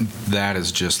number. That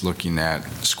is just looking at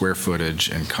square footage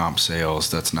and comp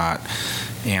sales. That's not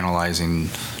analyzing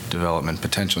development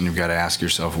potential. And you've got to ask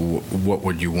yourself, what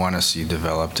would you want to see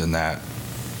developed in that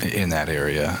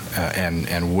area,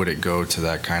 and would it go to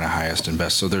that kind of highest and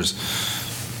best? So there's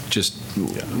just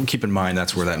keep in mind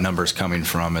that's where that number is coming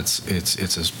from.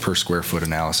 It's a per square foot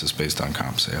analysis based on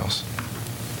comp sales.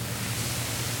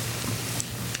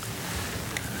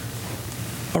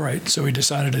 All right, so we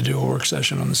decided to do a work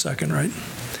session on the 2nd, right?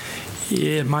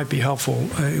 Yeah, it might be helpful.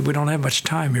 We don't have much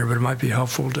time here, but it might be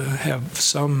helpful to have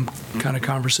some kind of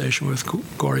conversation with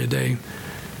Gloria Day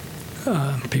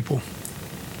people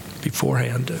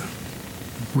beforehand to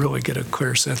really get a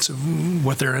clear sense of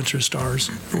what their interest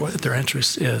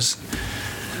is.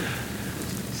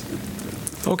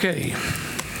 Okay,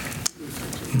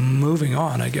 moving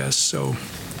on, I guess. So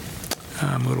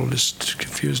I'm a little just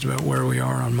confused about where we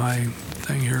are on my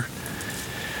thing here.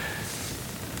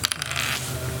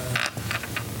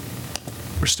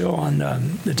 We're still on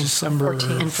the December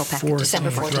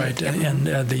 14th, right? Yep. And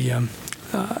the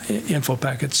info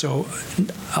packet. So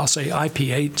I'll say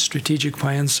IP8 strategic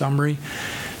plan summary.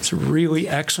 It's a really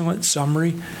excellent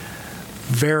summary,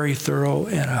 very thorough,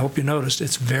 and I hope you noticed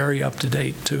it's very up to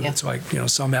date too. Yep. It's like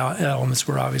some elements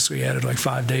were obviously added like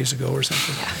 5 days ago or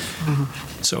something. Yeah.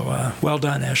 Mm-hmm. So well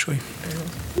done, Ashley.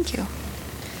 Thank you.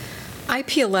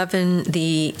 IP11,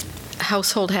 the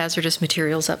household hazardous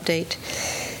materials update.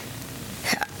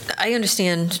 I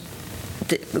understand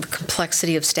the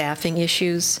complexity of staffing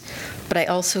issues, but I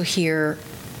also hear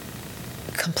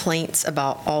complaints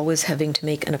about always having to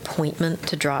make an appointment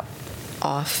to drop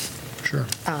off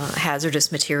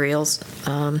hazardous materials.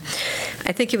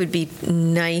 I think it would be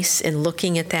nice in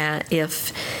looking at that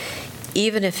if,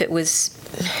 even if it was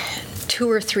 2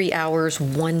 or 3 hours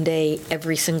one day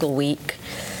every single week,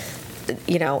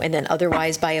 and then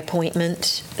otherwise by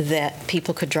appointment, that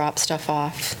people could drop stuff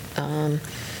off.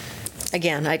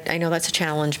 Again, I know that's a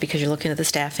challenge because you're looking at the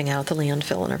staffing out, the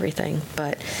landfill and everything,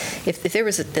 but if there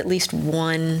was at least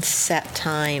one set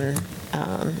time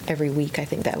every week, I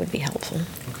think that would be helpful.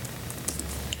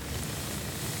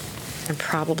 And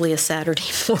probably a Saturday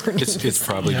morning. It's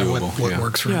probably doable. What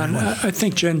works for you? everyone. I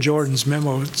think Jen Jordan's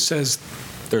memo says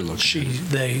they're looking.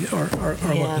 They are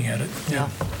looking at it. Yeah.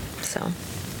 So.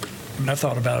 And I've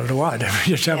thought about it a lot.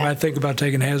 Every time I think about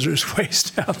taking hazardous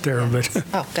waste out there, but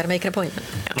got to make an appointment.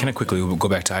 Can I quickly go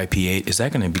back to IP8? Is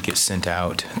that going to get sent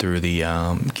out through the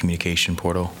communication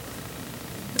portal?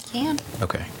 Can.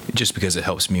 Okay, just because it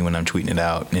helps me when I'm tweeting it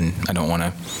out, and I don't want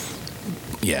to.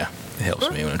 Yeah, it helps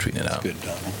me when I'm tweeting it out. Good,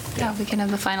 Donald. Yeah, we can have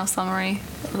the final summary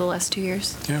of the last 2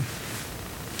 years. Yeah.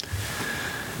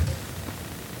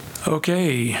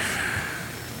 Okay.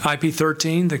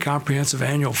 IP13, the Comprehensive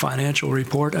Annual Financial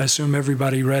Report. I assume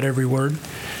everybody read every word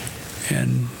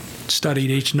and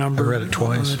studied each number. I read it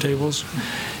twice. On the tables.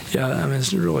 Yeah, I mean,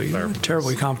 it's really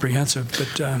terribly comprehensive.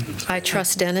 But I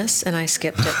trust Dennis, and I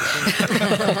skipped it.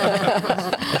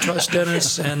 I trust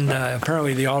Dennis, and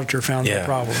apparently the auditor found the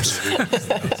problems.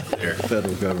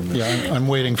 Federal government. Yeah, I'm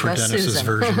waiting for Dennis's Susan.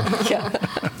 version.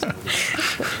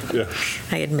 Yeah.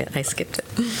 I admit I skipped it.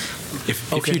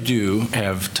 If you do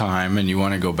have time and you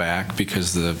want to go back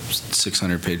because the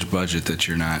 600-page budget that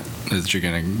you're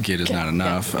going to get is not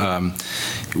enough,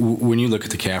 when you look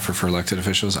at the CAFR for elected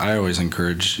officials, I always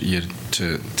encourage you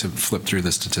to flip through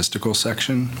the statistical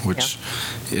section, which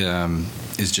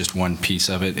is just one piece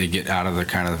of it. It get out of the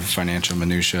kind of financial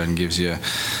minutia and gives you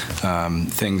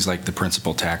things like the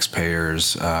principal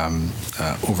taxpayers,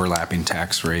 overlapping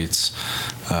tax rates,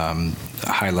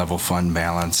 high-level fund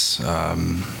balance,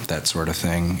 that sort of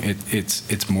thing.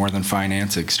 It's more than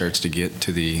finance. It starts to get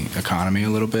to the economy a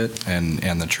little bit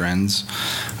and the trends.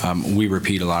 We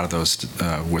repeat a lot of those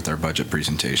with our budget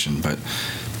presentation, but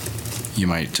you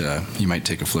might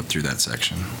take a flip through that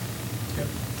section.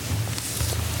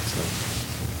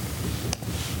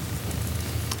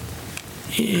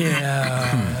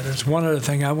 Yeah, there's one other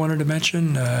thing I wanted to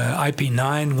mention,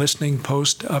 IP9 listening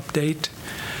post update.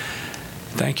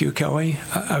 Thank you, Kelly.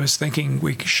 I was thinking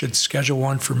we should schedule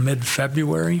one for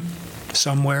mid-February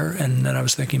somewhere, and then I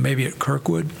was thinking maybe at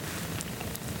Kirkwood.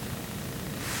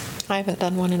 I haven't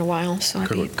done one in a while, so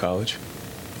Kirkwood College?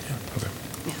 Yeah. Okay.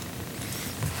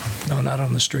 No, not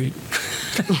on the street.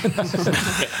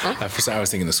 I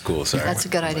was thinking the school, sorry. That's a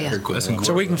good idea.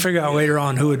 So we can figure out later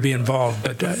on who would be involved,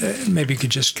 but maybe you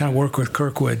could just kind of work with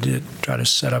Kirkwood to try to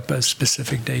set up a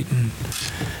specific date and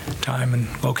time and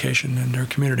location in their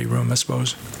community room, I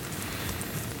suppose.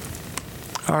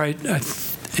 All right.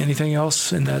 Anything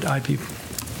else in that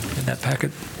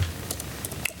packet?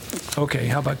 Okay.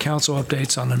 How about council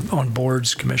updates on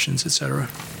boards, commissions, et cetera?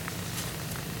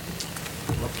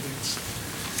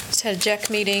 Just had a JEC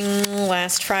meeting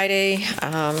last Friday.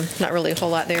 Not really a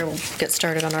whole lot there. We'll get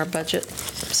started on our budget.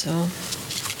 So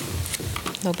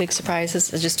no big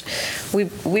surprises. It's just we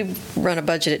run a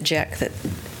budget at JEC that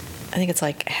I think it's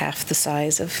like half the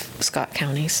size of Scott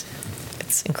County's.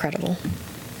 It's incredible.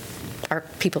 Our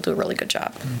people do a really good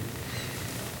job.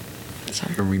 So.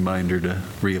 A reminder to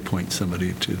reappoint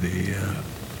somebody to the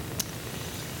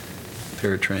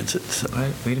paratransit. So.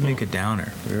 Way to make a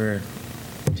downer.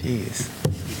 Jeez.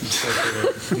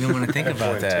 You don't want to think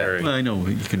about that. Well, I know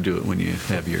you can do it when you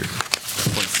have your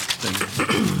thing,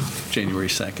 January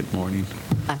 2nd morning.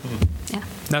 Yeah.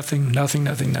 Nothing.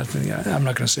 I'm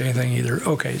not going to say anything either.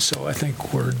 Okay, so I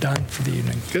think we're done for the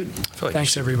evening. Good.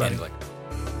 Thanks, everybody.